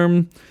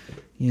warm,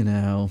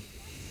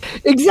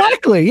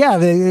 Exactly. Yeah.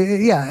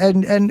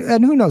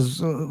 And who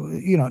knows?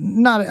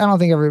 Not. I don't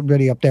think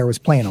everybody up there was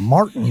playing a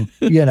Martin.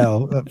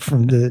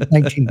 From the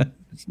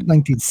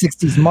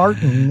 1960s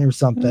Martin or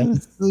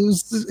something.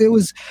 It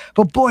was.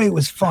 But boy, it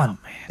was fun,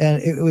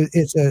 and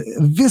it's a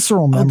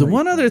visceral memory. The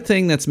one other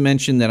thing that's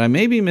mentioned that I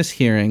may be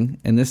mishearing,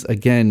 and this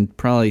again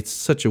probably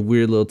such a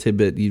weird little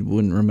tidbit you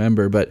wouldn't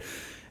remember, but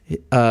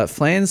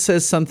Flan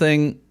says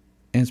something,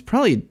 and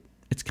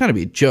it's kind of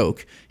be a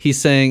joke. He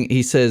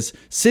says,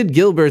 Sid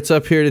Gilbert's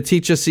up here to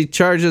teach us. He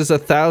charges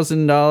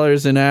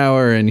 $1,000 an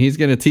hour, and he's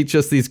going to teach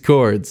us these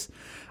chords.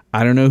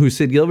 I don't know who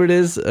Sid Gilbert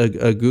is.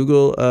 A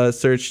Google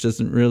search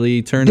doesn't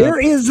really turn up. There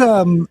is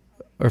or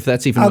if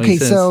that's even what he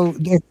says. So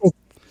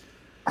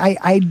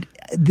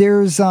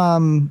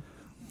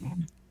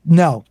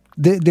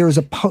there's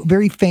a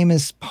very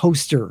famous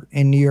poster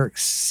in New York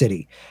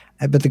City.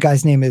 But the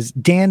guy's name is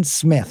Dan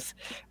Smith.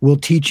 Will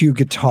teach you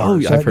guitar. Oh,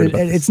 I've heard about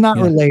this. It's not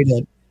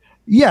related.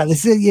 Yeah,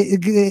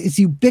 it's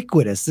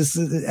ubiquitous. This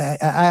is,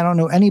 I don't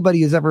know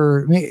anybody who's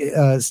ever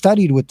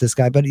studied with this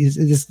guy, but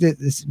it's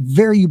this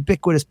very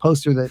ubiquitous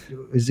poster that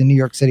is in New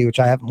York City, which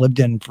I haven't lived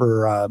in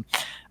for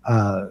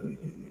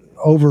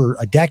over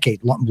a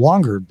decade,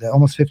 longer,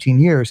 almost 15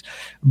 years.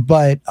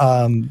 But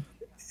I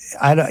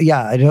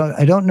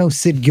don't know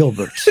Sid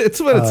Gilbert. It's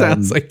what it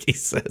sounds like he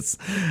says.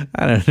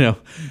 I don't know.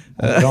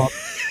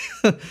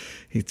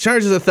 He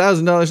charges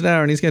 $1,000 an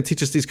hour, and he's going to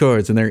teach us these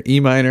chords, and they're E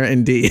minor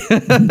and D.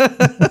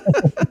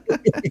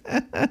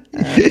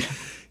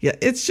 Yeah,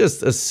 it's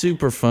just a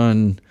super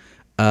fun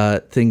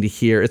thing to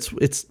hear.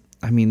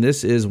 I mean,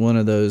 this is one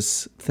of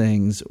those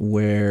things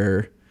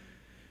where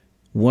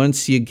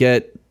once you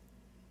get,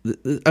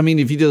 I mean,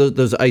 if you do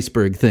those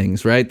iceberg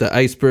things, right? The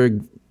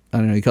iceberg, I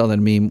don't know, you call that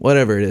a meme,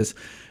 whatever it is.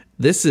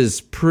 This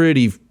is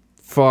pretty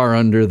far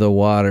under the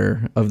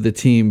water of the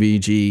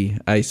tmbg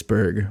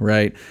iceberg,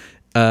 right?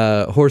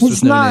 Horse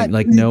was known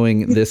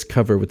knowing this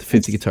cover with the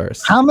 50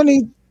 guitarists.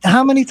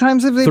 How many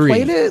times have they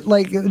played it?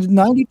 Like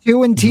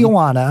 92 in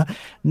Tijuana,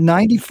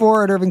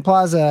 94 at Irving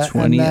Plaza,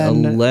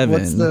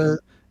 2011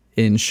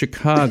 in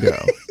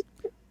Chicago,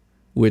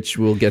 which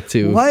we'll get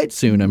to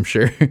soon, I'm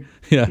sure.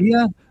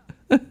 Yeah.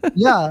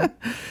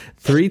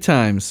 3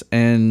 times.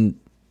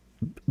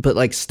 But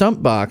like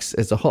Stumpbox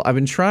as a whole, I've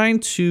been trying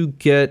to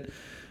get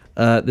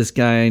this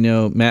guy I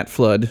know, Matt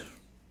Flood,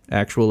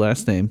 actual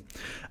last name,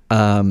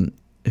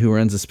 who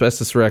runs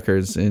Asbestos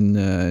Records in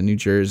New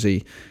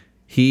Jersey.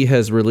 He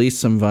has released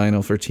some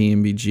vinyl for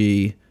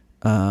TMBG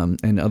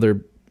and a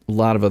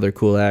lot of other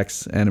cool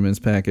acts. Animan's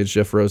Package,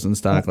 Jeff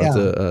Rosenstock, lots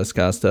of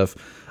ska stuff.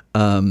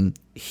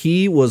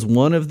 He was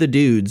one of the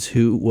dudes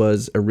who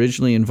was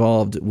originally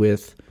involved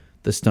with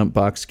the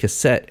Stumpbox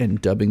cassette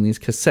and dubbing these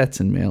cassettes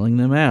and mailing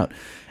them out.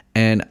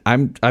 And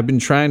I've been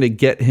trying to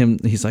get him.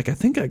 He's like, I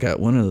think I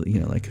got one of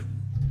the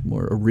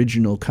more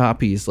original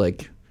copies,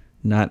 like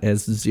not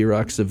as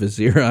Xerox of a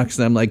Xerox.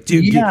 And I'm like,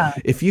 dude,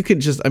 if you could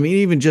just,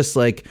 even just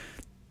like,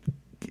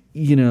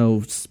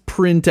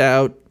 print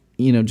out,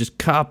 just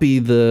copy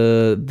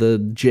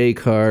the J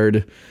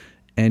card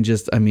and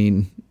just,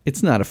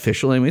 it's not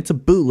official. It's a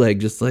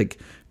bootleg. Just like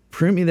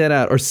print me that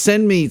out or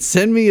send me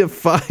a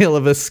file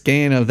of a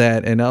scan of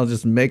that and I'll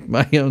just make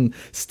my own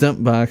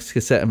Stumpbox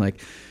cassette. I'm like,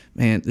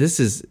 man,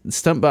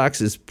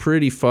 Stumpbox is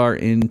pretty far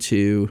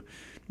into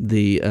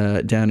the,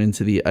 down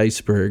into the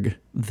iceberg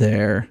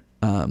there.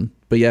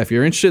 But yeah, if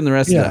you're interested in the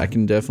rest of that, I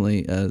can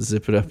definitely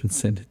zip it up and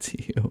send it to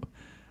you.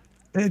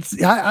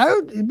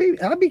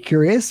 I'd be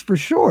curious for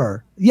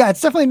sure. Yeah,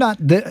 it's definitely not.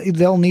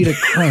 They'll need a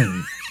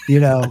crane.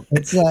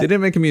 It's, they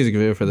didn't make a music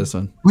video for this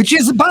one, which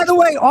is, by the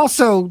way,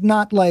 also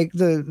not like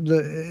the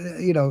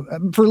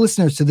for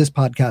listeners to this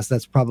podcast,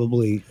 that's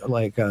probably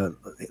like a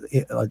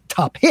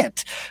top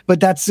hit. But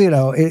that's it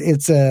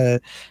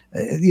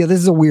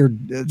was a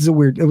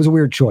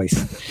weird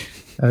choice.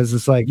 I was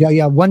just like,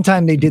 one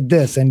time they did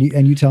this, and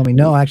you tell me,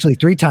 no, actually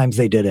 3 times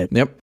they did it.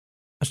 Yep.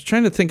 I was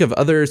trying to think of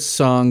other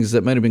songs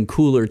that might have been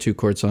cooler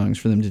 2-chord songs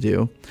for them to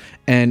do.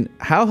 And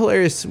how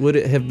hilarious would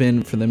it have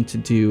been for them to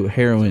do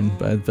Heroin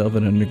by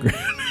Velvet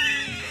Underground?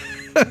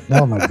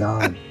 Oh, my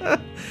God.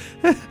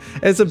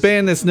 As a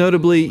band that's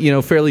notably,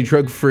 fairly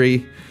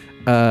drug-free,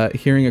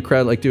 hearing a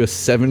crowd do a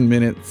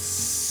 7-minute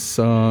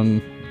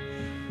song.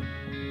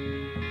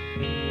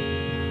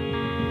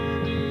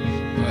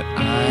 But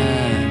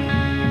I'm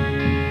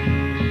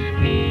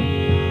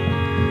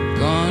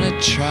gonna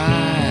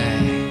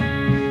try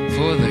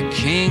for the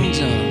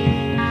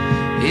kingdom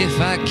if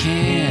I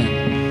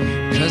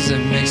can, 'cause it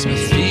makes me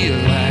feel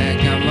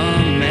like I'm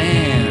a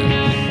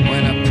man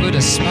when I put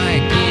a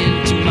spike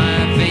into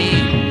my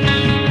vein.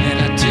 And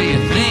I tell you,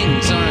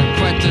 things aren't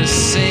quite the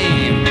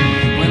same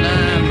when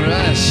I'm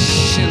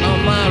rushing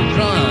on my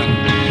run,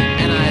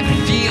 and I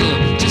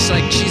feel just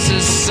like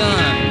Jesus'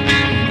 son.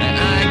 And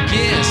I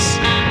guess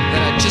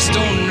that I just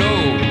don't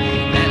know,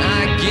 and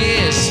I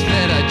guess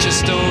that I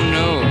just don't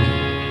know.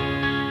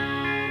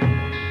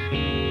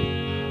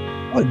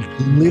 I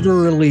would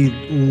literally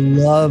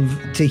love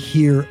to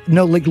hear.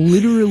 No,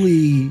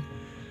 literally,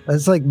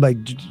 that's like my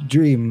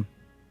dream.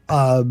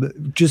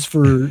 Just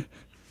for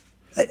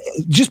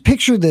just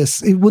picture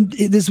this.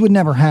 This would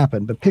never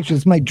happen, but picture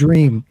this. My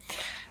dream.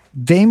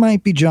 They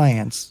Might Be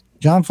Giants.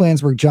 John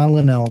Flansburgh, John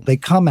Linnell. They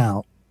come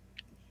out.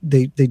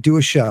 They do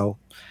a show,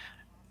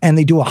 and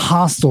they do a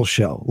Hostile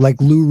show, like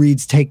Lou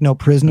Reed's "Take No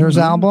Prisoners"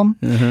 album,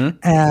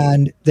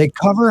 and they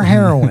cover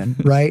Heroin,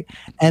 right?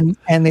 And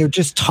they're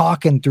just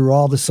talking through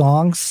all the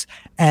songs,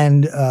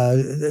 and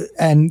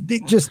they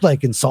just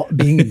like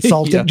being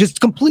insulting, just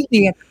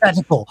completely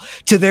antithetical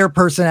to their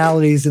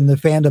personalities and the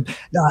fandom.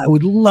 I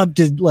would love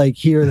to like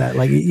hear that,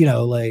 like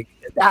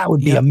that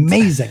would be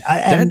amazing.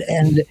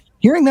 And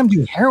hearing them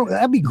do Heroin,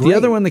 that'd be great. The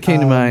other one that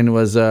came to mind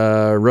was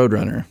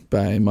Roadrunner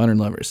by Modern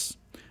Lovers,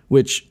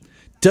 which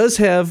does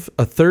have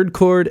a third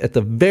chord at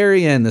the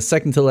very end. The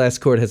second to last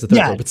chord has a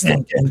third chord, but still.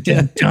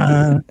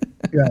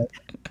 Right.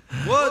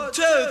 1,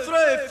 2,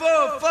 3,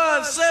 4,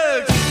 5, 6.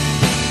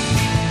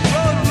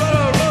 Run,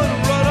 runner, run,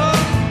 runner.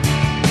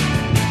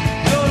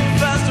 Going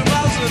faster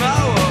miles an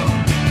hour.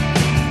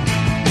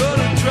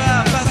 Gonna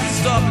drive fast and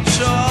stop and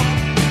shop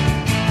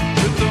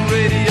with the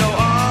radio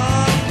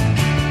on.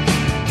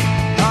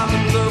 I'm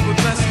in love with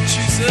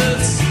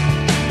Massachusetts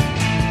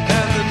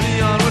and the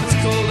neon when it's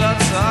cold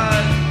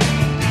outside.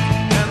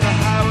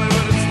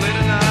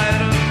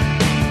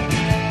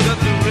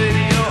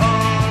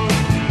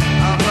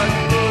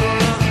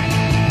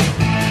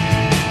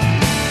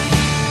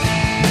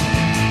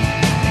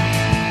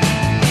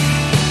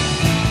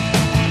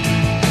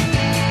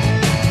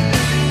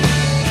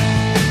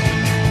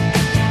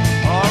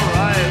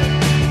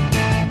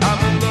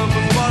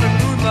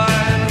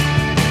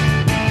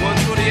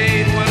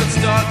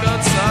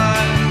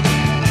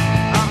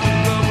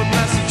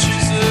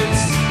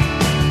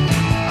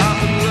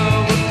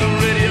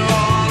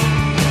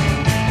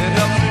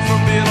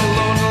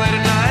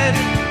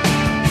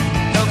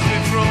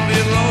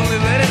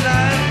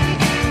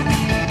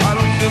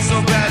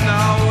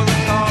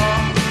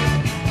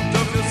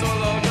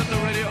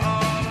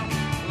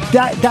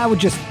 That would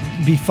just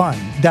be fun.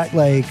 That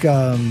like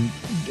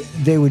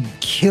they would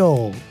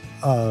kill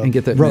and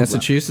get that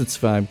Massachusetts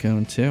vibe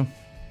going too.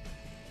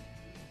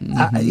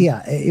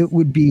 Yeah, it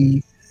would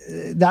be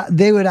that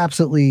they would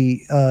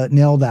absolutely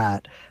nail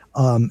that.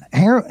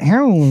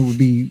 Heroin would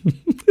be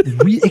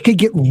it could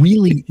get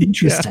really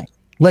interesting.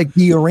 Like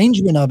the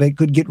arrangement of it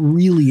could get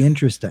really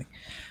interesting.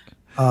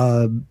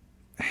 I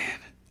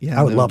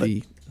would love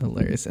it.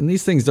 Hilarious. And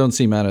these things don't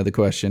seem out of the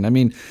question. I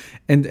mean,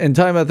 and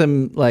talking about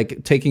them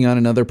like taking on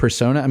another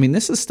persona. I mean,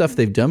 this is stuff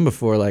they've done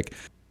before. Like,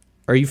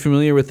 are you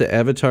familiar with the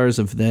avatars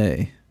of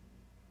they?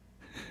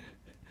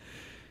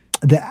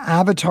 The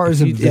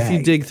avatars of they. If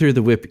you dig through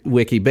the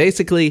wiki,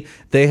 basically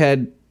they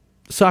had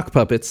sock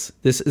puppets.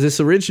 This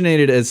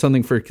originated as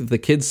something for the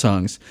kids'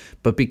 songs,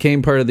 but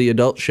became part of the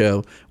adult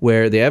show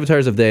where the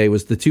avatars of they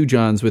was the two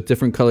Johns with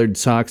different colored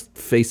socks,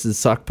 faces,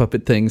 sock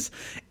puppet things,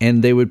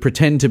 and they would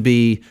pretend to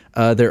be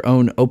their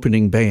own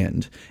opening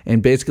band.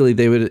 And basically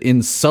they would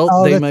insult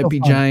They Might Be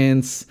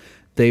Giants.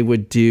 They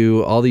would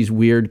do all these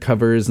weird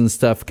covers and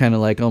stuff, kind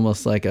of like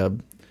almost like a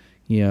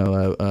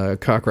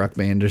cock rock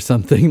band or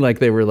something. Like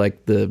they were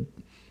like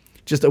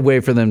just a way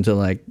for them to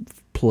like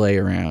play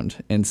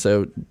around. And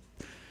so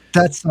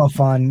that's so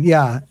fun.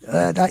 Yeah.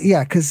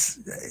 Because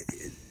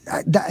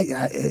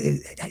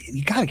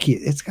you gotta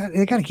keep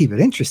they gotta keep it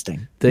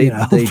interesting. They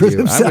do.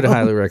 Themselves. I would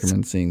highly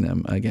recommend seeing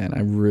them again. I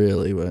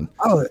really would.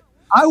 Oh,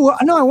 I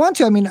want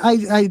to. I mean,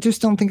 I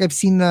just don't think I've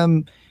seen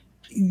them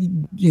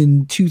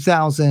in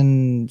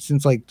 2000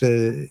 since like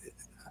I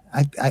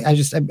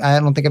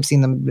don't think I've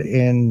seen them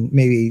in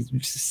maybe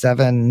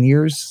 7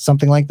 years,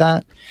 something like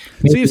that.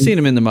 Maybe. So you've seen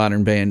them in the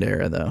modern band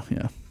era, though,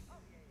 yeah.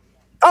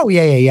 Oh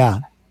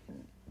yeah.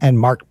 And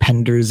Mark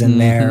Pender's in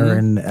there,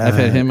 and I've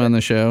had him on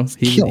the show.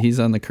 He's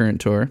on the current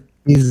tour.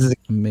 He's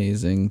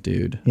amazing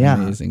dude. Yeah,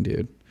 amazing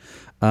dude.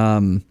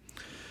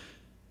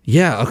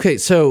 Yeah. Okay.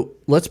 So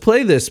let's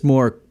play this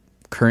more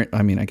current.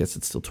 I mean, I guess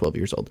it's still 12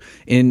 years old.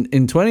 In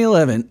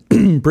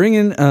 2011,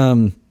 bringing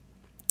the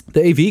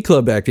AV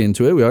Club back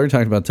into it. We already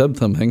talked about Tub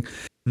Thumping.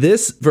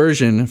 This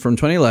version from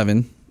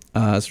 2011.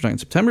 So we're talking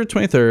September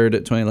 23rd,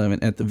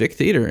 2011, at the Vic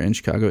Theater in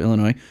Chicago,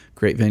 Illinois.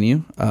 Great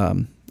venue.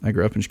 I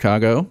grew up in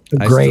Chicago.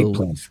 Great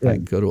place. I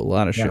go to a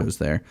lot of shows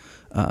there.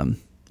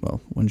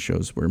 Well, when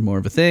shows were more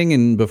of a thing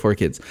and before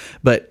kids.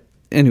 But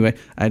anyway,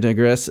 I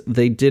digress.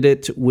 They did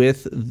it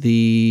with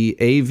the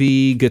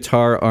AV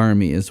Guitar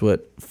Army is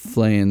what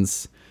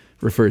Flans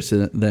refers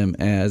to them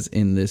as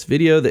in this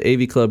video, the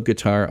AV Club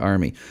Guitar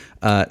Army.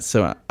 That's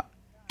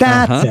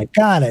it.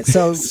 Got it.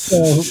 So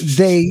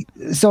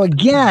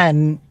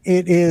again,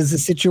 it is a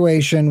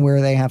situation where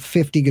they have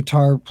 50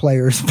 guitar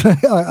players,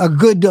 a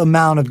good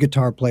amount of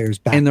guitar players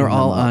back, and they're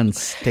all on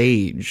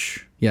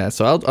stage. Yeah.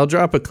 So I'll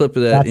drop a clip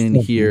of that in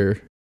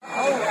here.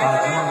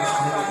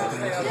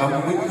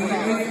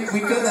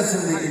 We've done this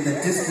in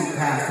the distant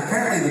past.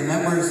 Apparently, the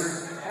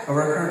members of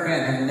our current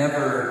band have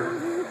never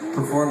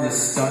performed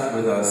this stunt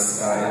with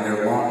us in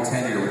their long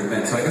tenure with the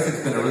band. So I guess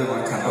it's been a really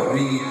long time. But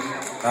we.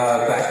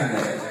 Back in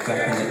the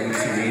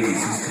 1880s,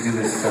 used to do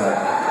this. Used to do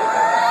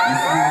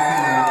the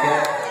thing where we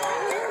get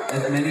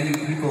as many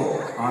people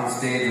on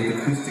stage with the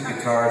acoustic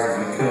guitars as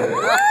we could to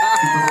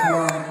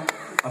perform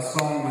a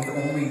song with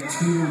only 2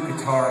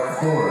 guitar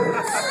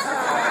chords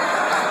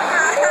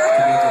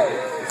to make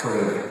it sort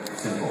of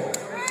simple.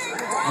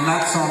 And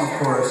that song, of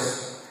course,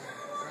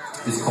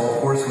 is called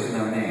Horse With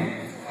No Name.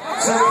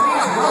 So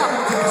please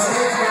welcome to the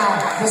stage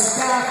now the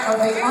staff of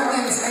the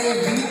Onions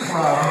AV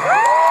Club.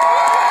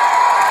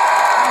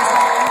 As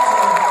they enter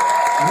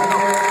with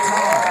their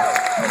guitars.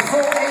 The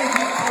full AV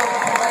Club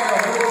choir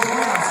will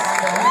join us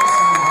on the next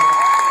song.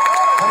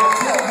 But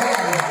until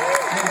then,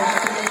 we want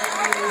to make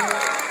you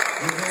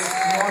with this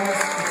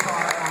enormous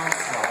guitar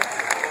onslaught.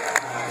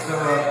 So,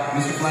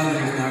 Mr.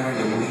 Flanders is now going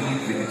to lead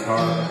the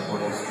guitar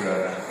orchestra.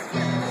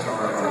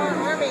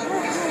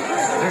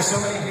 There's so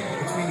many people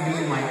between me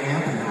and my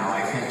amp now,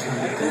 I can't turn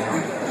it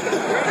down.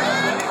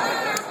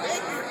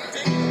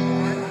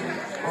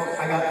 Oh,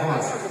 I got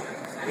pause.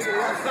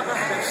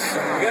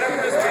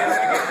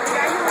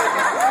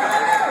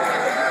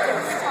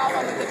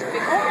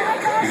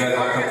 You guys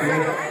all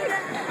comfortable?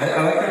 I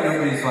like that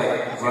nobody's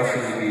like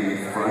rushing to be in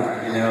front,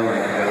 you know,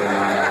 like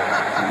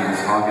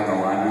just hogging the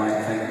limelight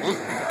thing.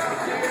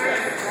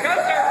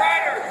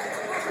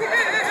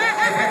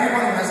 If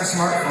everyone who has a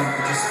smartphone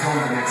could just film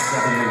the next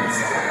 7 minutes,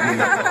 that would mean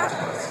a lot to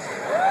us.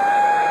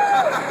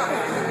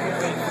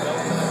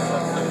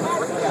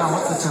 Now,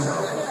 what's the tempo?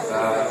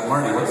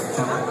 Marty, what's the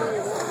tempo?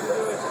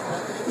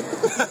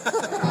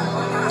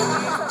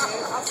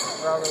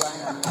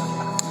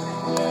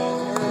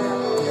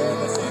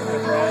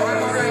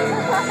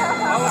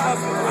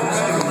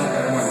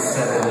 Everyone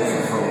settle in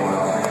for a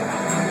while.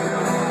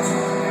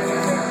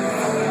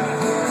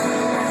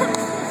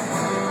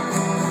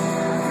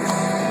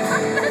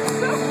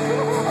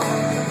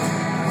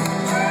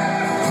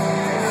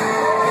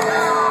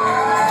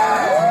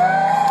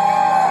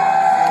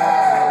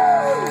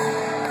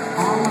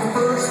 On the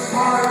first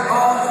part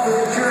of the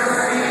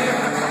journey,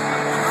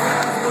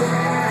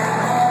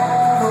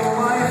 all the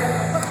life,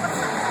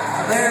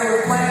 there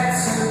were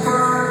plants and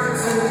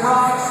birds and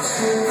rocks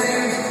and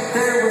things.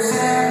 There was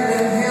sand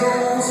and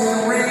hills and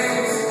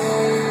rings.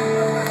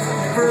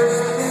 First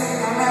thing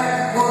I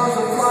met was a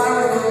fly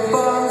with a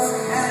buzz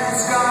and a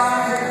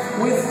sky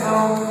with no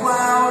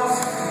clouds.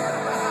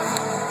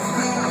 The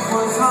heat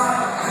was hot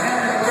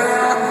and the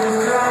ground was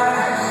dry.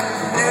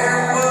 The air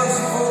was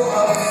full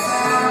of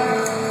sound.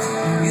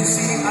 You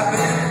see, I've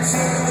been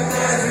to the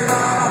desert on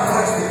a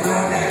horse with no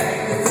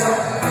name. It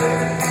felt good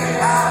to get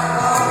out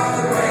of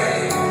the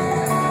rain.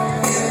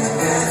 In the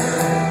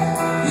desert,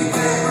 you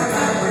can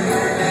remember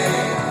your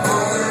name.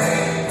 For there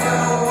ain't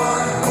no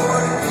one for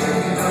to give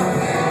you no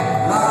pain.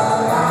 La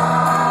la la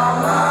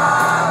la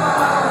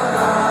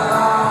la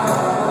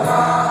la la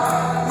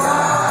la.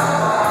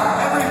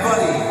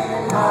 Everybody.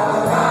 La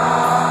la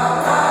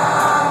la la.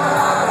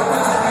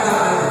 Pretend you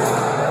know it.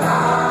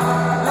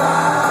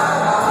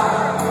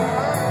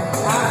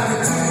 After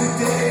 2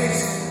 days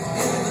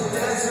in the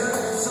desert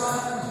sun,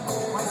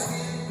 my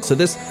skin. So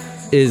this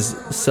is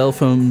cell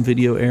phone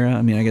video era.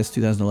 I mean, I guess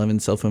 2011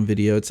 cell phone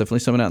video. It's definitely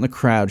someone out in the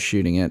crowd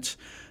shooting it.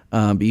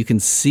 But you can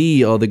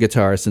see all the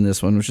guitarists in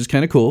this one, which is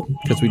kind of cool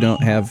because we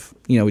don't have,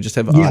 we just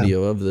have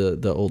audio of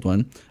the old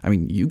one. I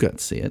mean, you got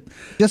to see it.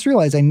 Just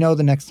realized I know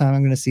the next time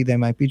I'm going to see They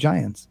Might Be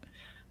Giants.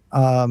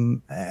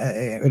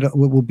 It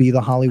will be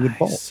the Hollywood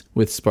Bowl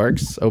with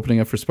Sparks opening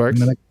up for Sparks.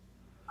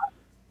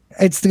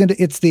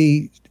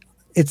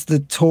 It's the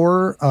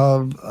tour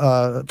of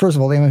first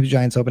of all, They Might Be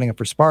Giants opening up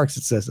for Sparks.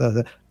 It says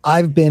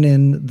I've been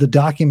in the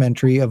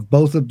documentary of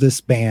both of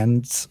this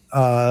band's.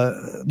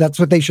 That's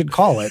what they should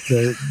call it.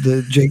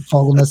 The Jake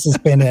Fogelnest has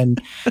been in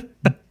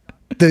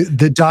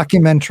the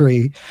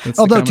documentary.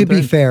 Although to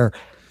be fair,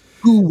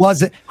 who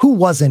wasn't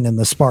in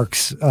the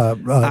Sparks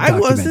documentary? I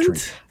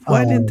wasn't.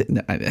 Why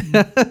didn't?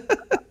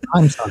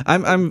 I'm sorry.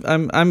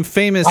 I'm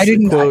famous.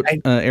 Quote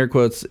air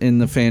quotes in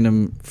the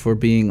fandom for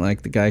being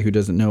like the guy who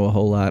doesn't know a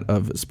whole lot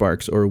of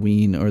Sparks or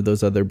Ween or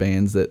those other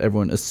bands that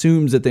everyone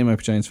assumes that They Might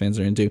Be Giants fans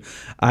are into.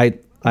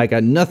 I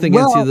got nothing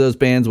against either of those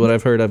bands. What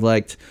I've heard, I've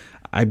liked.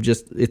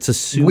 It's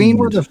assumed. Ween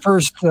were the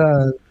first.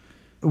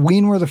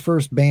 Ween were the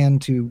first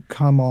band to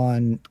come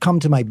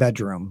to my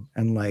bedroom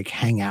and like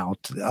hang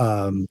out.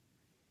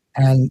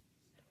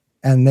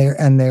 And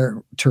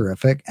they're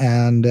terrific,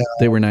 and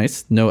they were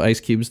nice. No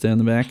ice cubes down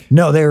the back.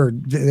 No,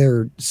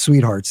 they're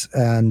sweethearts,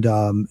 and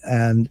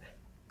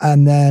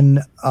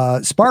then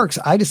Sparks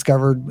I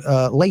discovered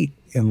late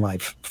in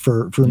life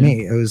for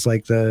me. It was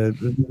like the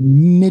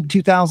mid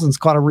 2000s.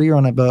 Caught a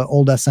rerun of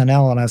old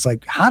SNL, and I was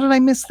like, how did I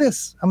miss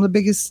this? I'm the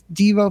biggest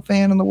Devo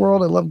fan in the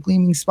world. I love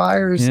Gleaming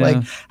Spires. Yeah.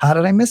 Like, how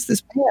did I miss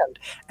this band?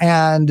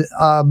 And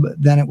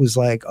then it was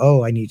like,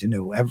 oh, I need to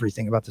know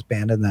everything about this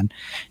band. And then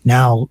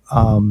now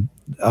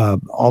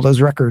all those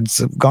records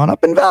have gone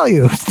up in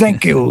value.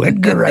 Thank you,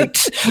 Edgar Wright.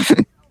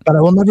 But I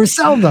will never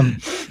sell them.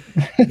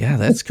 Yeah,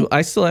 that's cool.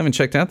 I still haven't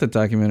checked out that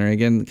documentary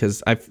again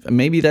because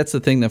maybe that's the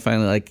thing that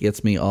finally like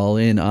gets me all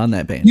in on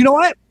that band. You know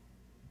what?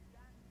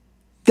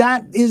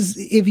 That's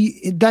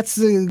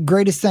the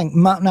greatest thing.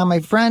 Now, my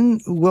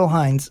friend Will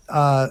Hines,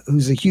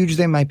 who's a huge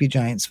They Might Be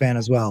Giants fan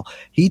as well,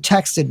 he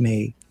texted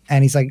me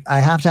and he's like, I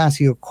have to ask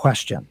you a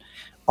question.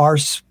 Are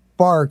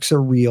Sparks a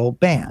real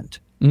band?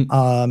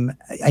 And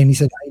he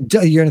said,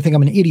 you're gonna think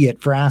I'm an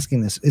idiot for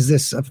asking this. Is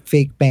this a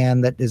fake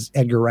band that is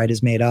Edgar Wright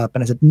has made up?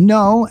 And I said,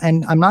 no,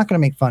 and I'm not gonna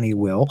make fun of you,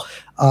 Will.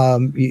 I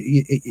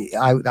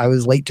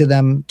was late to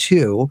them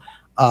too.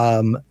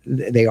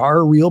 They are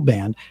a real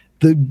band.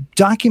 The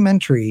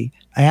documentary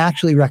I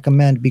actually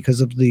recommend because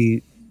of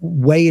the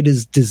way it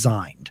is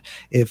designed.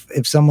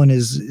 If someone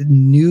is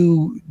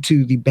new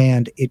to the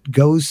band, it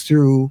goes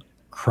through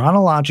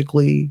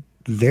chronologically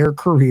their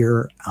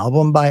career,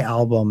 album by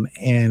album,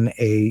 in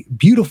a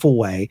beautiful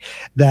way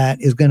that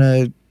is going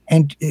to,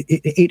 and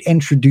it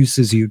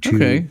introduces you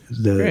to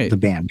the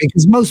band,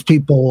 because most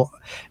people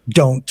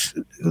don't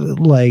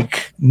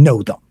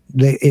know them.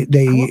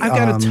 I've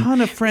got a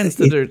ton of friends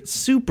that are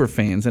super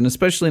fans, and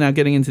especially now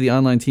getting into the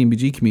online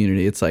tmbg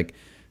community, it's like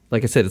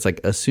I said, it's like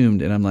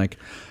assumed, and I'm like,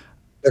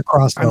 they're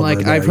crossed over. I'm like,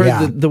 there, I've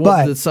heard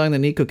the song that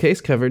Nico Case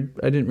covered.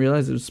 I didn't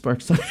realize it was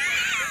Sparks' song.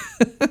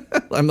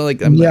 I'm that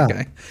guy. I'm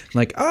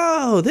like,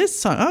 oh, this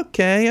song.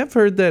 Okay, I've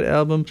heard that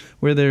album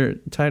where they're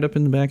tied up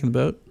in the back of the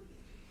boat.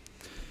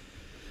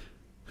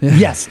 Yeah.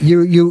 Yes,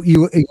 you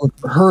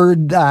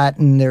heard that,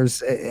 and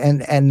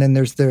then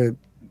there's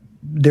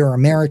their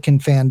American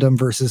fandom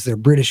versus their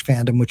British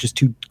fandom, which is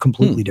two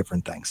completely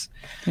different things.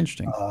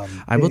 Interesting.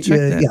 I will check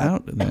that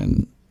out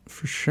then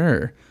for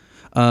sure.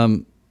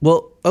 So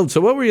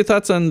what were your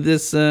thoughts on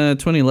this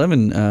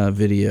 2011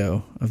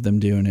 video of them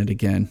doing it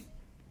again?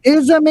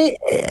 It's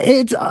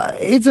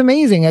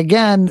amazing.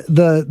 Again,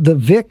 the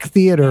Vic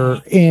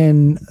Theater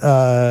in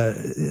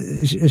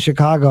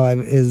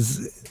Chicago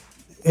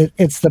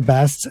it's the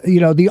best.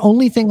 The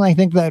only thing I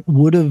think that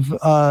would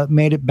have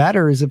made it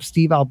better is if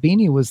Steve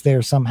Albini was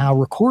there somehow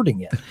recording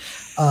it.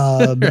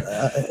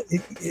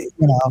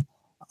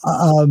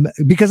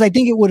 Because I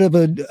think it would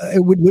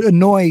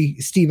annoy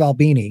Steve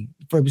Albini.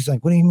 He's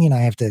like, what do you mean I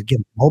have to get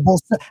mobile?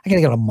 I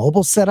gotta get a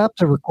mobile setup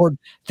to record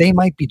They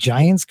Might Be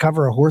Giants,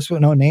 cover A Horse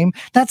with No Name.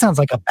 That sounds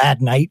like a bad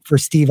night for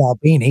Steve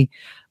Albini,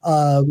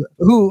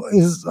 who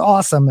is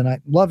awesome, and I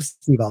love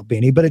Steve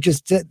Albini. But it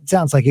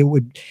sounds like it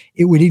would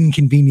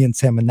inconvenience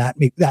him, and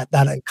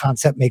that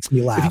concept makes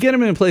me laugh. If you get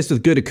him in a place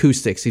with good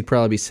acoustics, he'd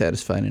probably be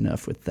satisfied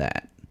enough with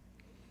that.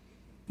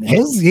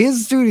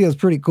 His studio is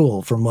pretty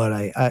cool from what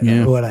I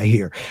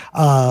hear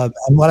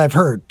and what I've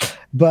heard.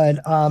 But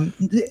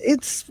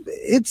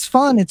it's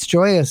fun, it's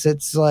joyous.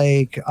 It's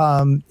like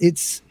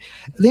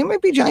They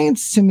Might Be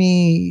Giants to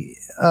me.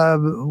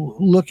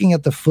 Looking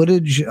at the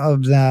footage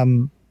of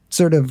them,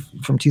 sort of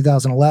from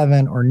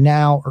 2011 or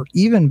now, or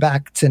even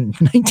back to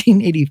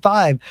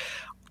 1985,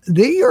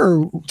 they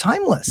are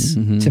timeless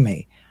to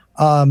me.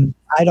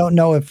 I don't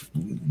know if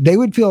they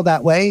would feel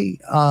that way,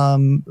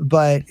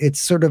 but it's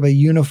sort of a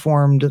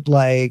uniformed,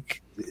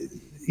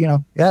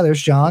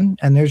 there's John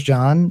and there's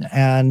John,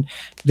 and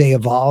they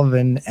evolve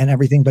and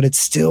everything, but it's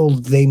still,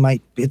 They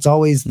Might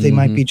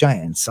Be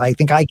Giants. I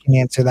think I can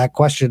answer that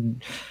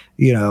question,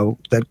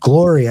 that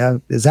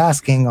Gloria is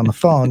asking on the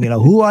phone,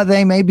 who are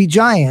They May Be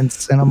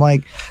Giants? And I'm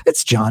like,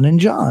 it's John and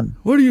John.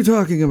 What are you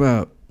talking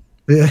about?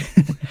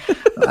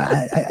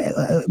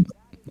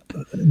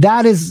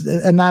 That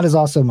is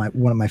also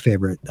one of my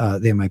favorite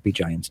They Might Be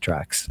Giants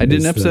tracks. I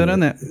did an episode on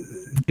that.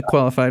 It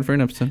qualified for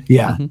an episode.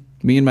 Yeah.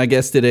 Me and my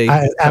guest did a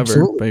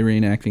cover by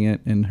reenacting it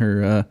in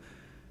her.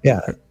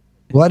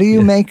 What do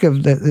you make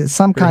of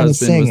some kind of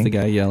singing? Was the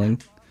guy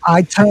yelling.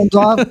 I turned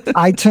off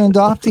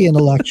the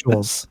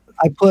intellectuals.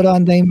 I put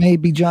on They May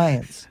Be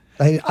Giants.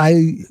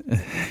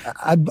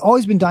 I've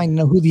always been dying to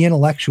know who the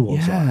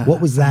intellectuals are.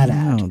 What was that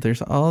at?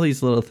 There's all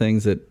these little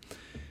things that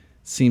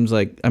seems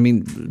like,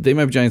 They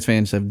Might Be Giants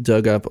fans have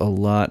dug up a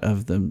lot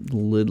of the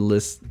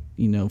littlest,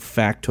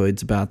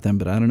 factoids about them,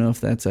 but I don't know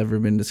if that's ever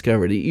been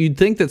discovered. You'd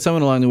think that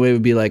someone along the way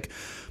would be like,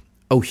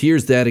 oh,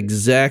 here's that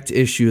exact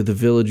issue of the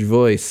Village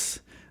Voice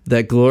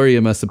that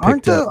Gloria must have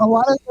picked up. A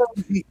lot of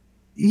them,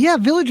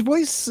 Village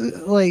Voice,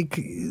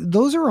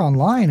 those are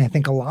online, I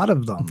think, a lot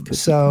of them.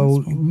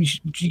 So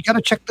you got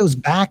to check those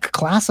back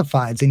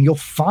classifieds, and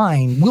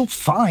we'll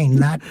find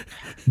that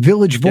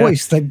Village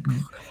Voice that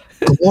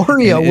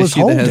Gloria was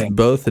holding. That has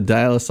both the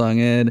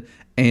Dial-A-Song Ed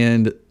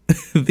and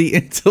the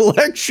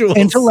intellectuals.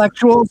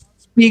 Intellectuals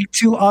speak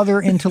to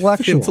other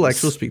intellectuals.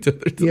 Intellectuals speak to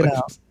other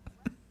intellectuals.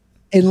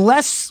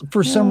 Unless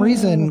for some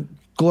reason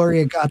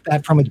Gloria got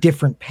that from a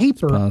different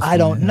paper. Possible, I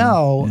don't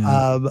know.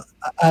 Yeah.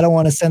 I don't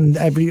want to send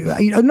I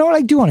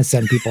do want to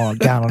send people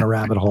down on a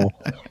rabbit hole.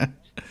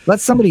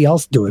 Let somebody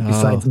else do it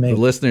besides me. The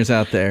listeners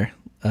out there,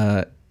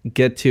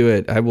 get to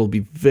it. I will be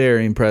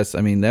very impressed.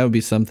 That would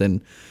be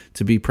something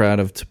to be proud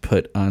of, to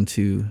put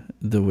onto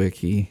the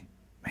wiki.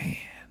 Man.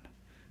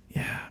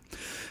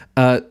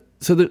 Yeah.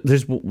 So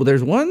there's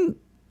one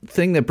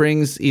thing that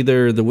brings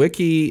either the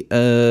wiki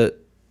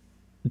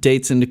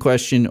dates into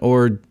question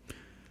or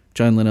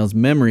John Linnell's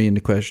memory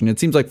into question. It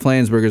seems like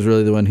Flansburgh is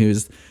really the one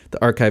who's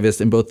the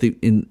archivist and both the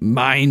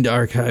mind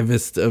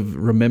archivist of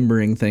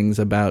remembering things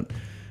about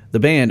the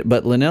band.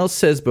 But Linnell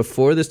says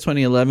before this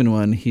 2011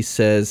 one, he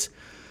says,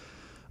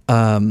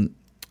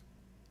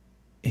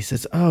 he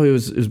says, "Oh, it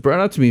was brought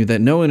up to me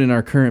that no one in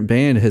our current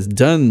band has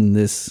done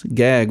this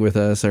gag with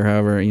us," or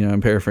however,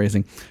 I'm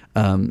paraphrasing,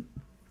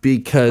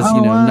 because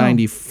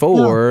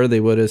 94 they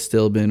would have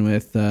still been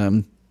with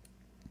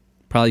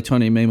probably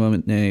Tony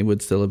Maimonet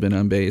would still have been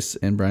on bass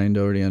and Brian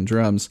Doherty on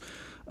drums.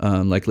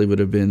 Likely would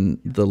have been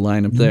the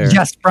lineup there.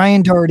 Yes,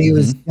 Brian Doherty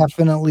was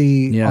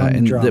definitely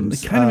on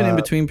drums. Kind of an in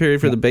between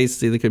period for the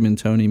bass. Either could have been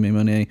Tony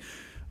Maimonet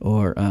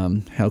or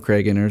Hal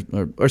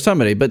Cragen or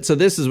somebody. But so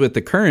this is with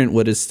the current,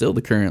 what is still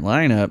the current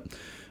lineup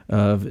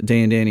of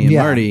Dan, Danny, and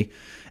Marty.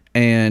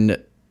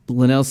 And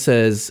Linnell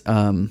says,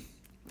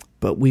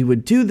 but we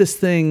would do this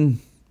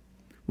thing.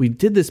 We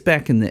did this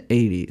back in the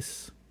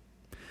 80s.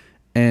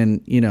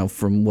 And,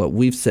 from what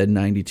we've said,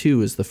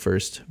 92 is the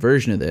first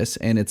version of this.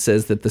 And it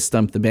says that the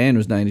Stump the Band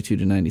was 92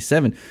 to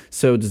 97.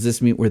 So does this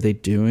mean, were they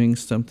doing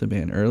Stump the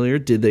Band earlier?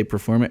 Did they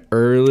perform it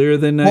earlier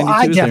than 92?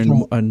 Well, Is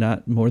there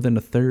not more than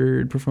a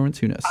third performance?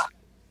 Who knows?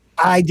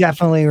 I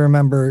definitely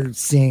remember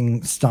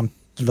seeing Stump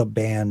the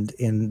Band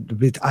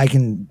I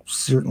can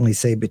certainly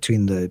say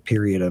between the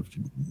period of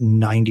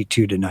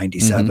 92 to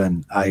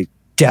 97. I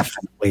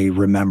definitely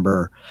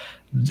remember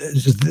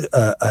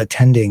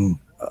attending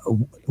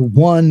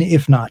one,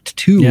 if not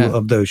two,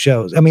 of those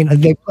shows. I mean,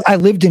 I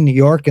lived in New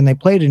York, and they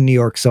played in New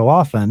York so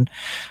often,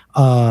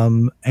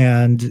 and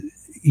I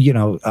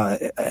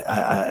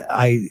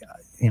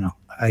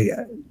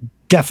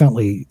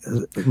definitely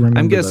remember.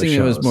 I'm guessing those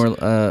it was more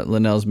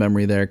Linnell's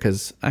memory there,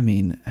 because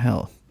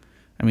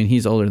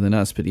he's older than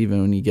us, but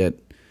even when you get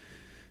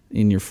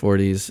in your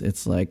 40s,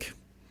 it's like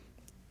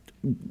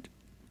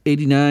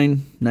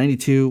 89,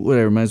 92,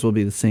 whatever, might as well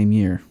be the same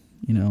year.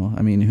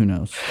 Who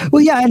knows?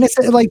 Well, yeah, and it's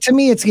like, to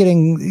me, it's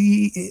getting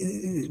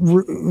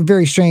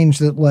very strange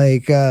that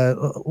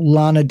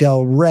Lana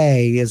Del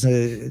Rey is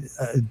a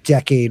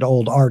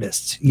decade-old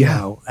artist, you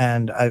know,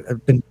 and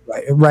I've been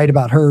right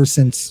about her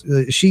since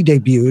she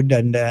debuted,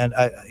 and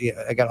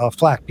I got off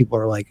flack. People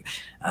are like,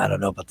 I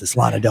don't know about this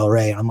Lana Del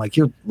Rey, and I'm like,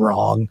 you're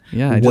wrong.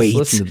 Yeah, I just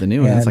listened to the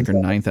new one. It's like her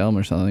 9th album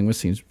or something, which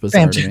seems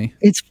bizarre to me.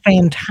 It's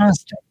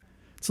fantastic.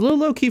 It's a little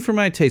low-key for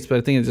my taste, but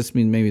I think it just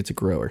means maybe it's a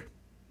grower.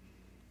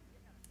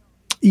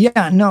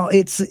 Yeah, no,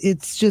 it's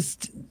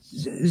just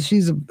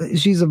she's a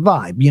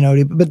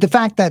vibe, but the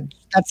fact that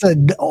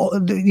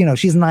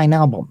she's 9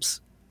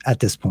 albums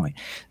at this point,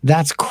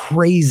 that's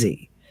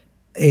crazy.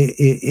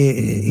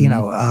 And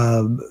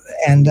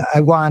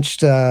I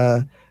watched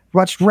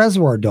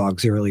Reservoir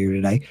Dogs earlier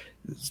today.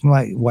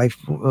 My wife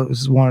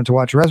wanted to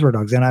watch Reservoir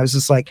Dogs, and I was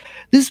just like,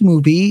 this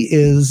movie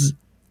is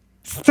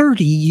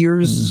 30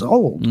 years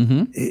old.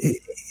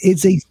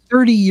 It's a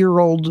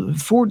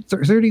 30-year-old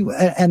 30,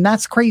 and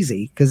that's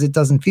crazy because it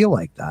doesn't feel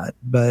like that,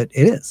 but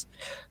it is.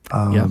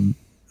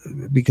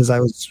 Because I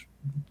was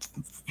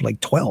like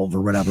 12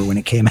 or whatever when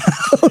it came out.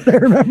 I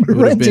remember it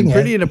would have been renting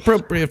pretty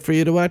inappropriate for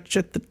you to watch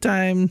at the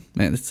time.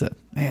 Man,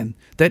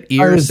 that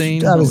ear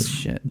scene. Holy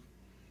shit.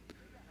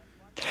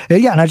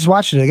 Yeah, and I just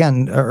watched it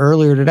again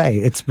earlier today.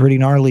 It's a pretty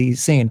gnarly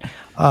scene.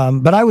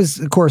 But I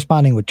was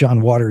corresponding with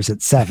John Waters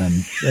at 7.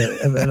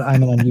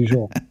 I'm an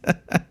unusual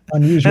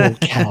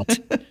cat.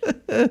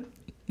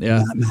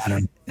 Yeah. Not matter.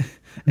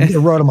 I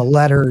wrote him a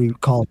letter. He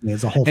called me.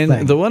 It's a whole thing.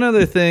 And the one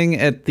other thing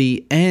at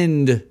the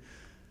end,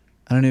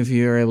 I don't know if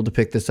you were able to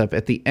pick this up.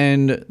 At the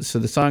end, so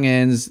the song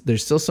ends.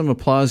 There's still some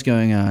applause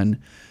going on.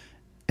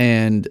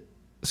 And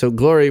so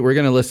Glory, we're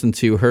going to listen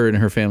to her and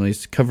her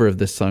family's cover of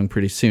this song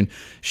pretty soon.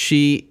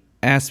 She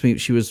asked me,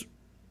 because she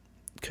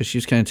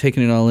was kind of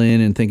taking it all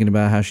in and thinking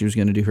about how she was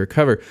going to do her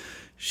cover.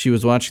 She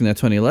was watching that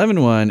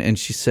 2011 one, and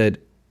she said,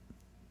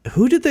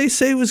 who did they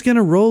say was going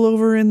to roll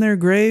over in their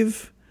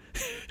grave?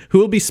 Who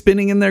will be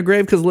spinning in their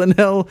grave? Because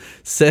Linnell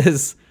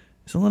says,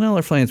 is it Linnell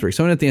or Flansburgh?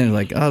 Someone at the end is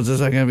like, oh, is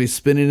this not going to be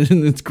spinning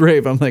in its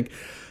grave? I'm like,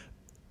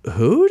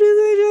 who did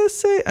they just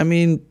say? I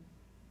mean,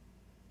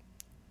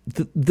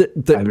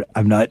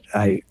 I'm not.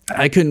 I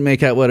couldn't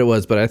make out what it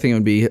was, but I think it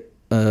would be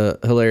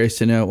hilarious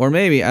to know. Or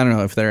maybe, I don't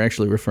know if they're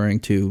actually referring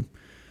to,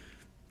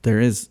 there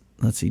is,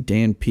 let's see,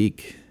 Dan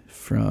Peake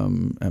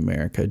from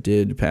America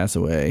did pass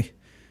away.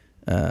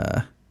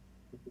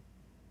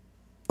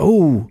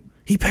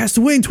 He passed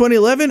away in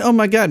 2011? Oh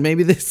my God,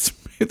 maybe they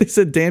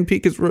said Dan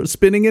Peake is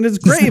spinning in his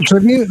grave.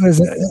 Tribute was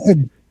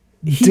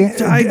he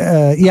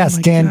died. Yes,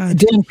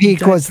 Dan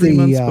Peake was 3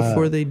 months the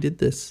before they did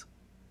this.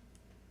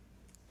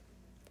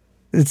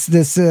 It's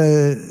this.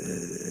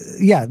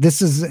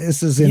 This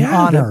is in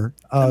honor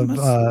of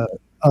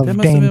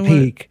Dan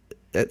Peake.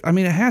 I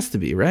mean, it has to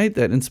be, right?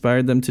 That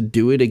inspired them to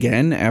do it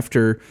again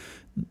after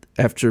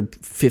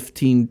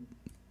 15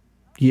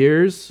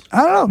 years.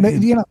 I don't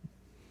know.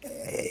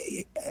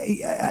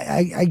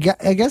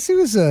 I guess he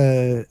was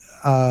a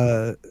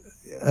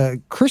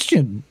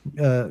Christian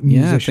musician.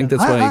 Yeah, I think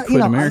that's why he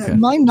quit America.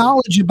 My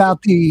knowledge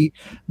about the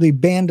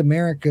band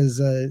America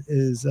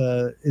is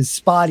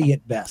spotty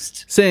at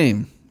best.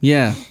 Same.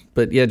 Yeah,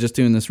 but yeah, just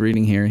doing this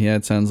reading here,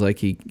 it sounds like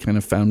he kind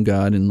of found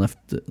God and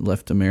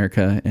left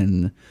America,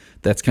 and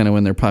that's kind of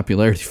when their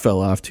popularity fell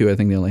off too. I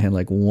think they only had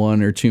like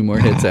 1 or 2 more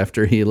hits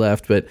after he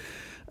left, but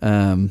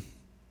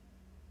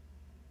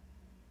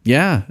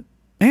yeah,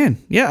 Man,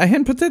 yeah, I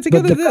hadn't put that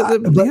together.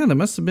 But Yeah, that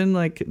must have been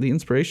like the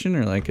inspiration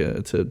or like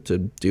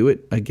to do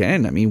it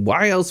again. I mean,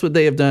 why else would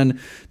they have done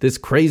this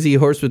crazy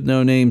horse with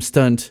no name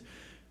stunt?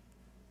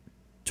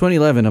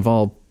 2011 of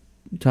all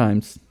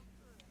times.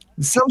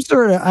 some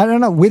sort of, I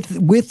don't know,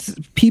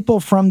 with people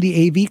from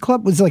the AV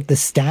club. Was it like the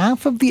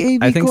staff of the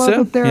AV I think club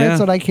so. up there? Yeah. That's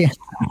what I can't.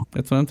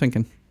 That's what I'm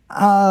thinking.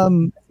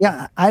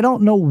 Yeah, I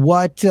don't know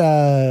what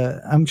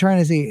I'm trying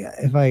to see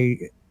if I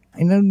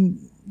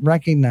don't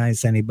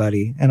recognize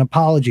anybody. And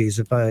apologies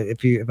if I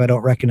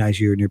don't recognize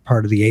you and you're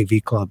part of the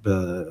AV club,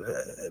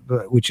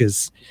 which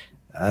is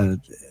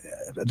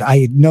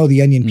I know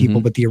the Onion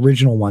people, but the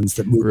original ones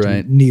that moved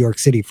to New York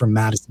City from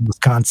Madison,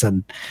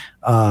 Wisconsin.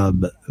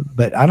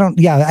 But I don't.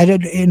 Yeah, I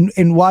did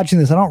in watching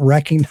this. I don't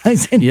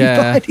recognize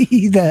anybody.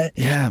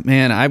 Yeah,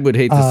 man, I would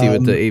hate to see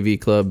what the AV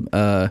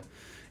club.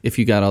 If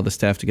you got all the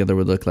staff together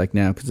would look like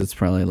now, because it's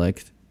probably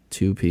like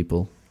 2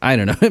 people. I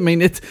don't know. I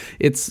mean,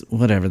 it's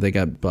whatever. They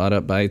got bought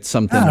up by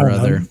something or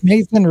other.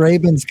 Nathan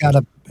Rabin's got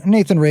a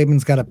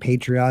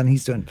Patreon.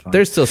 He's doing fine.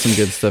 There's still some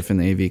good stuff in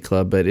the AV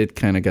club, but it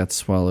kind of got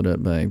swallowed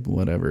up by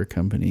whatever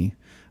company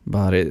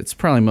bought it. It's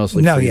probably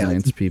mostly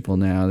freelance people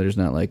now. There's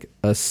not like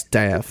a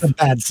staff.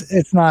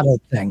 It's not a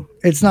thing.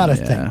 It's not a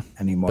thing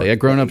anymore. But yeah,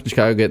 growing up in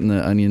Chicago, getting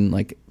the Onion,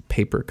 like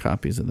paper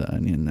copies of the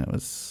Onion, that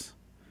was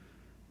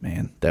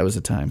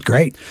a time.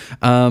 Great.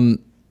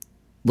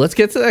 Let's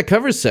get to that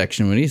cover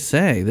section. What do you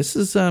say? This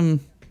is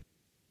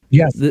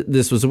yes.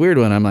 This was a weird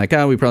one. I'm like,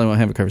 we probably won't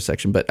have a cover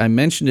section, but I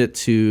mentioned it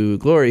to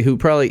Glory, who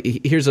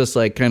probably hears us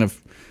like kind of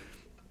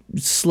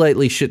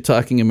slightly shit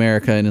talking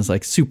America and is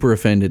like super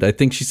offended. I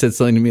think she said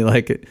something to me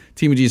like,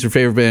 tmbg is her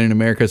favorite band in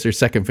America, is her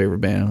second favorite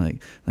band. I'm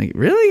like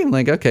really? I'm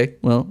like, okay,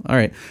 well, all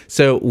right.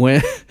 So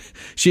when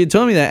she had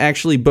told me that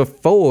actually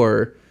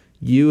before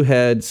you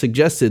had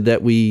suggested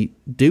that we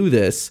do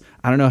this,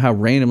 I don't know how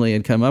randomly it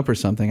had come up or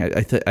something.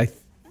 I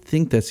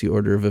think that's the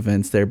order of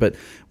events there. But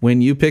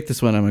when you picked this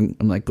one, I'm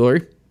like,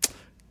 Glory,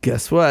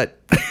 guess what?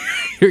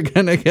 You're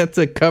gonna get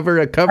to cover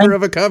a cover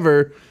of a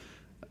cover.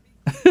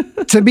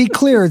 To be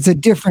clear, it's a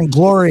different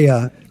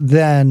Gloria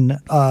than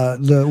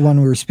the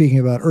one we were speaking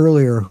about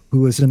earlier,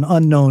 who was an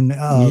unknown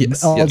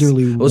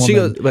elderly woman. Well, she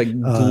goes like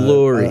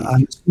Glory,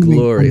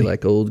 Glory,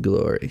 like old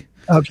Glory.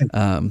 Okay.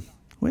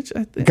 Which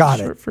I think is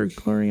short for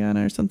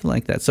Gloriana or something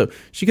like that. So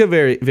she could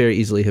very, very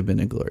easily have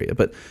been a Gloria.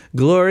 But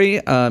Glory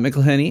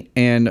McElhenney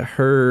and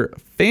her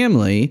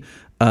family,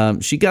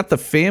 she got the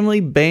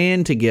family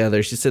band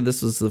together. She said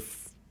this was the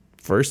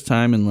first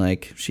time in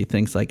like, she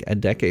thinks like a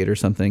decade or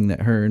something,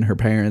 that her and her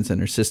parents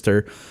and her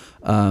sister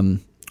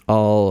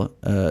all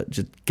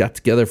just got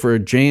together for a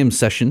jam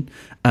session.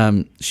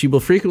 She will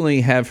frequently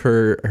have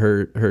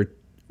her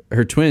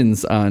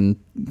twins on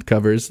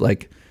covers,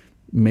 like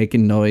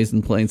making noise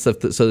and playing stuff.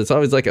 So it's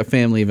always like a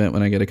family event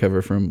when I get a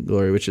cover from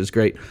Glory, which is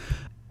great.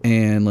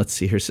 And let's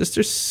see, her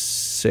sister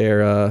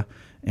Sarah,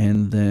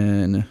 and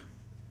then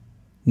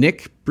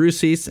Nick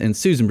Bruceys and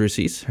Susan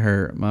Bruceys,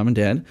 her mom and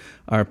dad,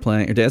 are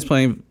playing. Her dad's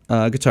playing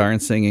guitar and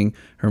singing.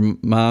 Her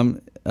mom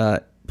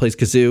plays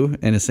kazoo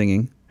and is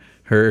singing.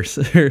 Her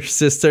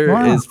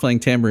sister is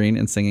playing tambourine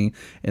and singing.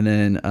 And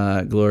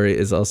then Glory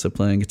is also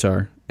playing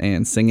guitar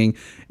and singing,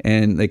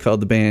 and they called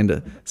the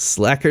band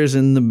Slackers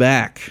in the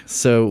Back.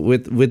 So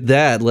with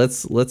that,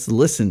 let's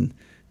listen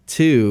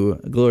to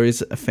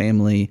Glory's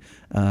family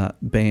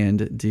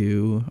band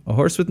do A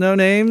Horse with No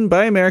Name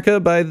by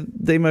America by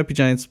They Might Be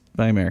Giants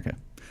by America.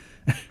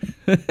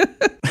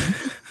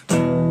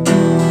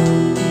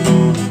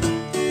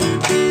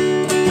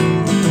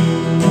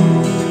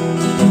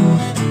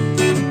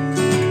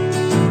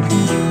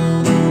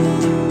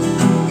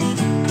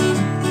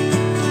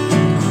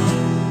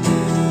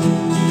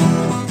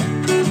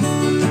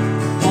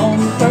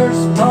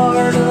 First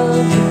part of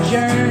the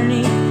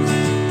journey,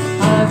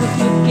 I was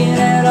looking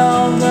at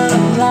all the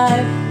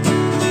life.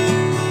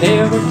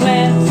 There were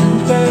plants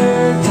and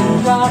birds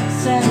and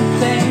rocks and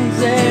things.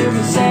 There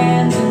were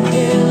sands and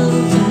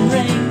hills and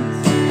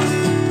rings.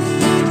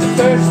 The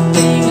first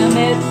thing I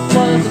met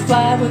was a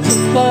fly with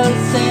a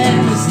buzz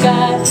and the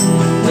sky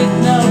with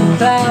no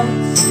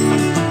clouds.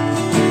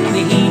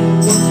 The heat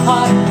was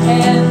hot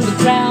and the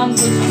ground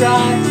was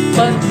dry,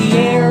 but the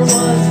air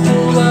was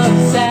full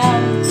of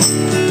sound.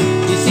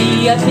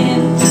 I've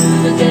been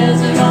through the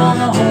desert on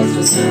a horse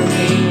with no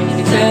name,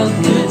 and it felt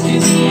good to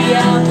be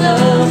out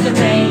of the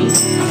rain.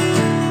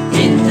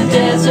 In the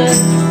desert,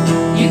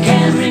 you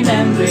can't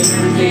remember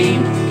your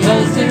name,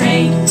 'cause there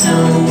ain't no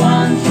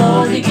one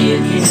for to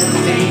give you no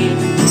name.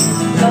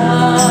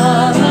 La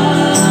la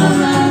la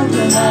la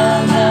la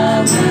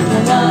la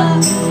la la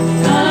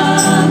la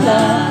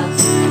la.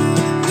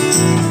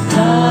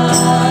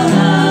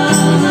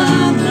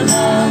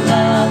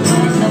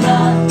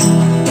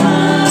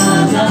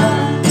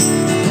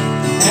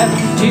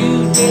 After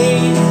 2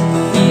 days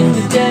in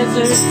the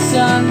desert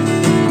sun,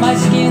 my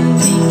skin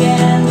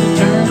began to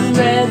turn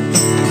red.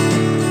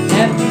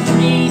 After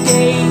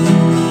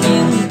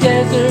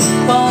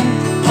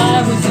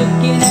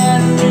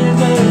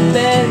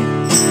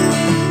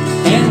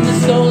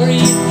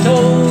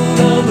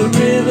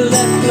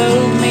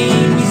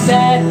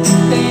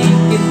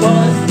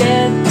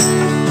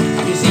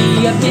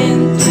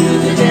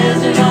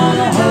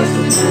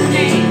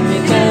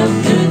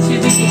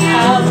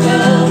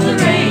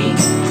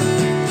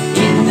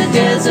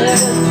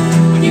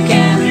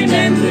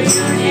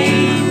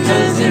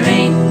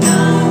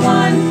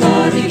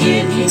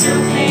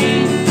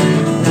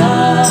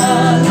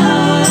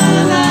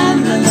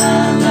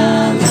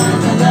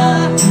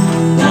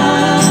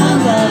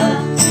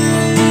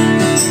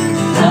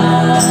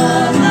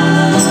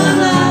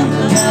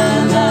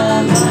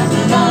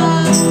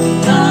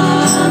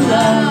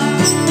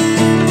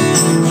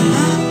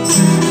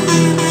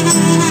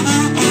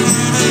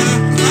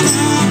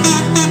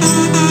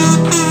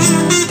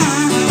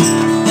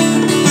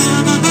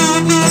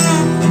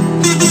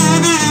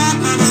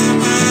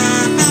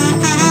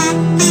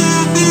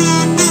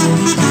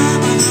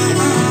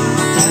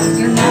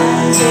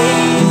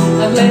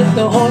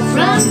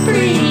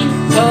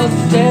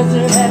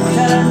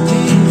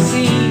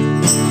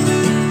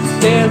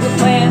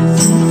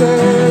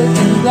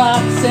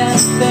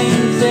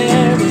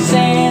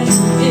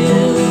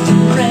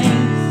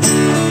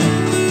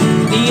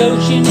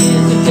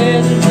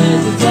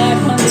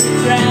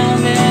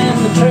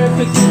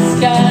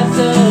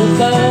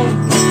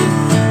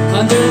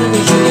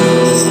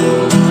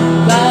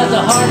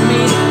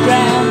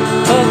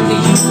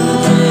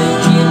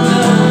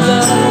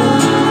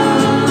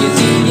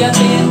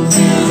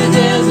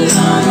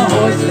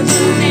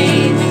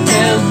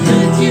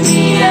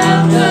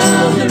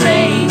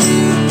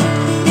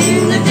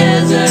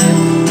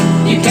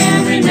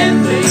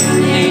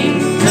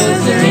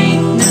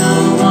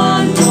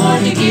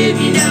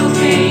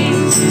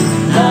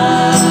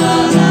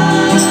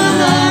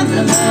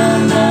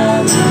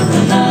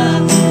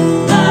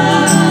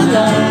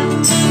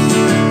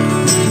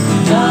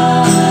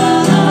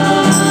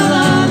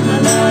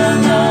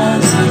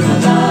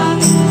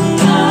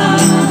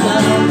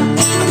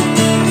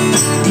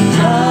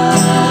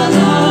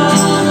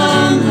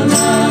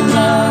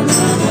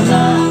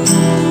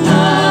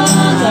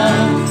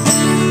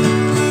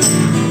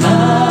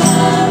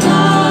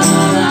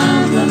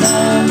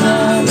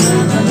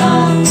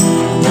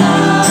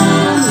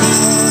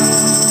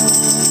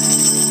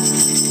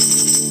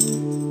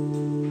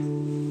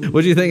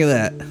What do you think of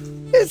that?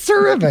 It's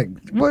terrific.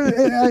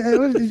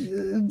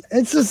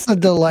 It's just a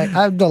delight.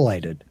 I'm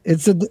delighted.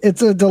 It's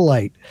a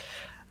delight.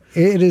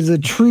 It is a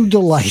true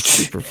delight.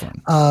 Super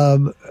fun.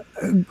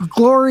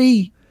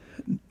 Glory.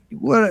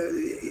 What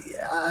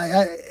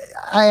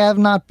I have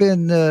not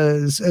been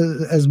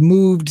as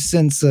moved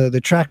since the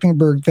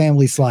Trachtenberg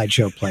family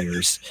slideshow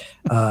players.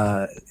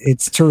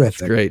 It's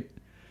terrific. It's great.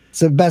 It's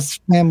the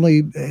best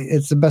family.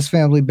 It's the best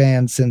family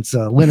band since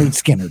Leonard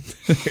Skinner.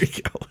 There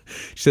you go.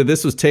 So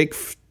this was take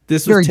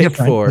Very take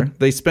different. 4.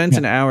 They spent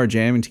an hour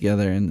jamming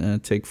together,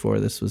 and take 4.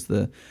 This was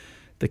the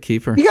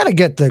keeper. You got to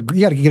get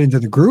into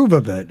the groove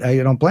of it. I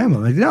don't blame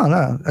them.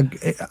 No,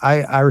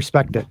 I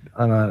respect it.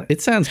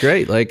 It sounds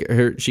great. Like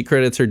she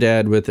credits her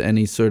dad with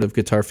any sort of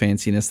guitar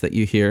fanciness that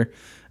you hear,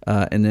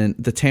 and then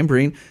the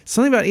tambourine.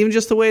 Something about even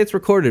just the way it's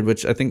recorded,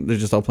 which I think they're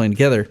just all playing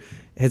together.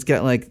 It's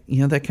got like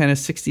that kind of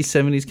 60s,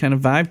 70s kind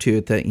of vibe to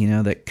it. That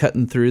that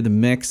cutting through the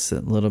mix, a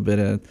little bit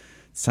of.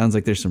 Sounds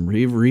like there's some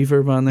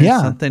reverb on there.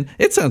 Yeah. Something.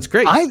 It sounds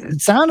great. It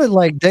sounded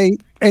like they.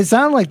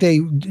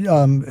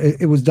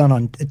 It was done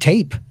on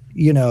tape.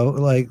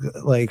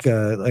 Like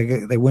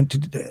they went to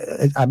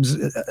on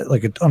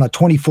a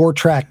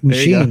 24-track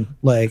machine,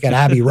 like at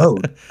Abbey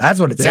Road. That's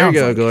what it sounds like.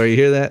 There you go, Glory. You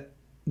hear that?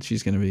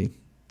 She's gonna be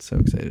so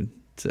excited.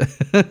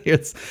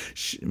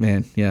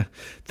 Man, yeah.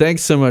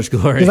 Thanks so much,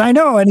 Glory. Because I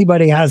know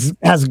anybody has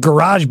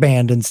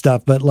GarageBand and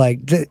stuff, but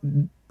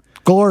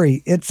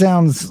Glory, it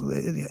sounds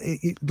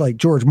like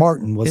George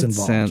Martin was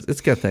involved.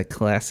 It's got that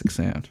classic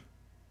sound.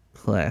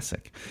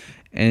 Classic.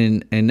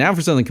 And now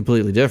for something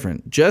completely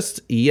different.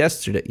 Just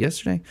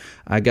yesterday,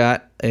 I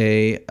got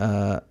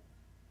a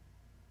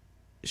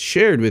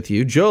shared with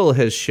you. Joel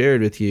has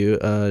shared with you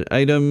an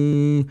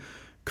item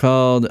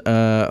called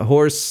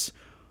Horse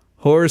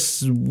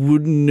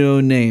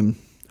No Name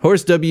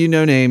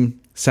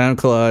Sound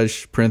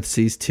Collage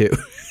parentheses 2.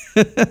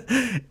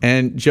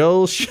 And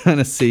Joel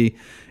Shaughnessy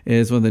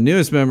is one of the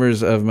newest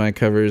members of my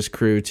covers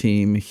crew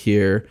team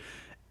here,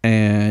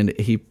 and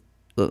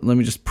let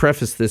me just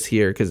preface this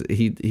here because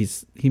he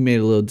made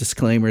a little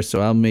disclaimer,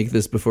 so I'll make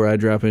this before I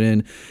drop it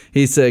in.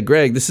 He said,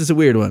 Greg, this is a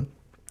weird one,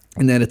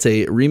 and that it's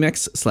a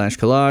remix /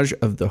 collage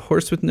of The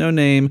Horse with No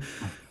Name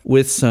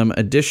with some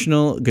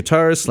additional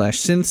guitars /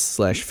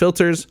 synths /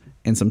 filters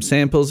and some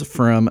samples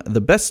from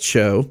The Best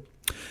Show,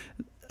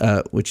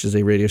 which is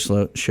a radio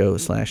show /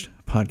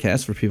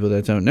 podcast for people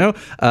that don't know,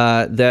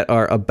 that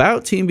are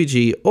about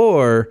tmbg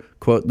or,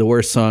 quote, the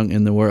worst song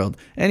in the world.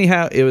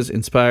 Anyhow, it was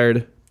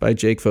inspired by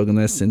Jake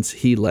Fogelnest since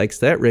he likes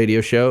that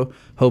radio show.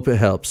 Hope it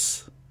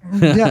helps.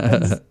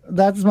 Yeah,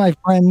 that's my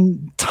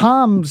friend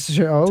Tom's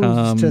show.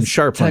 Tom just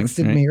Sharpling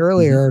texted me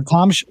earlier.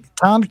 Tom,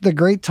 the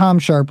great Tom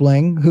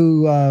Sharpling,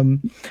 who I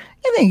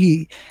think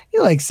he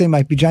likes They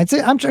Might Be Giants.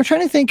 I'm trying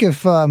to think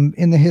if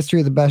in the history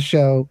of the Best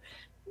Show.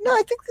 No,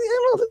 I think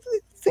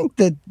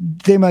that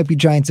They Might Be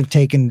Giants have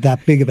taken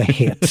that big of a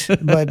hit,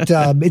 but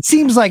it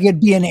seems like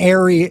it'd be an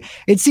area.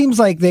 It seems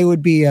like they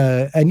would be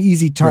an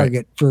easy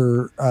target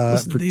for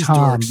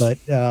Tom, dorks.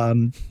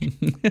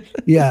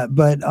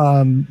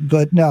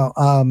 But no.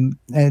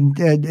 And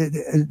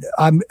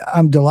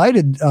I'm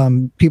delighted.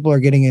 People are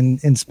getting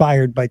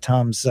inspired by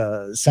Tom's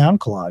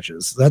sound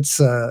collages. This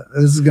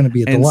is going to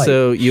be a delight. And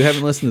so you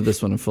haven't listened to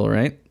this one in full,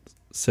 right?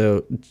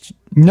 So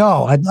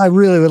no, I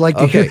really would like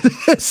to hear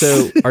this.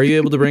 So are you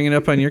able to bring it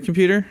up on your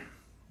computer?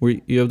 Were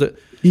you able to?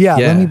 Yeah,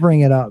 let me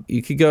bring it up.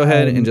 You could go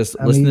ahead and just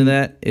listen to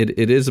that.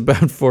 It is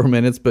about 4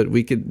 minutes, but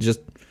we can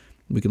listen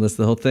to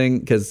the whole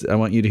thing because I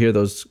want you to hear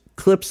those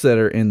clips that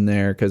are in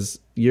there because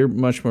you're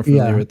much more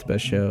familiar with The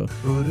Best Show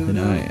than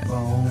I am.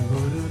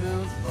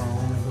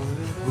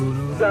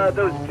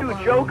 Those two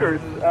jokers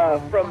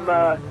from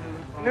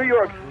New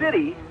York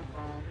City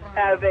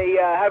have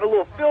a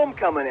little film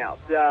coming out.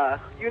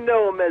 You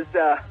know them as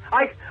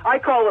I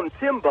call them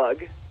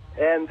Timbug,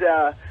 and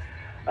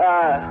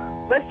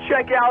let's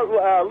check out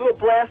a little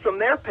blast from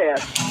their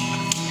past.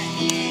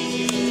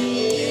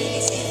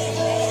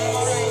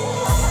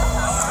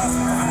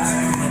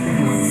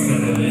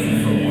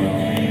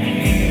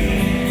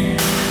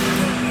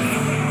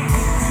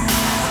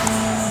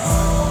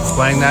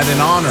 Playing that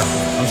in honor.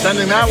 I'm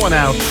sending that one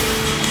out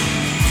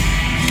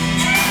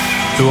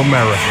to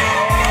America.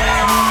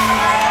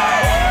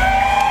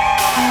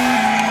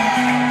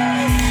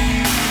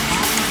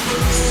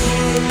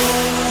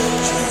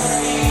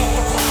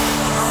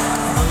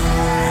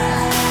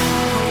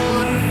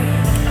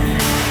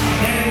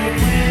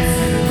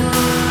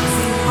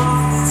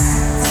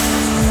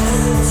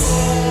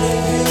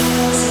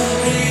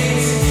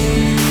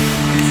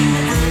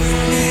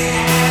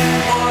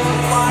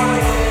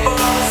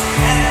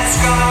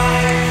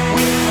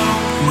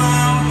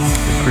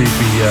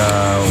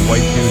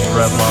 White dude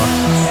dreadlocks.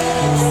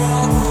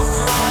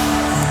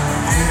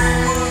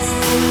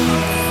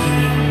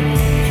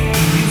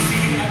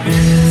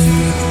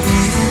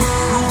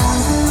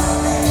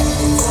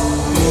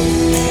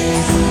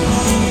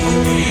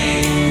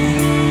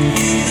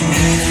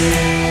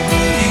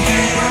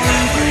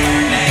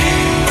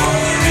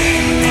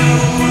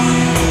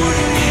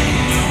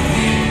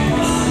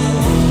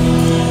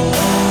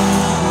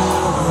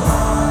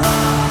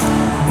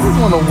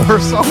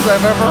 songs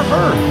I've ever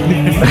heard.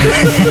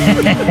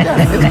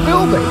 Yeah, it's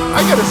building.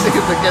 I gotta see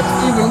if it gets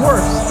even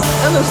worse.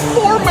 And there's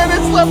 4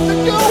 minutes left to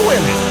go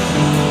in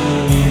it.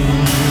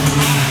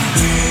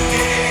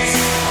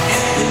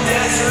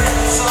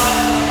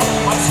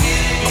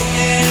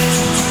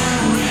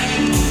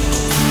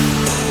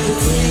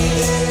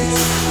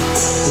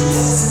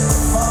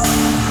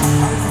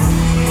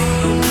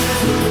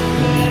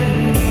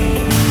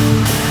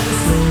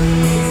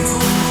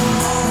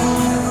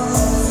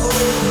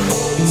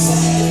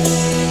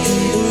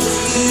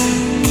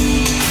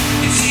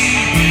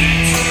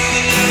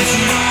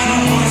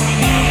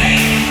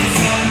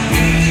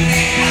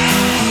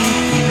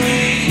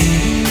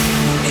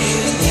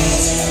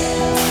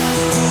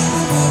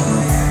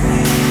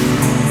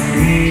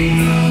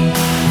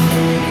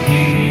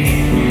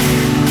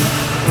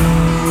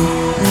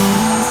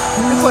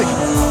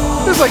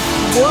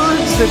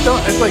 Words that don't,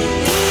 it's like,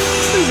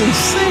 this is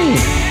insane.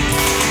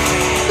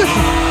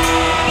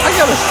 I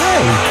gotta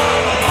say,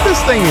 this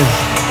thing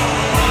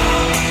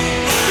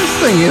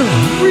is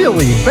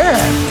really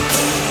bad.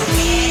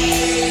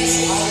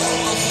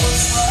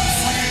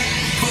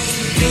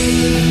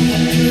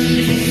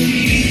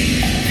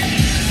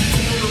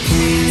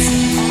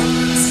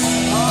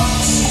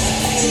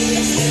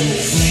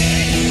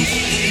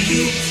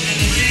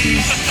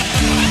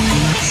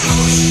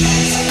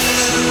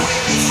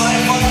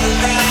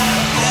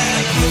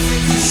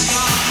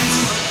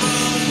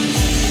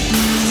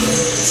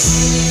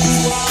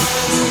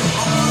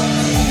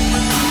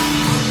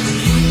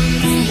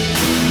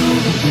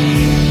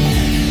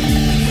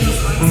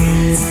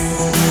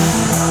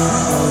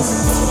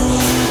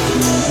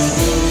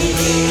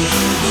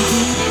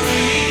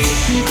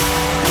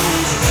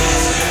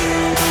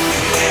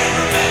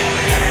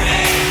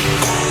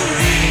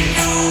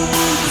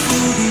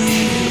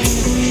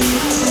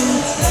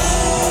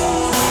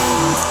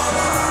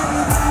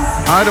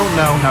 I don't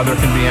know how there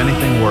can be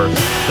anything worse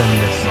than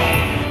this song.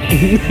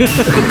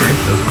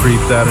 Those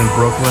creeps out in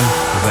Brooklyn,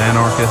 those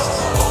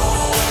anarchists,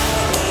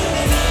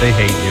 they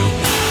hate you,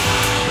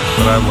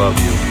 but I love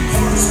you.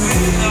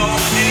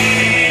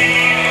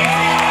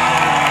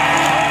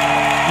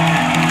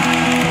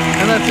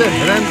 And that's it.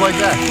 It ends like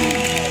that.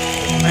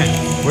 Man,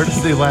 where did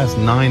the last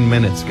 9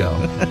 minutes go?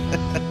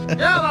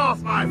 Get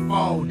off my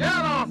phone! Get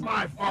off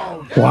my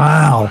phone!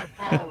 Wow.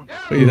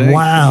 What do you think?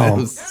 Wow. That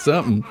was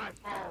something.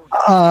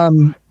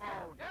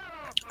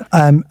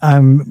 I'm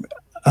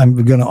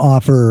going to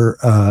offer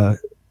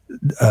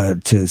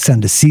to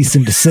send a cease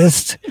and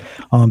desist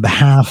on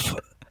behalf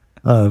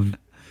of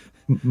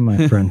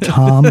my friend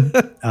Tom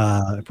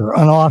for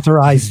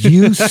unauthorized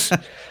use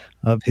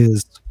of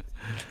his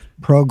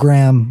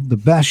program, The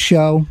Best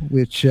Show.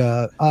 Which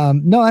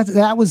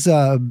that was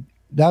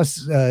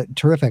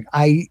terrific.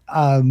 I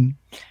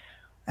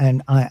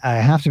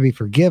have to be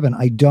forgiven.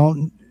 I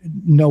don't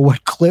know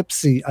what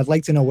clips I'd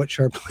like to know what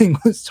Sharpling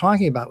was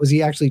talking about. Was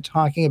he actually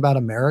talking about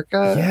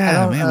America?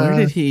 Yeah, man, where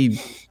did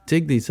he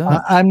dig these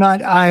up? I'm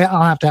not.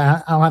 I'll have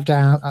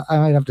to. I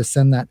might have to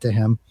send that to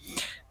him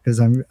because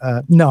I'm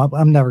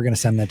never going to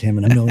send that to him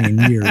in a million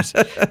years,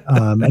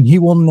 and he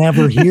will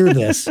never hear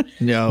this.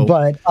 No,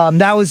 but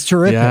that was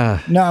terrific. Yeah.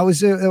 No, it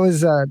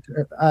was.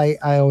 I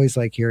always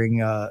like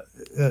hearing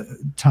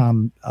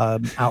Tom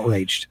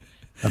outraged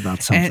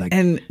about something.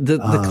 And the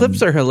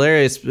clips are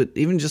hilarious, but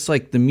even just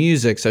like the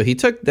music. So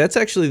that's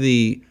actually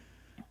the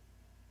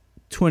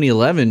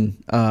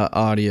 2011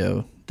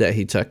 audio that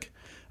he took.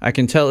 I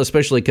can tell,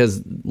 especially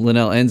because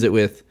Linnell ends it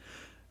with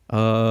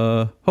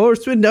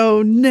horse with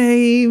no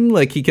name.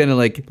 Like he kind of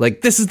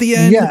like this is the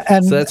end. Yeah,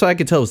 and so that's why I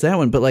could tell it was that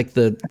one. But like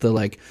the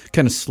like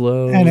kind of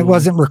slow, and it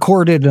wasn't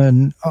recorded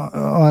in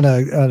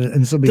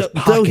somebody's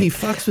pocket. Though he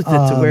fucks with it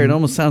to where it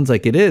almost sounds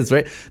like it is,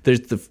 right? There's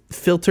the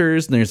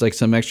filters and there's like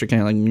some extra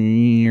kind of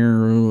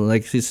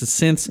like it's a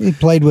synth. He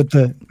played with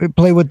the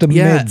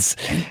mids.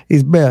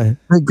 He's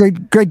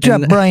great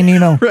job, Brian.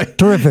 Right.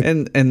 Terrific.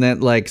 And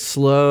that like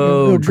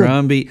slow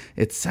drum beat.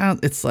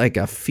 It's like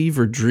a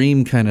fever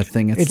dream kind of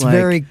thing. It's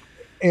like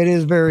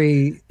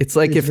it's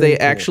like if they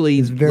cool.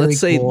 actually, let's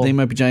say They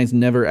Might Be Giants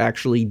never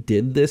actually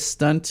did this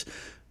stunt,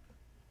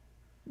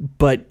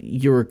 but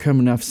you were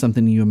coming off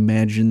something you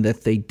imagined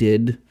that they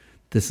did.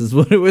 This is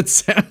what it would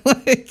sound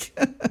like.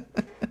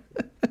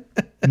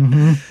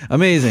 Mm-hmm.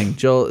 Amazing.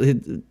 Joel,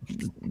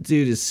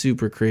 dude is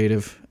super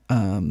creative.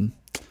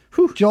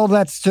 Joel,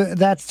 that's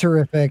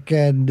terrific.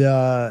 And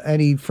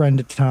any friend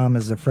of Tom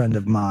is a friend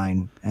of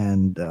mine.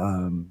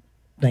 And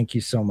thank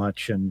you so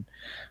much. And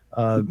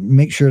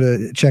make sure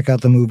to check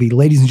out the movie,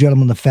 Ladies and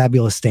Gentlemen, The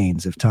Fabulous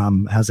Stains. If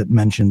Tom hasn't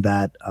mentioned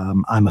that,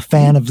 I'm a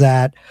fan of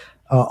that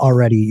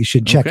already. You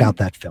should check out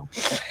that film.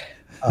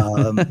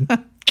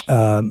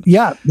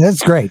 Yeah,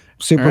 that's great.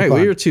 Super All right,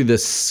 fun. we are to the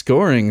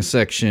scoring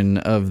section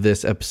of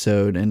this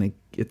episode, and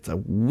it's a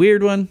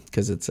weird one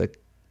because it's a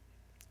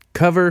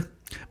cover.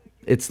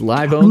 It's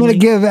live only. I'm going to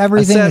give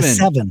everything a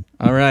 7.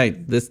 All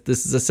right, this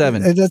is a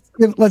 7.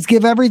 Let's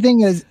give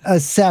everything a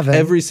 7.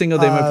 Every single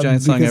They Might Be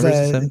Giants song ever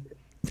is a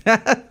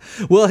 7.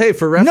 Well, hey,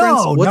 for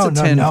reference, what's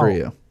a 10 for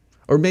you?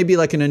 or maybe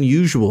like an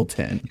unusual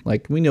 10.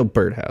 Like we know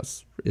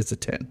Birdhouse is a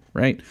 10,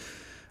 right?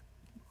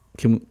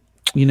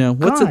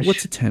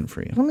 What's a 10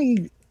 for you? Let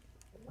me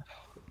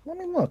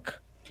look.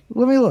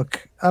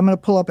 I'm gonna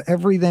pull up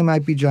every They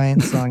Might Be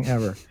Giants song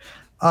ever.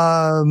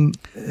 No,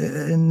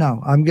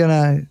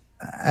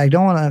 I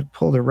don't want to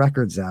pull the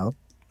records out.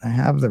 I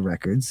have the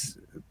records,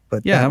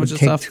 but yeah, how much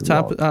is off the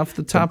top of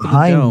the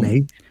dome?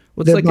 Me.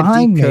 What's They're like a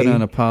behind deep cut me.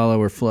 on Apollo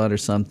or Flood or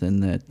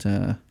something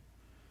that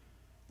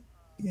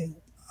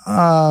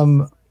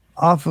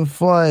off of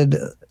Flood,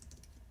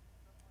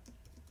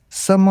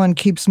 Someone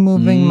Keeps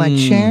Moving My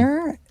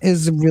Chair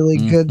is a really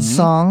good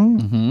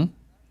song. Mm-hmm.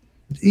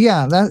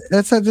 Yeah,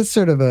 that's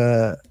sort of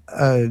a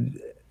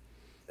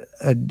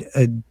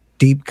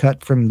deep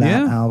cut from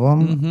that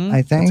album. Mm-hmm.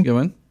 I think that's a good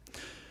one.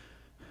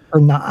 Or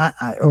not,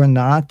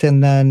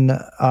 and then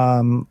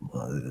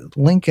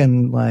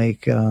Lincoln,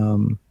 like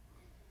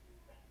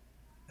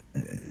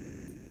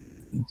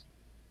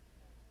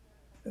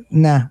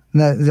nah,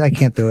 I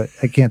can't do it.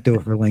 I can't do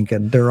it for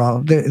Lincoln.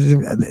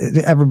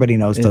 Everybody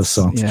knows those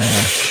songs. Yeah,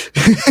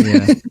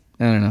 I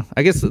don't know.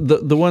 I guess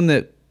the one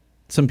that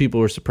some people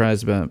were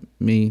surprised about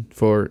me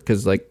for,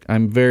 because like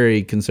I'm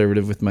very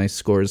conservative with my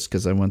scores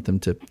because I want them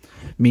to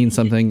mean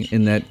something,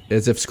 in that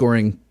as if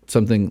scoring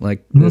something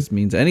like this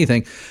means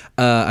anything.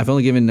 I've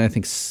only given, I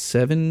think,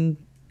 7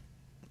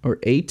 or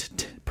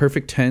 8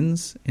 perfect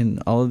 10s in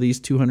all of these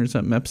 200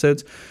 something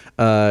episodes.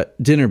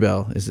 Dinner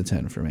Bell is a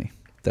 10 for me.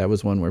 That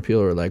was one where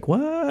people were like,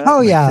 "What?" Oh,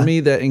 like, yeah. For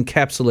me, that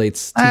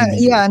encapsulates.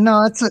 Yeah,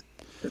 no,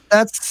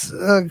 that's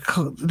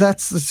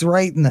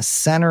right in the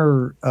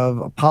center of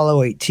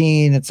Apollo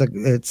 18. It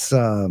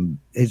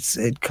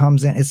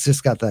comes in. It's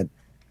just got that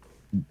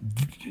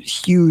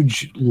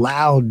huge,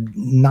 loud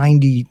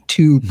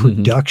 92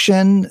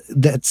 production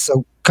that's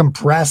so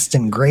compressed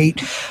and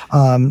great.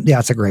 Yeah,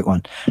 it's a great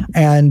one.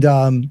 And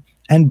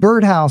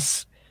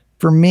Birdhouse,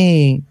 for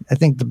me, I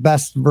think the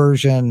best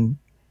version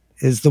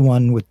is the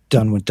one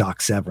done with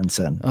Doc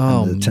Severinsen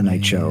and the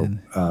Tonight Show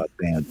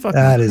band. Fucking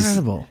that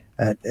incredible.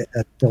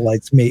 It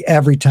delights me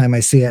every time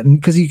I see it,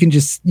 and because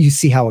you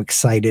see how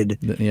excited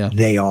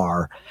they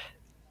are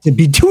to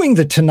be doing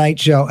the Tonight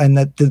Show, and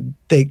that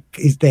they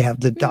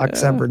have the Doc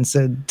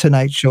Severinsen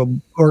Tonight Show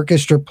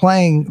orchestra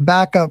playing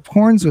backup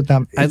horns with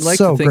them. I'd like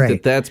so to think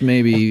great. that's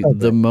maybe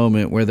the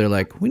moment where they're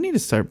like, we need to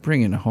start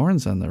bringing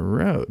horns on the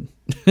road.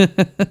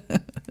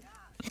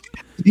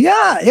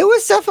 Yeah, it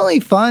was definitely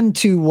fun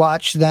to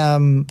watch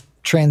them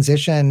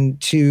transition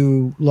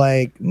to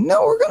like, no,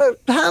 we're gonna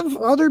have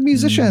other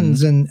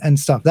musicians and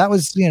stuff. That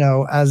was,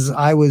 as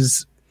I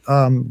was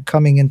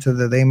coming into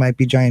the They Might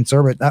Be Giants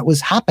orbit, that was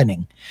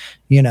happening,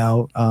 and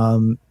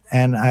I'm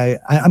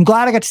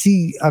glad I got to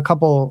see a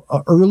couple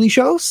early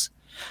shows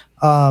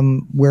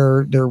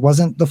where there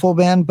wasn't the full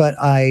band, but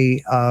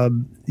I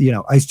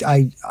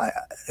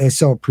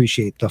so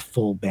appreciate the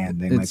full band.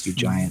 They Might Be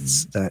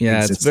Giants.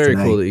 It's very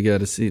cool that you got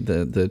to see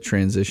the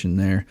transition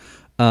there.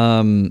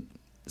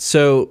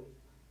 So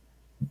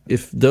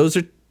if those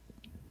are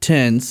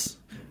 10s,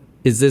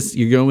 is this,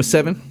 you're going with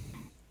 7?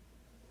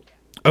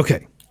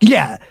 Okay.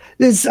 Yeah,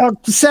 it's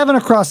 7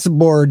 across the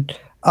board.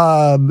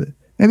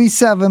 Maybe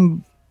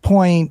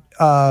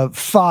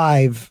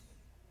 7.5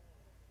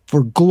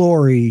 for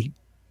Glory,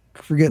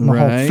 for getting the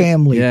whole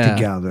family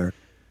together.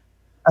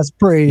 That's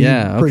pretty.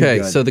 Yeah. Pretty okay.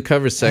 good. So the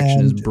cover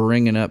section is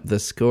bringing up the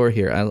score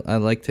here. I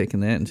like taking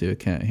that into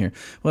account here.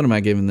 What am I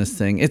giving this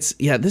thing? This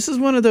is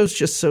one of those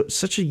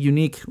such a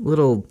unique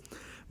little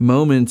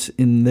moment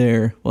in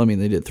their. Well, I mean,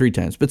 they did it 3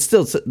 times, but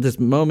still, this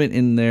moment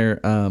in their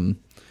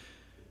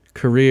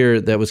career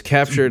that was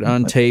captured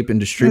on tape and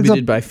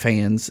distributed by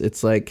fans.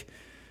 It's like,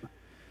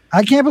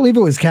 I can't believe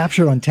it was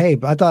captured on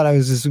tape. I thought I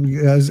was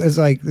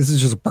like, this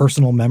is just a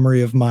personal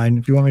memory of mine.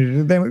 If you want me to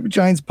do the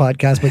Giants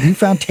podcast, but you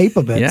found tape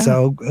of it.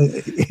 So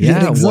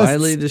it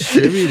widely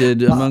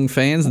distributed among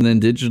fans, and then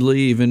digitally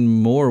even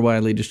more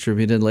widely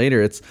distributed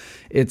later. It's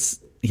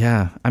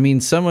I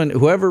mean,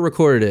 whoever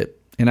recorded it,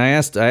 and I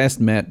asked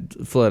Matt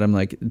Flood, I'm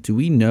like, do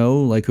we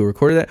know like who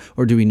recorded that,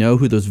 or do we know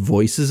who those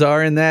voices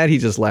are in that? He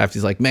just laughed.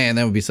 He's like, man,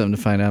 that would be something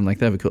to find out. I'm like,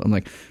 that'd be cool. I'm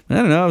like, I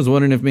don't know. I was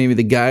wondering if maybe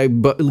the guy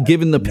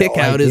giving the pick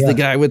out is the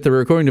guy with the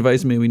recording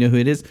device. Maybe we know who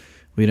it is.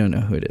 We don't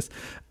know who it is.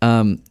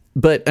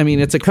 But I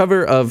mean, it's a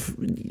cover of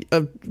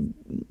a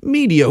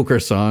mediocre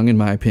song, in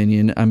my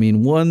opinion. I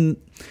mean,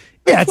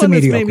 it's a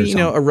mediocre maybe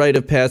song. A rite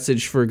of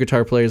passage for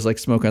guitar players, like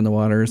Smoke on the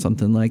Water or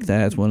something like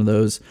that. It's one of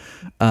those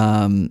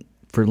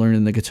for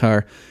learning the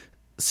guitar.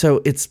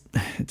 So it's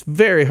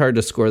very hard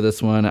to score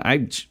this one.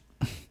 I'm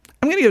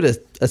going to give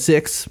it a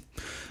 6.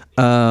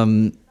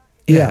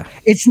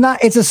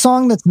 It's a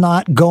song that's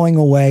not going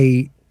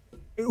away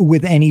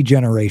with any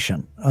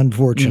generation,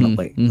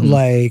 unfortunately.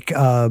 Like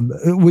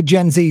with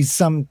Gen Z, it's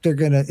at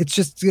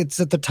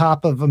the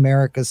top of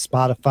America's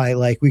Spotify.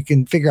 Like, we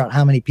can figure out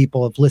how many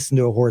people have listened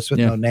to A Horse with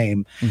No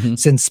Name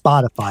since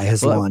Spotify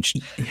has launched,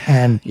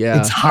 and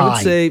it's high. I would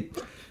say.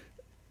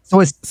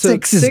 So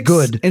 6 is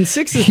good. And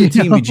 6 is the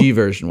tmbg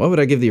version. What would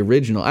I give the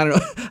original? I don't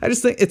know. I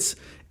just think it's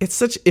it's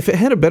such. If it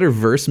had a better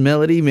verse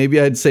melody, maybe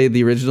I'd say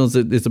the original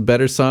is a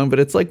better song. But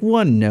it's like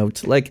one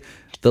note. Like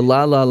the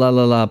la la la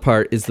la la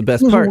part is the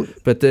best part.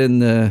 But then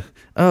the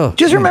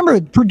just remember,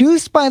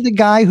 produced by the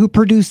guy who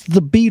produced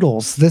the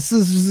Beatles. This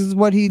is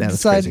what he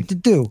decided to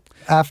do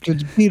after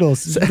the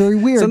Beatles. It's very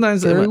weird.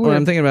 Sometimes when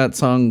I'm thinking about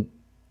song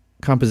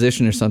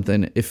composition or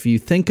something, if you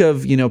think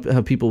of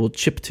how people will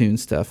chip tune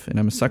stuff, and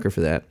I'm a sucker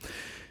for that.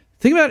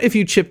 Think about if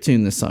you chip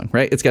tune this song,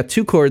 right? It's got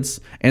 2 chords,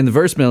 and the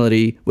verse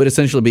melody would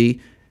essentially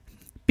be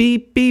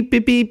beep beep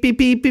beep beep beep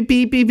beep beep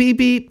beep beep beep beep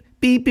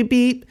beep beep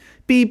beep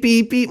beep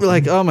beep beep. We're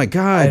like, oh my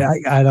god,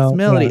 I don't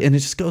melody, and it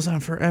just goes on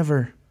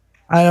forever.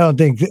 I don't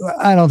think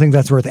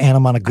that's worth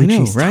Anna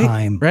Monoguchi's right?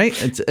 time. Right?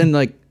 It's and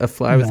like a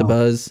Fly with a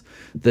Buzz.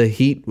 The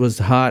heat was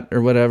hot or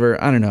whatever.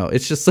 I don't know.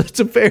 It's just it's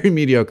a very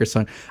mediocre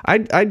song.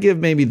 I'd give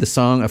maybe the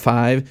song a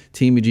 5.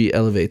 tmbg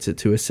elevates it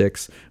to a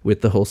 6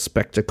 with the whole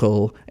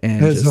spectacle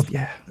and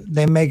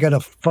they make it a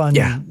fun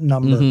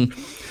number.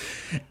 Mm-hmm.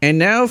 And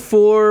now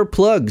for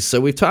plugs.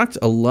 So we've talked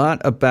a lot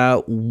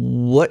about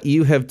what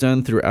you have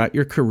done throughout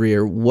your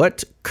career.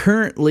 What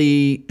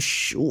currently,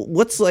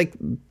 what's like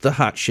the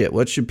hot shit?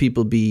 What should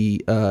people be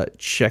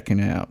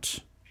checking out?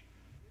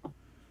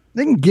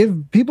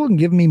 People can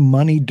give me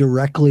money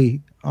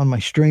directly on my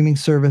streaming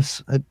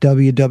service at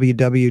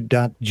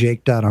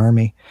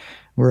www.jake.army,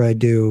 where I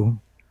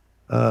do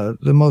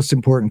the most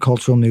important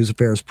cultural news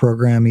affairs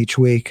program each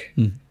week.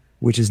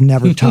 Which is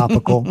never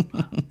topical.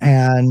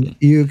 And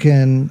you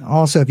can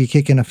also, if you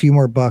kick in a few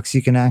more bucks,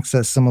 you can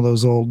access some of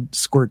those old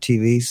Squirt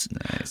TVs.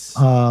 Nice.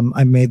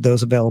 I made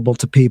those available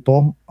to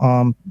people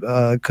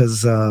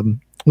because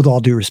with all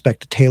due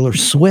respect to Taylor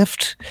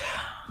Swift,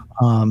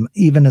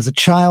 even as a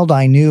child,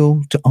 I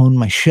knew to own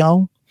my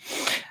show.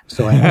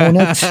 So I own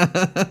it.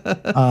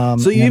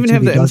 So you even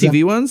have the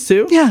MTV ones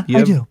too? Yeah,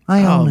 I do.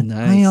 I own it.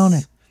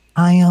 Nice.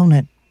 I own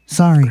it.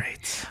 Sorry.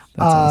 Great. That's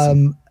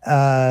awesome.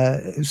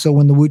 So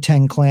when the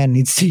Wu-Tang Clan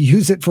needs to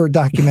use it for a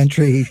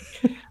documentary,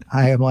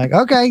 I am like,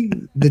 okay,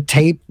 the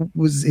tape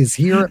is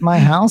here at my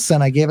house,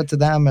 and I gave it to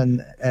them, and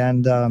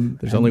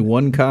there's only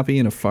one copy,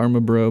 and a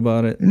Pharma Bro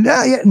bought it.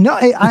 I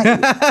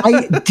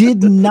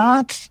did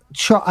not.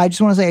 I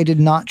just want to say I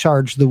did not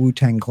charge the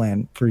Wu-Tang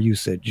Clan for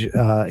usage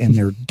in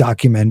their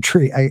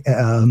documentary.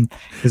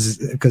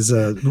 Because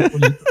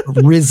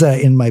RZA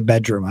in my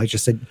bedroom, I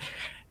just said.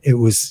 It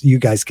was, you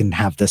guys can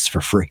have this for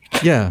free.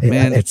 Yeah,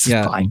 man. It's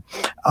fine.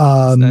 It's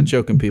not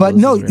joking, people. But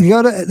no, you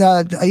go to,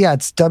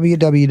 it's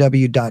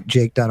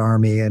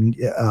www.jake.army. And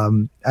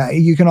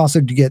you can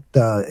also get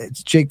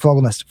it's Jake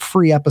Fogelnest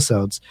free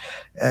episodes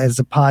as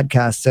a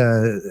podcast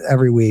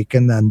every week.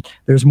 And then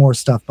there's more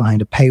stuff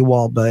behind a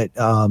paywall. But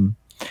I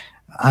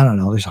don't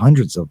know, there's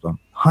hundreds of them.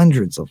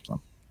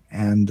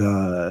 And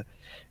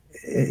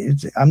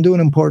I'm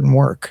doing important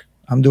work.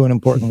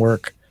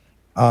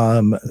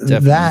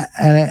 That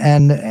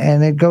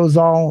and it goes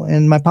all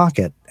in my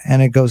pocket,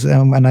 and it goes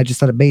and I just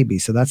had a baby,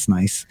 so that's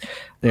nice.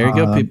 There you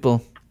go,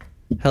 people.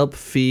 Help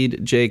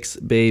feed Jake's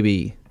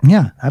baby.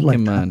 Yeah, I'd like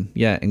Come that. on.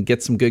 Yeah, and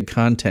get some good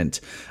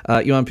content.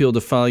 You want people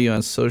to follow you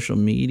on social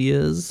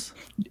medias?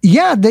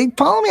 Yeah, they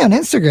follow me on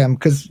Instagram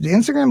because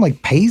Instagram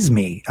like pays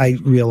me. I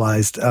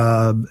realized,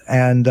 and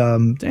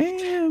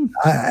damn,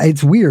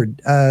 it's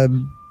weird.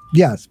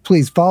 Yes,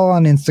 please follow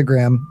on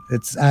Instagram.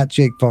 It's at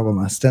Jake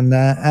Fogelnest, and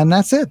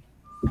that's it.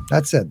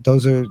 That's it.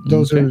 Those are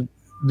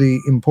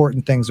the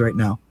important things right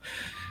now.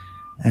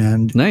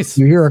 And nice.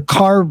 You hear a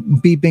car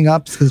beeping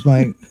up because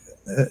my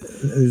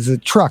is a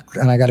truck,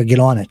 and I got to get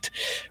on it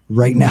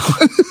right now.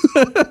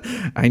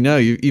 I know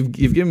you've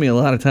given me a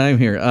lot of time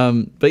here.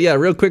 But yeah,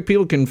 real quick,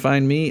 people can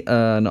find me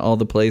on all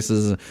the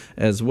places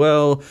as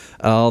well,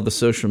 all the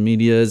social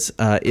medias.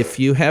 If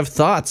you have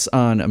thoughts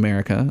on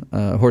America,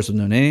 Horse with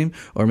No Name,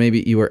 or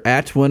maybe you were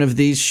at one of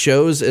these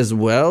shows as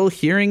well,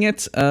 hearing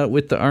it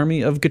with the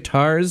Army of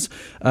Guitars,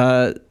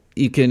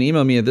 you can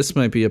email me at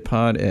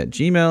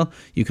thismightbeapod@gmail.com.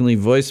 You can leave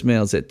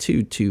voicemails at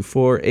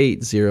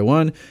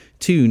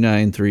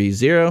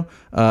 224-801-2930.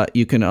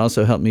 You can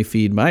also help me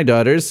feed my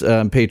daughters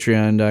on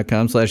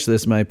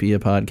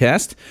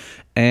patreon.com/thismightbeapodcast.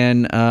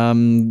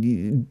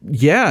 And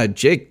yeah,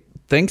 Jake,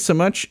 thanks so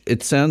much.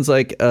 It sounds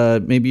like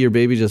maybe your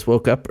baby just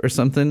woke up or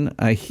something.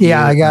 I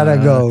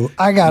gotta go.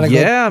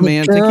 Yeah,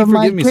 man. Thank you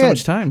for giving me so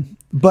much time.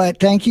 But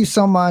thank you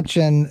so much,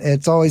 and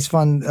it's always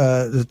fun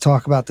to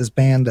talk about this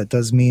band that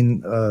does mean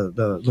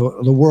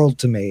the world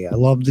to me. I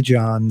love the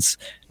Johns,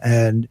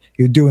 and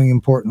you're doing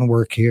important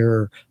work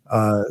here.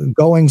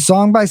 Going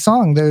song by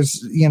song,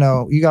 there's you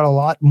got a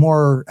lot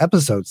more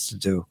episodes to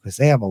do because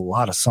they have a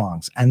lot of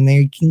songs, and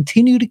they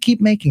continue to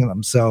keep making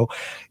them. So,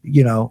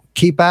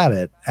 keep at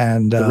it.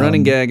 And the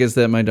running gag is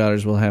that my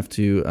daughters will have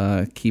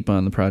to keep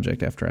on the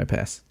project after I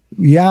pass.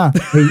 Yeah.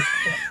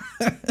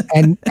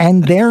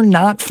 and they're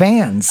not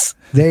fans.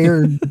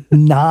 They're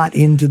not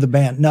into the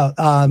band. No.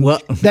 Well,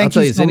 I'll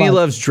tell you, Zinni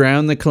loves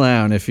Drown the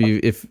Clown. If you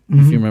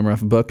remember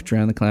off a book,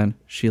 Drown the Clown,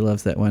 she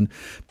loves that one.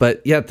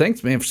 But yeah,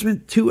 thanks, man, for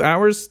spending 2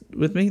 hours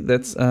with me.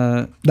 That's what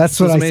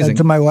amazing. I said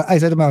to my wife. I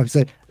said,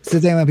 "It's the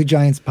They Might Be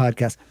Giants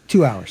podcast.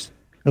 2 hours.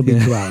 It'll be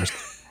 2 hours.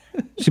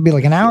 Should be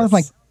like an hour." Yes. I'm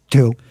like,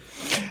 2.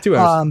 2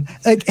 hours.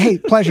 Hey,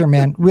 pleasure,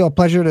 man. Real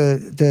pleasure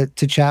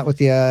to chat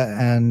with you.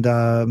 And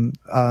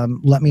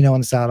let me know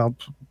when it's out. I'll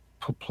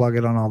plug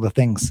it on all the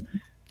things.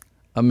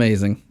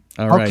 Amazing.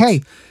 All right.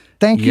 Okay.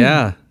 Thank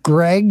you,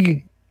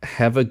 Greg.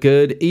 Have a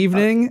good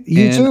evening.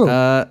 You too.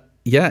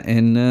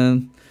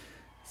 And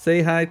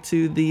say hi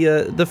to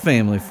the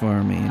family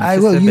for me. I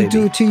will. You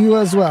do it to you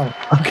as well.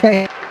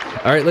 Okay.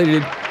 All right,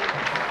 lady.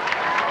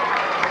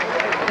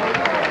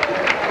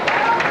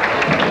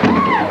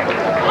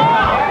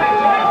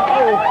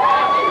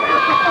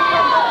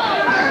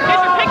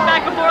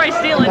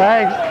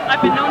 Thanks.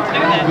 I've been known to do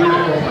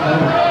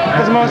that.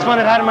 It's the most fun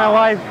I've had in my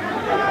life.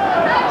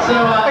 So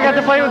I got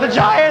to play with the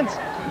Giants.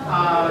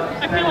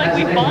 I feel like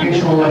we bonded.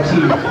 It's called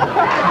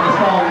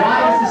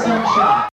Why Does the Sun Shine?